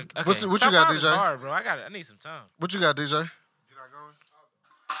 What you Top got, 5 is DJ? hard, bro. I need some time. What you got, DJ? You not going?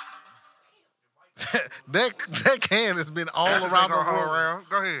 that can has been all That's around the gonna hold world. around.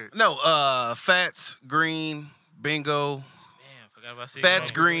 Go ahead. No, Fats, Green, Bingo. Damn, forgot about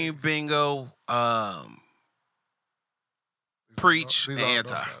Fats, Green, Bingo, Preach, These and all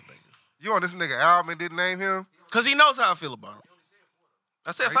Anti. Northside niggas. You on this nigga album and didn't name him? Because he knows how I feel about him.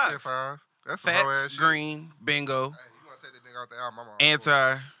 I said He 5. said 5. That's some hoe ass Fats, shit. Green, Bingo, Hey, you gonna take that nigga out the album? I'm on.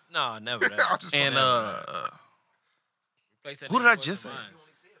 Anti, No, never I'm that. just and Who who did I just say?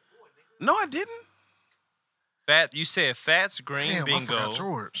 No, I didn't. You said Fats, Green, Damn, I Bingo. forgot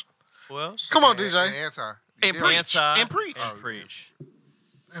George. Who else? Come on, And DJ. Anti. And Yeah. Preach. Anti And Preach. Oh, and yeah. Preach.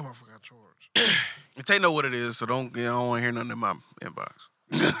 Damn, I forgot George. And Tay know what it is, so I don't want to hear nothing in my inbox.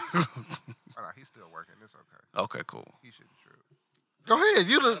 Oh, no, he's still working. It's okay. Okay, cool. He shouldn't trip. Go ahead.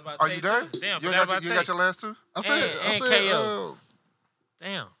 You the. Are you done? Damn, You forgot got, about you got your last 2? I said. And I said. KO.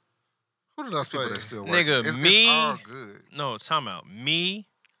 Damn. Who did I say? People that still working. Nigga, It's me- all good. No, time out. Me,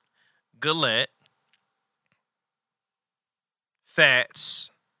 Galette, Fats,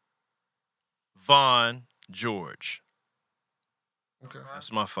 Vaughn, George. Okay.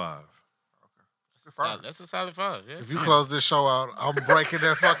 That's my 5. It's fine. That's a solid 5. Yeah. If you close this show out, I'm breaking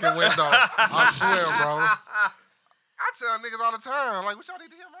that fucking window. I swear, bro. I tell niggas all the time, like, what y'all need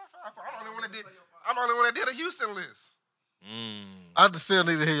to hear my 5 for? I'm the only one that did a Houston list. I still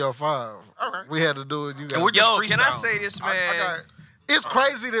need to hear your 5. All right. We had to do it. You got. we're just Yo, can I freestyle. say this, man? I got It's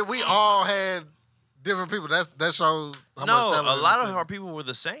crazy that we all had different people. That shows how much No, talent a in the lot of city. our people were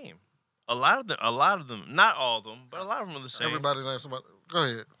the same. A lot of them, not all of them, but a lot of them were the same. Everybody named somebody. Go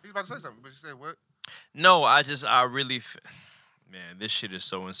ahead. you about to say something, but you said what? No, I really, man, this shit is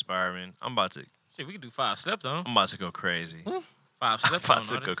so inspiring. I'm about to Shit, we can do 5 slept on. go crazy. 5 I'm slept on. about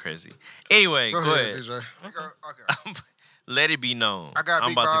to go artists. crazy. Anyway, Go go ahead, ahead. DJ. Okay. Let it be known. I got I'm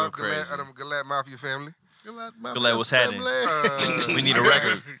Big about Bob to go crazy. Galette of the Galette Mafia family. Galette, what's happening? We need a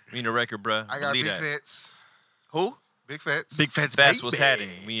record. We need a record, bruh. I got Believe Big that. Fats. Who? Big Fats. Big Fats. Fats, what's baby.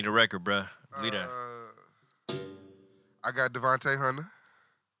 happening? We need a record, bruh. Believe that. I got Devontae Hunter.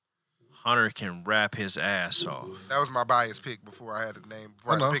 Hunter can rap his ass off. That was my bias pick before I had to name.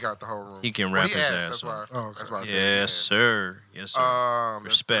 Before I had I to know. pick out the whole room. He can Well, rap he his asked, ass That's why. off. Oh, okay. That's why I said Yes, he sir. Yes, sir. asked.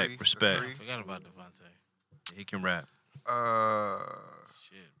 Respect, That's respect. three. Forgot about Devontae. He can rap.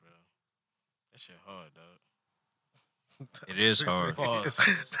 Shit, bro. That shit hard, dog. It is hard. Pause.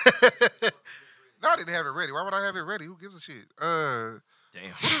 No, I didn't have it ready. Why would I have it ready? Who gives a shit? Damn.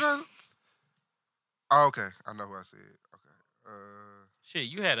 Who did I? Oh, okay. I know who I said. Okay. Shit,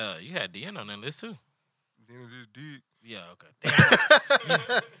 you had DN on that list too. Then it is Dick. Yeah,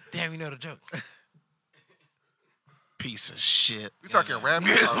 okay. Damn, you know the joke. Piece of shit. We talking rap or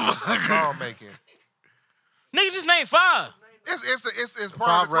song making? Nigga, just name 5. It's part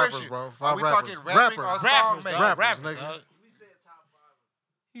 5 of the rappers, question. bro. Are 5 we rappers. talking rapping or Rappers. song Rappers, making? dog. Rappers, Rappers, nigga. dog.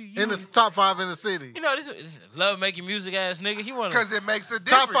 In the top 5 in the city. You know, this love making music ass nigga. He wanna Because it makes a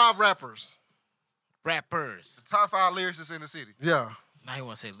difference. Top 5 rappers. rappers. Top 5 lyricists in the city. Yeah. Now he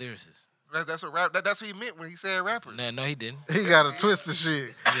wanna say lyricists. That's what rap. That's what he meant when he said rappers. No, he didn't. He got to twist the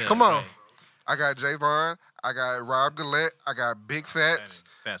shit. Yeah, Come on. right. I got Javon. I got Rob Galette. I got Big Fats.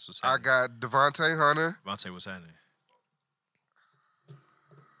 Fats, what's I happening? got Devontae Hunter. Vontae, what's happening?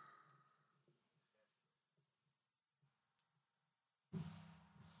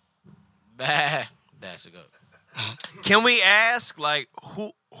 Bah. That should go. Can we ask, like,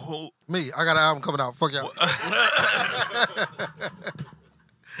 who? Me, I got an album coming out. Fuck y'all.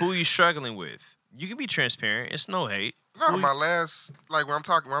 Who you struggling with? You can be transparent. It's no hate. No, my last, like when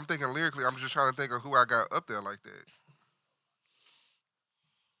I'm thinking lyrically, I'm just trying to think of who I got up there like that.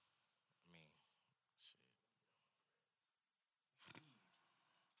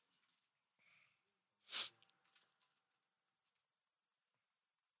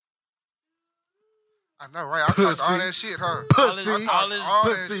 I know, right? I talked all that shit, huh? Pussy. I talked all that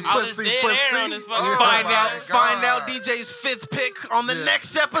Pussy. shit. All this Pussy. dead air on Pussy. this fucking Oh Find my out. God. Find out DJ's 5th pick on the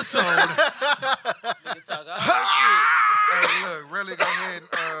next episode. Nigga talk all that Hey, look, really go ahead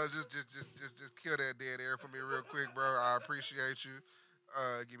and just kill that dead air for me real quick, bro. I appreciate you.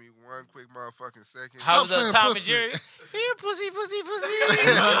 Give me one quick motherfucking second. How was saying Tom and pussy. Jerry? Here, pussy, pussy, pussy.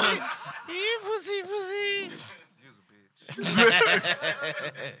 Here, pussy, pussy. You's a bitch.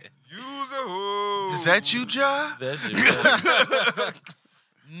 You's a hoe. Is that you, Ja? That's it.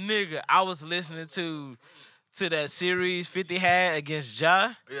 Nigga, I was listening to that series 50 had against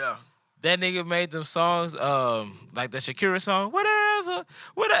Ja. Yeah. That nigga made them songs, like the Shakira song, whatever.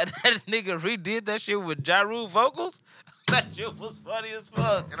 That nigga redid that shit with Ja Rule vocals. That shit was funny as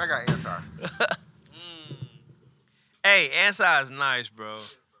fuck. And I got anti. Hey, Anti is nice, bro.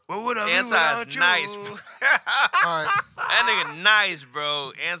 What would I do Anti is without nice, you? bro. All right. That nigga nice,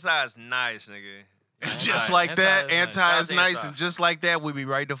 bro. Anti is nice, nigga. Just Anti- like that, Anti is nice. Anti is Shout out to nice, Anti. and just like that, we be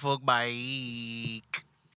right the fuck by.